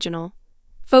the original,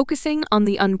 focusing on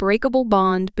the unbreakable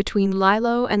bond between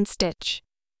Lilo and Stitch.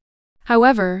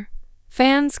 However,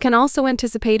 fans can also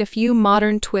anticipate a few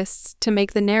modern twists to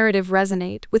make the narrative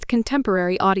resonate with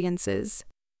contemporary audiences.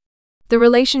 The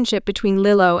relationship between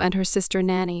Lilo and her sister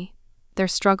Nanny, their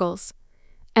struggles,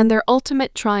 and their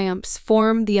ultimate triumphs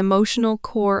form the emotional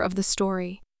core of the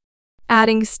story.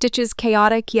 Adding Stitch's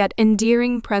chaotic yet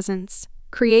endearing presence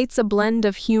creates a blend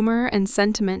of humor and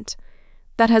sentiment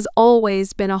that has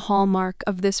always been a hallmark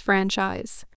of this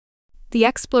franchise. The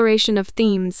exploration of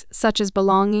themes such as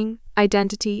belonging,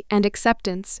 identity, and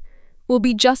acceptance will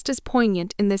be just as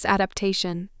poignant in this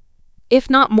adaptation, if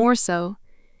not more so,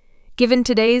 given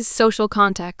today's social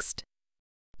context.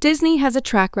 Disney has a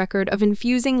track record of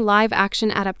infusing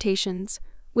live-action adaptations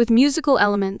with musical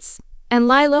elements, and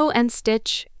Lilo and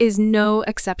Stitch is no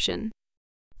exception.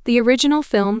 The original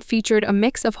film featured a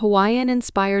mix of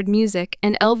Hawaiian-inspired music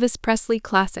and Elvis Presley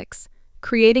classics,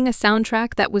 creating a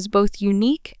soundtrack that was both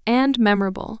unique and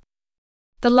memorable.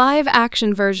 The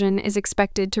live-action version is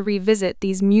expected to revisit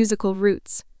these musical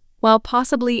roots, while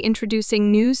possibly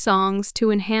introducing new songs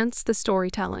to enhance the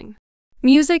storytelling.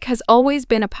 Music has always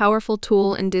been a powerful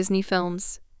tool in Disney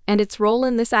films, and its role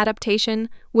in this adaptation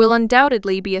will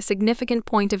undoubtedly be a significant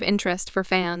point of interest for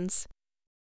fans.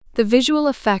 The visual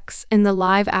effects in the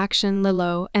live-action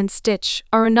Lilo and Stitch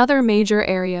are another major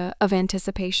area of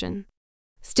anticipation.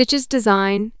 Stitch's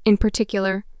design, in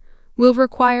particular, will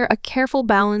require a careful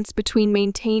balance between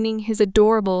maintaining his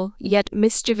adorable yet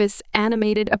mischievous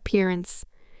animated appearance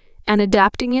and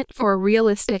adapting it for a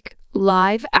realistic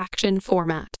live-action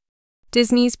format.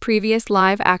 Disney's previous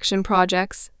live-action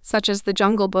projects, such as The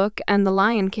Jungle Book and The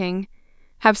Lion King,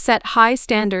 have set high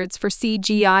standards for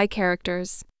CGI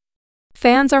characters.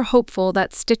 Fans are hopeful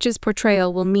that Stitch's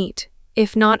portrayal will meet,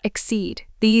 if not exceed,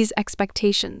 these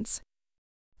expectations.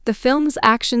 The film's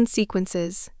action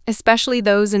sequences, especially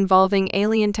those involving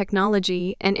alien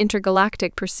technology and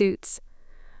intergalactic pursuits,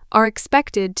 are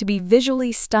expected to be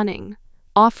visually stunning,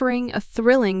 offering a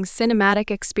thrilling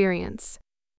cinematic experience.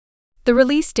 The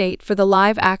release date for the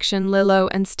live-action Lilo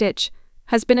and Stitch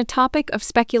has been a topic of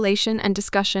speculation and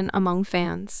discussion among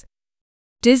fans.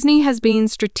 Disney has been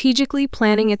strategically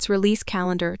planning its release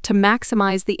calendar to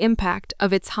maximize the impact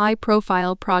of its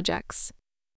high-profile projects.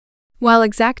 While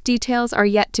exact details are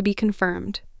yet to be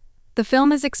confirmed, the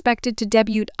film is expected to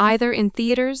debut either in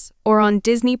theaters or on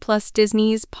Disney Plus,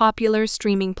 Disney's popular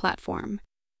streaming platform.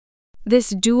 This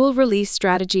dual-release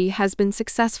strategy has been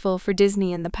successful for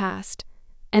Disney in the past,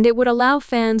 and it would allow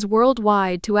fans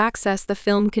worldwide to access the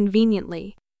film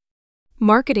conveniently.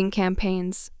 Marketing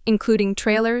campaigns, including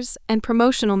trailers and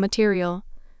promotional material,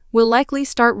 will likely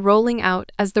start rolling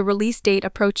out as the release date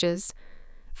approaches,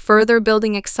 further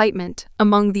building excitement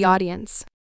among the audience.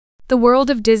 The world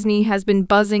of Disney has been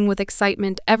buzzing with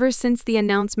excitement ever since the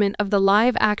announcement of the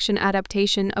live-action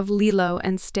adaptation of Lilo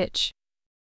and Stitch.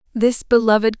 This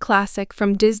beloved classic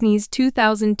from Disney's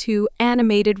 2002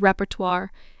 animated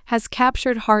repertoire has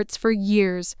captured hearts for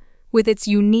years with its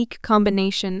unique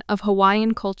combination of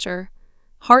Hawaiian culture,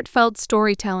 heartfelt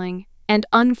storytelling, and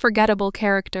unforgettable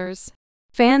characters.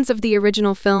 Fans of the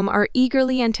original film are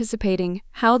eagerly anticipating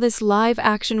how this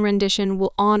live-action rendition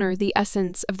will honor the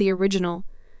essence of the original,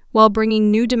 while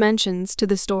bringing new dimensions to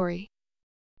the story.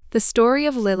 The story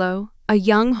of Lilo, a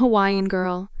young Hawaiian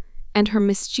girl, and her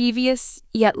mischievous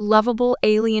yet lovable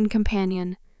alien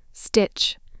companion,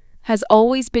 Stitch, has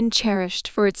always been cherished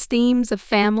for its themes of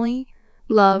family,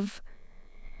 love,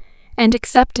 and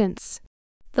acceptance.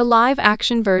 The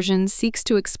live-action version seeks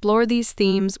to explore these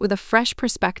themes with a fresh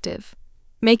perspective,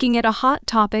 making it a hot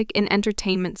topic in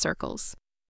entertainment circles.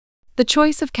 The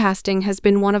choice of casting has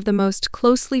been one of the most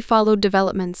closely followed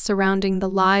developments surrounding the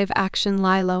live-action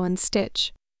Lilo and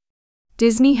Stitch.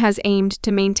 Disney has aimed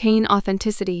to maintain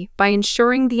authenticity by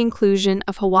ensuring the inclusion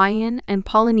of Hawaiian and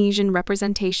Polynesian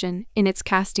representation in its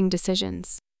casting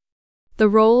decisions. The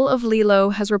role of Lilo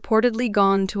has reportedly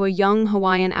gone to a young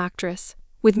Hawaiian actress,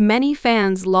 with many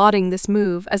fans lauding this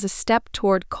move as a step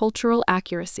toward cultural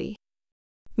accuracy.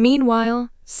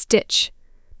 Meanwhile, Stitch,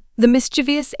 the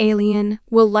mischievous alien,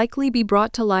 will likely be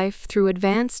brought to life through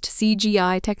advanced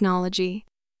CGI technology.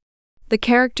 The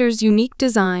character's unique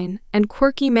design and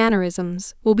quirky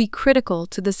mannerisms will be critical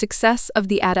to the success of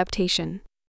the adaptation.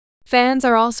 Fans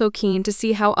are also keen to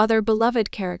see how other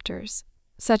beloved characters,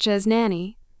 such as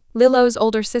Nanny, Lilo's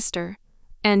older sister,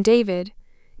 and David,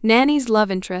 Nanny's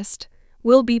love interest,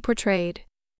 will be portrayed.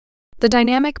 The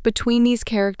dynamic between these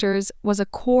characters was a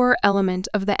core element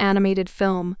of the animated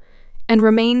film and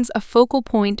remains a focal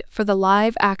point for the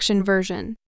live-action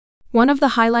version. One of the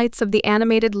highlights of the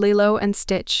animated Lilo and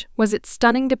Stitch was its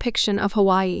stunning depiction of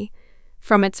Hawaii,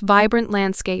 from its vibrant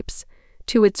landscapes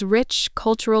to its rich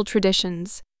cultural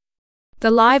traditions.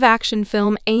 The live-action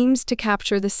film aims to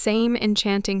capture the same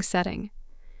enchanting setting,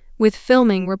 with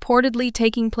filming reportedly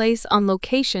taking place on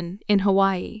location in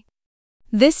Hawaii.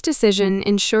 This decision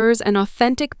ensures an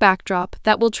authentic backdrop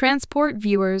that will transport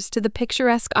viewers to the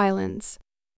picturesque islands.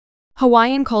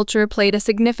 Hawaiian culture played a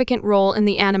significant role in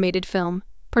the animated film,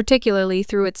 particularly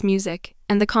through its music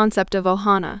and the concept of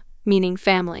Ohana, meaning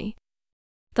family.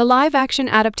 The live-action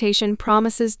adaptation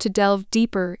promises to delve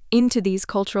deeper into these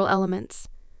cultural elements,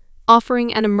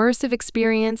 offering an immersive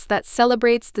experience that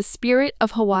celebrates the spirit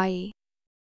of Hawaii.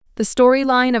 The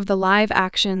storyline of the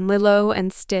live-action Lilo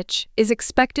and Stitch is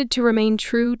expected to remain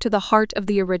true to the heart of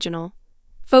the original,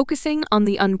 focusing on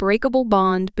the unbreakable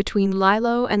bond between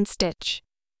Lilo and Stitch.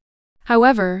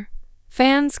 However,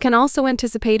 fans can also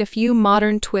anticipate a few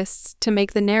modern twists to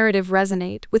make the narrative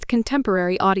resonate with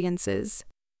contemporary audiences.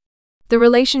 The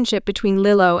relationship between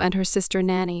Lilo and her sister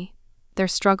Nanny, their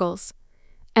struggles,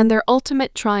 and their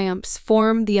ultimate triumphs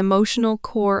form the emotional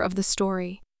core of the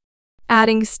story.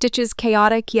 Adding Stitch's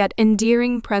chaotic yet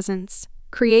endearing presence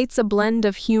creates a blend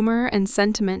of humor and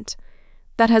sentiment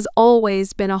that has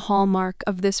always been a hallmark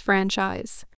of this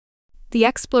franchise. The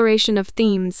exploration of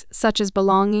themes such as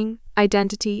belonging,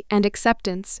 identity, and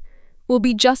acceptance will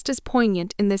be just as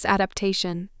poignant in this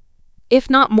adaptation, if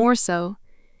not more so,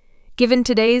 given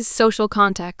today's social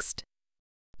context.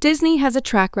 Disney has a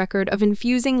track record of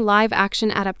infusing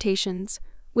live-action adaptations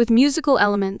with musical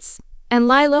elements, and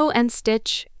Lilo and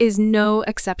Stitch is no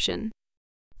exception.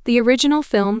 The original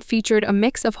film featured a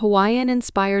mix of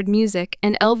Hawaiian-inspired music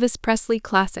and Elvis Presley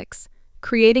classics,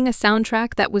 creating a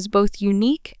soundtrack that was both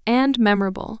unique and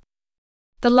memorable.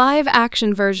 The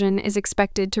live-action version is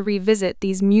expected to revisit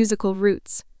these musical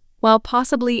roots, while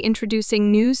possibly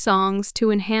introducing new songs to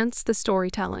enhance the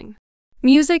storytelling.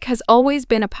 Music has always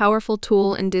been a powerful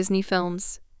tool in Disney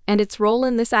films, and its role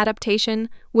in this adaptation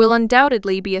will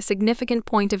undoubtedly be a significant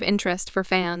point of interest for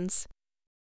fans.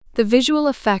 The visual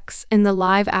effects in the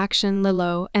live-action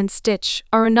Lilo and Stitch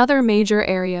are another major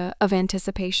area of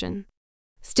anticipation.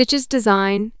 Stitch's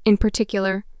design, in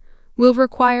particular, will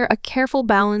require a careful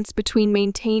balance between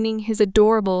maintaining his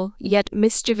adorable yet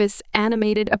mischievous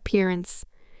animated appearance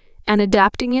and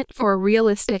adapting it for a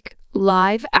realistic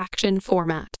live-action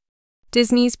format.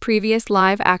 Disney's previous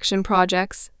live-action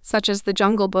projects, such as The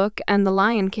Jungle Book and The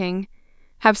Lion King,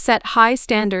 have set high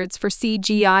standards for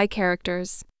CGI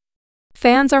characters.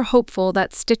 Fans are hopeful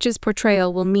that Stitch's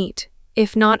portrayal will meet,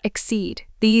 if not exceed,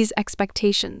 these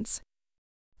expectations.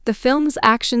 The film's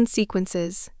action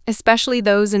sequences, especially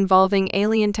those involving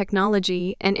alien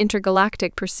technology and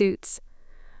intergalactic pursuits,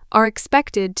 are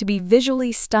expected to be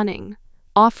visually stunning,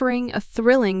 offering a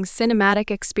thrilling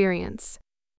cinematic experience.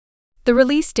 The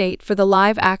release date for the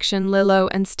live-action Lilo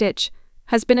and Stitch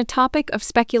has been a topic of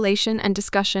speculation and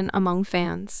discussion among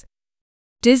fans.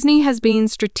 Disney has been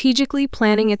strategically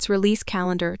planning its release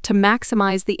calendar to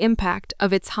maximize the impact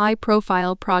of its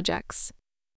high-profile projects.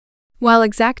 While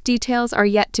exact details are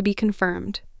yet to be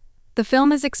confirmed, the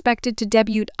film is expected to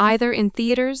debut either in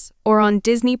theaters or on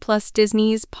Disney Plus,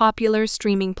 Disney's popular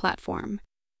streaming platform.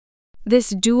 This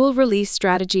dual-release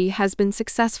strategy has been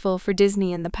successful for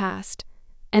Disney in the past,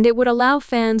 and it would allow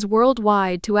fans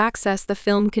worldwide to access the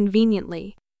film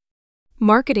conveniently.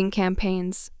 Marketing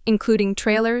campaigns, including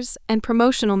trailers and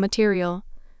promotional material,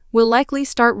 will likely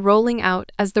start rolling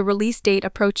out as the release date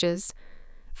approaches,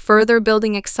 further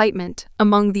building excitement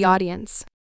among the audience.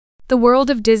 The world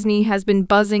of Disney has been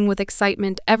buzzing with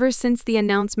excitement ever since the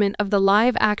announcement of the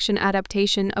live-action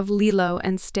adaptation of Lilo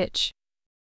and Stitch.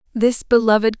 This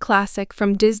beloved classic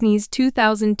from Disney's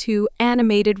 2002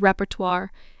 animated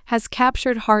repertoire has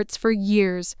captured hearts for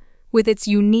years with its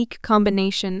unique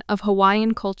combination of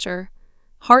Hawaiian culture,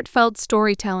 heartfelt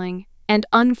storytelling, and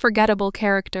unforgettable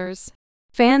characters.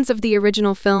 Fans of the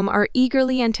original film are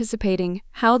eagerly anticipating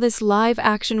how this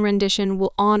live-action rendition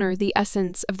will honor the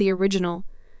essence of the original,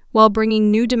 while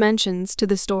bringing new dimensions to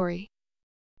the story.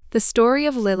 The story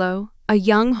of Lilo, a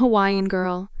young Hawaiian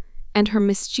girl, and her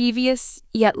mischievous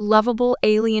yet lovable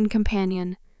alien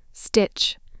companion,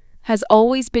 Stitch, has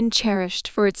always been cherished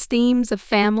for its themes of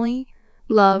family,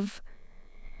 love,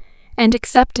 and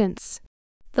acceptance.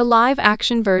 The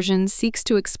live-action version seeks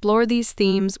to explore these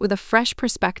themes with a fresh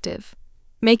perspective,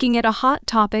 making it a hot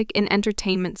topic in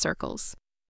entertainment circles.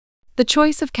 The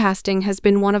choice of casting has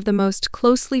been one of the most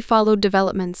closely followed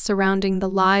developments surrounding the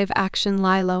live-action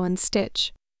Lilo and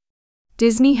Stitch.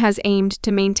 Disney has aimed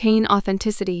to maintain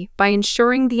authenticity by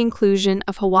ensuring the inclusion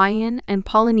of Hawaiian and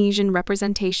Polynesian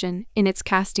representation in its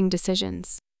casting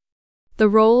decisions. The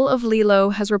role of Lilo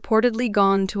has reportedly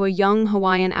gone to a young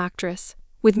Hawaiian actress,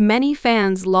 with many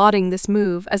fans lauding this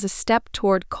move as a step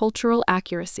toward cultural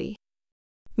accuracy.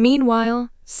 Meanwhile,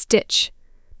 Stitch,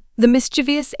 the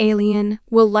mischievous alien,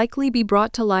 will likely be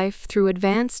brought to life through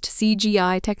advanced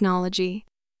CGI technology.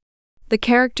 The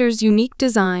character's unique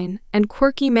design and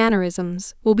quirky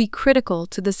mannerisms will be critical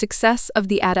to the success of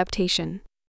the adaptation.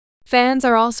 Fans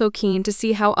are also keen to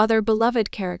see how other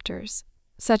beloved characters,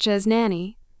 such as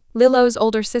Nanny, Lilo's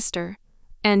older sister,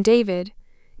 and David,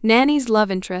 Nanny's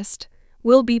love interest,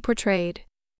 will be portrayed.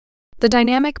 The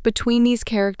dynamic between these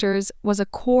characters was a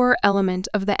core element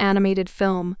of the animated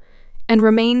film and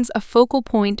remains a focal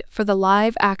point for the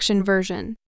live-action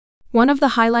version. One of the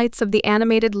highlights of the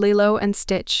animated Lilo and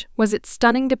Stitch was its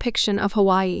stunning depiction of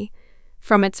Hawaii,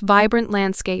 from its vibrant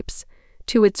landscapes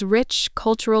to its rich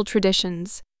cultural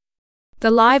traditions.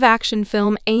 The live-action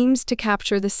film aims to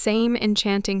capture the same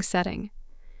enchanting setting,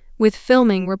 with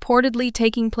filming reportedly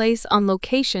taking place on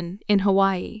location in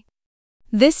Hawaii.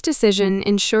 This decision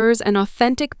ensures an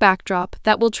authentic backdrop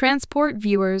that will transport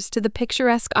viewers to the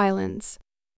picturesque islands.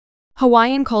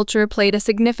 Hawaiian culture played a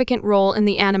significant role in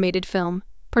the animated film,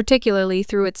 particularly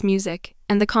through its music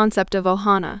and the concept of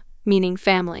Ohana, meaning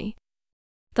family.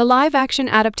 The live-action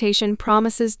adaptation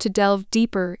promises to delve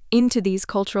deeper into these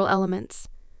cultural elements,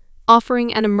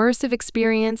 offering an immersive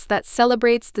experience that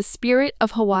celebrates the spirit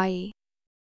of Hawaii.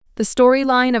 The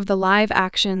storyline of the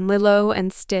live-action Lilo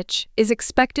and Stitch is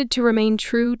expected to remain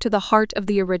true to the heart of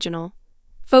the original,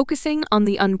 focusing on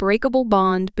the unbreakable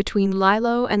bond between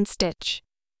Lilo and Stitch.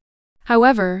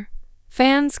 However,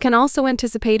 fans can also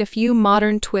anticipate a few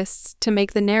modern twists to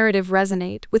make the narrative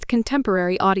resonate with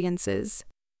contemporary audiences.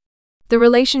 The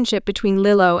relationship between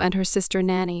Lilo and her sister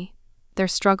Nanny, their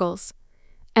struggles,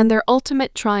 and their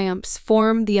ultimate triumphs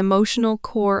form the emotional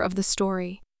core of the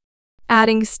story.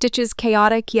 Adding Stitch's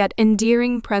chaotic yet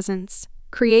endearing presence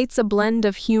creates a blend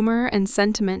of humor and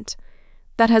sentiment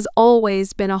that has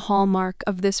always been a hallmark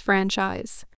of this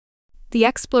franchise. The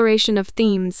exploration of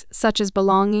themes such as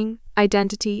belonging,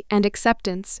 identity, and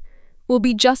acceptance will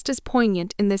be just as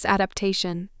poignant in this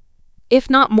adaptation, if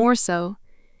not more so,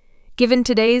 given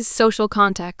today's social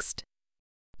context.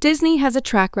 Disney has a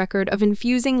track record of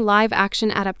infusing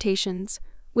live-action adaptations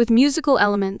with musical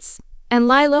elements, and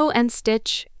Lilo and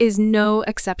Stitch is no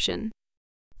exception.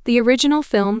 The original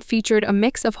film featured a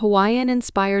mix of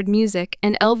Hawaiian-inspired music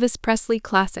and Elvis Presley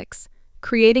classics,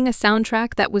 creating a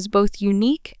soundtrack that was both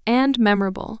unique and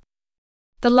memorable.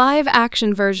 The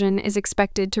live-action version is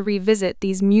expected to revisit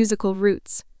these musical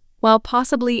roots, while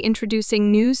possibly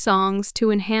introducing new songs to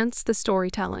enhance the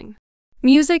storytelling.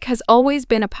 Music has always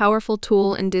been a powerful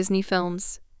tool in Disney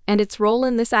films, and its role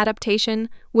in this adaptation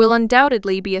will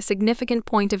undoubtedly be a significant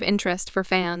point of interest for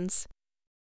fans.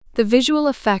 The visual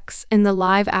effects in the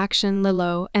live-action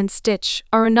Lilo and Stitch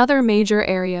are another major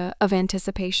area of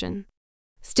anticipation.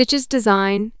 Stitch's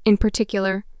design, in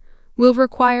particular, will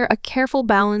require a careful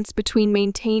balance between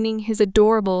maintaining his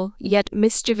adorable yet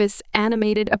mischievous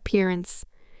animated appearance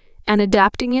and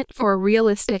adapting it for a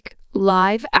realistic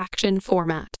live-action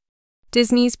format.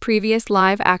 Disney's previous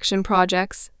live-action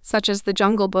projects, such as The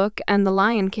Jungle Book and The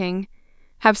Lion King,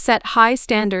 have set high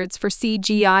standards for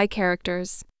CGI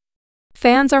characters.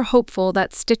 Fans are hopeful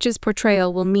that Stitch's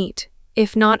portrayal will meet,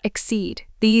 if not exceed,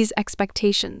 these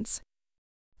expectations.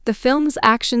 The film's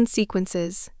action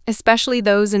sequences, especially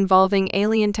those involving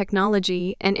alien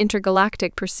technology and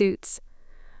intergalactic pursuits,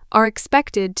 are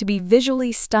expected to be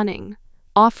visually stunning,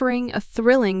 offering a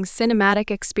thrilling cinematic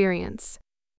experience.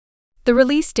 The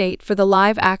release date for the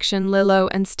live-action Lilo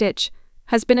and Stitch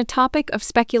has been a topic of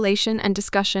speculation and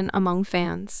discussion among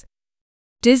fans.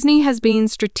 Disney has been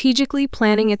strategically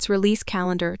planning its release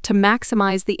calendar to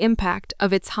maximize the impact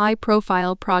of its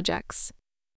high-profile projects.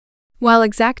 While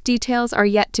exact details are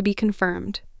yet to be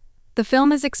confirmed, the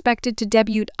film is expected to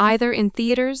debut either in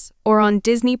theaters or on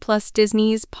Disney Plus,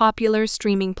 Disney's popular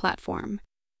streaming platform.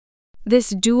 This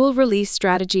dual-release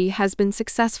strategy has been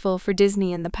successful for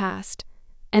Disney in the past,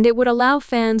 and it would allow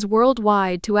fans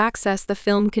worldwide to access the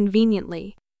film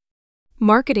conveniently.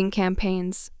 Marketing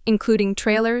campaigns, including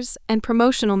trailers and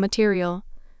promotional material,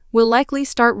 will likely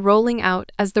start rolling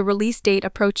out as the release date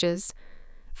approaches,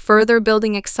 further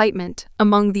building excitement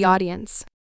among the audience.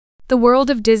 The world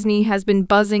of Disney has been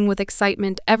buzzing with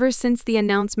excitement ever since the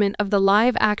announcement of the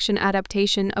live-action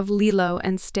adaptation of Lilo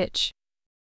and Stitch.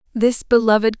 This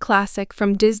beloved classic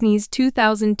from Disney's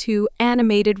 2002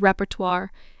 animated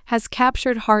repertoire has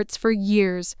captured hearts for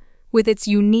years with its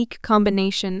unique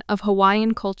combination of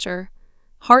Hawaiian culture,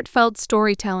 heartfelt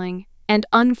storytelling, and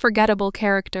unforgettable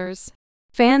characters.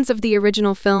 Fans of the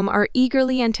original film are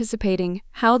eagerly anticipating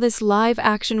how this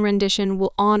live-action rendition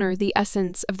will honor the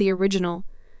essence of the original,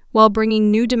 while bringing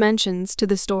new dimensions to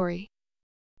the story.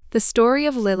 The story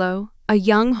of Lilo, a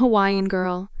young Hawaiian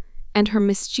girl, and her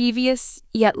mischievous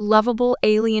yet lovable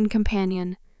alien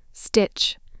companion,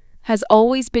 Stitch, has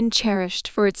always been cherished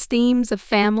for its themes of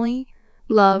family,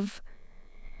 love,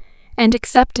 and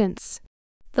acceptance.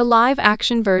 The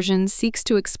live-action version seeks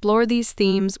to explore these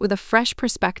themes with a fresh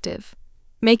perspective,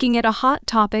 making it a hot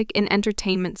topic in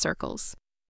entertainment circles.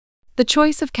 The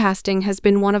choice of casting has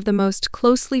been one of the most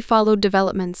closely followed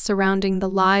developments surrounding the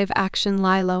live-action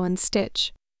Lilo and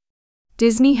Stitch.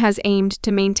 Disney has aimed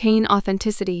to maintain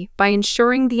authenticity by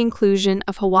ensuring the inclusion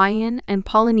of Hawaiian and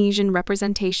Polynesian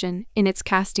representation in its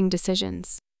casting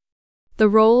decisions. The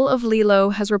role of Lilo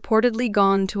has reportedly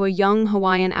gone to a young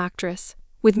Hawaiian actress,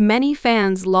 with many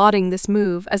fans lauding this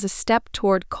move as a step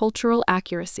toward cultural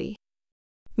accuracy.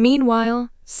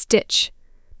 Meanwhile, Stitch,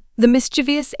 the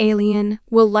mischievous alien,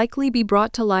 will likely be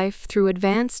brought to life through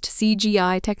advanced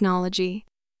CGI technology.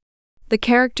 The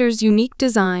character's unique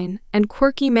design and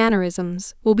quirky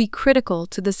mannerisms will be critical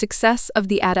to the success of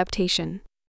the adaptation.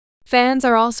 Fans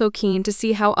are also keen to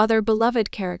see how other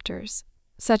beloved characters,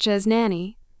 such as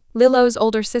Nanny, Lilo's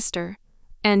older sister,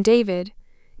 and David,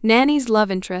 Nanny's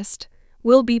love interest,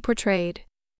 will be portrayed.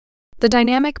 The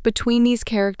dynamic between these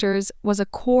characters was a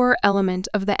core element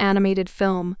of the animated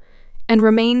film and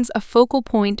remains a focal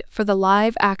point for the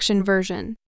live-action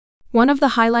version. One of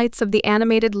the highlights of the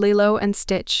animated Lilo and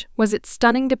Stitch was its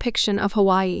stunning depiction of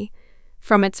Hawaii,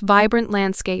 from its vibrant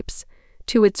landscapes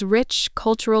to its rich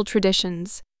cultural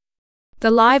traditions.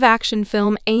 The live-action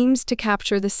film aims to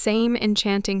capture the same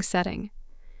enchanting setting,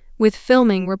 with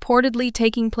filming reportedly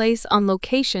taking place on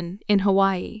location in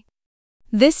Hawaii.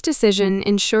 This decision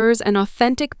ensures an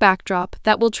authentic backdrop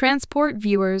that will transport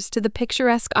viewers to the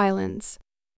picturesque islands.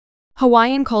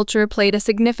 Hawaiian culture played a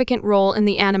significant role in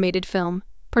the animated film,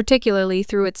 particularly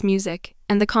through its music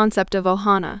and the concept of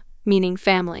Ohana, meaning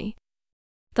family.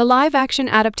 The live-action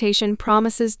adaptation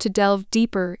promises to delve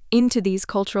deeper into these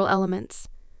cultural elements,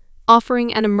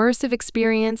 offering an immersive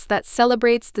experience that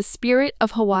celebrates the spirit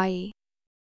of Hawaii.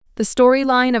 The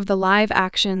storyline of the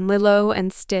live-action Lilo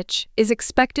and Stitch is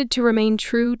expected to remain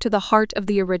true to the heart of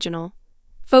the original,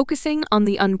 focusing on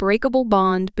the unbreakable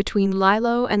bond between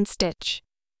Lilo and Stitch.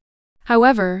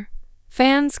 However,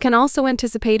 fans can also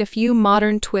anticipate a few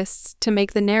modern twists to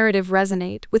make the narrative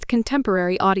resonate with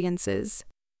contemporary audiences.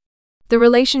 The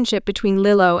relationship between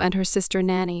Lilo and her sister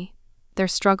Nanny, their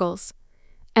struggles,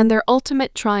 and their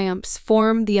ultimate triumphs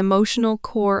form the emotional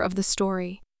core of the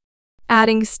story.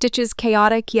 Adding Stitch's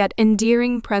chaotic yet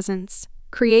endearing presence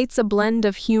creates a blend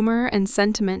of humor and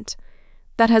sentiment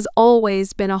that has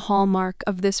always been a hallmark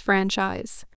of this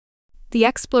franchise. The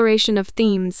exploration of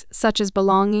themes such as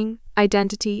belonging,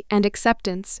 identity, and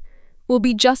acceptance will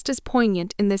be just as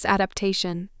poignant in this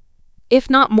adaptation, if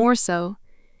not more so,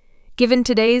 given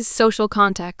today's social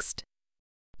context.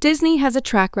 Disney has a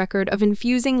track record of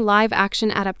infusing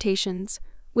live-action adaptations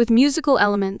with musical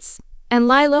elements, and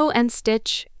Lilo and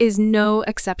Stitch is no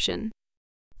exception.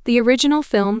 The original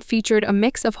film featured a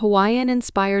mix of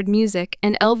Hawaiian-inspired music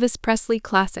and Elvis Presley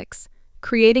classics,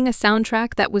 creating a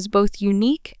soundtrack that was both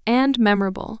unique and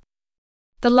memorable.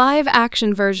 The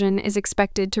live-action version is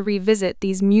expected to revisit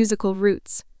these musical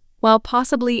roots, while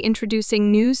possibly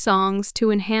introducing new songs to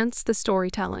enhance the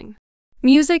storytelling.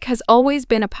 Music has always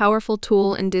been a powerful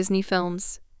tool in Disney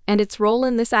films, and its role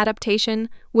in this adaptation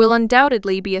will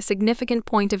undoubtedly be a significant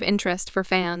point of interest for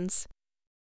fans.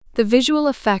 The visual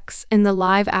effects in the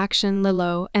live-action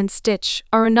Lilo and Stitch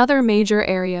are another major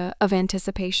area of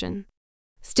anticipation.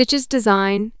 Stitch's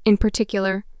design, in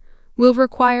particular, will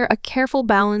require a careful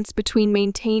balance between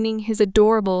maintaining his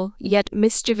adorable yet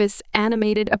mischievous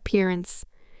animated appearance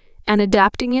and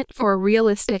adapting it for a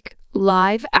realistic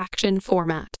live-action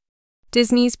format.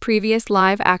 Disney's previous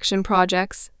live-action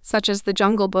projects, such as The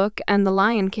Jungle Book and The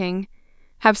Lion King,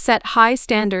 have set high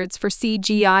standards for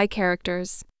CGI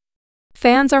characters.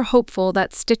 Fans are hopeful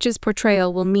that Stitch's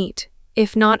portrayal will meet,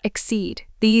 if not exceed,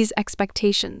 these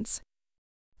expectations.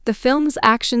 The film's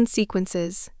action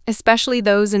sequences, especially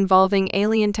those involving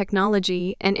alien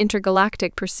technology and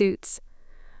intergalactic pursuits,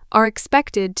 are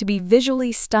expected to be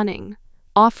visually stunning,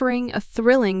 offering a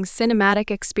thrilling cinematic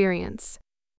experience.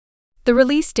 The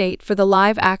release date for the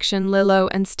live-action Lilo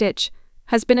and Stitch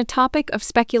has been a topic of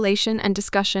speculation and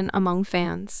discussion among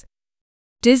fans.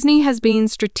 Disney has been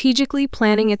strategically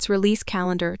planning its release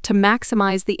calendar to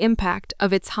maximize the impact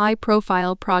of its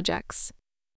high-profile projects.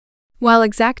 While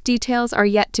exact details are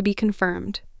yet to be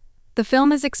confirmed, the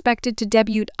film is expected to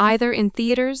debut either in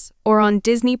theaters or on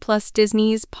Disney+,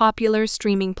 Disney's popular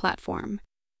streaming platform.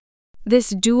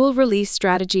 This dual-release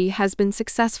strategy has been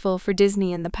successful for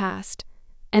Disney in the past,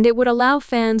 and it would allow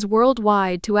fans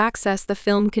worldwide to access the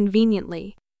film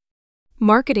conveniently.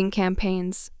 Marketing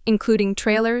campaigns, including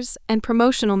trailers and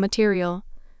promotional material,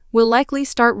 will likely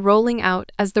start rolling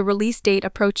out as the release date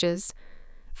approaches,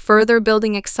 further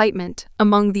building excitement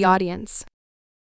among the audience.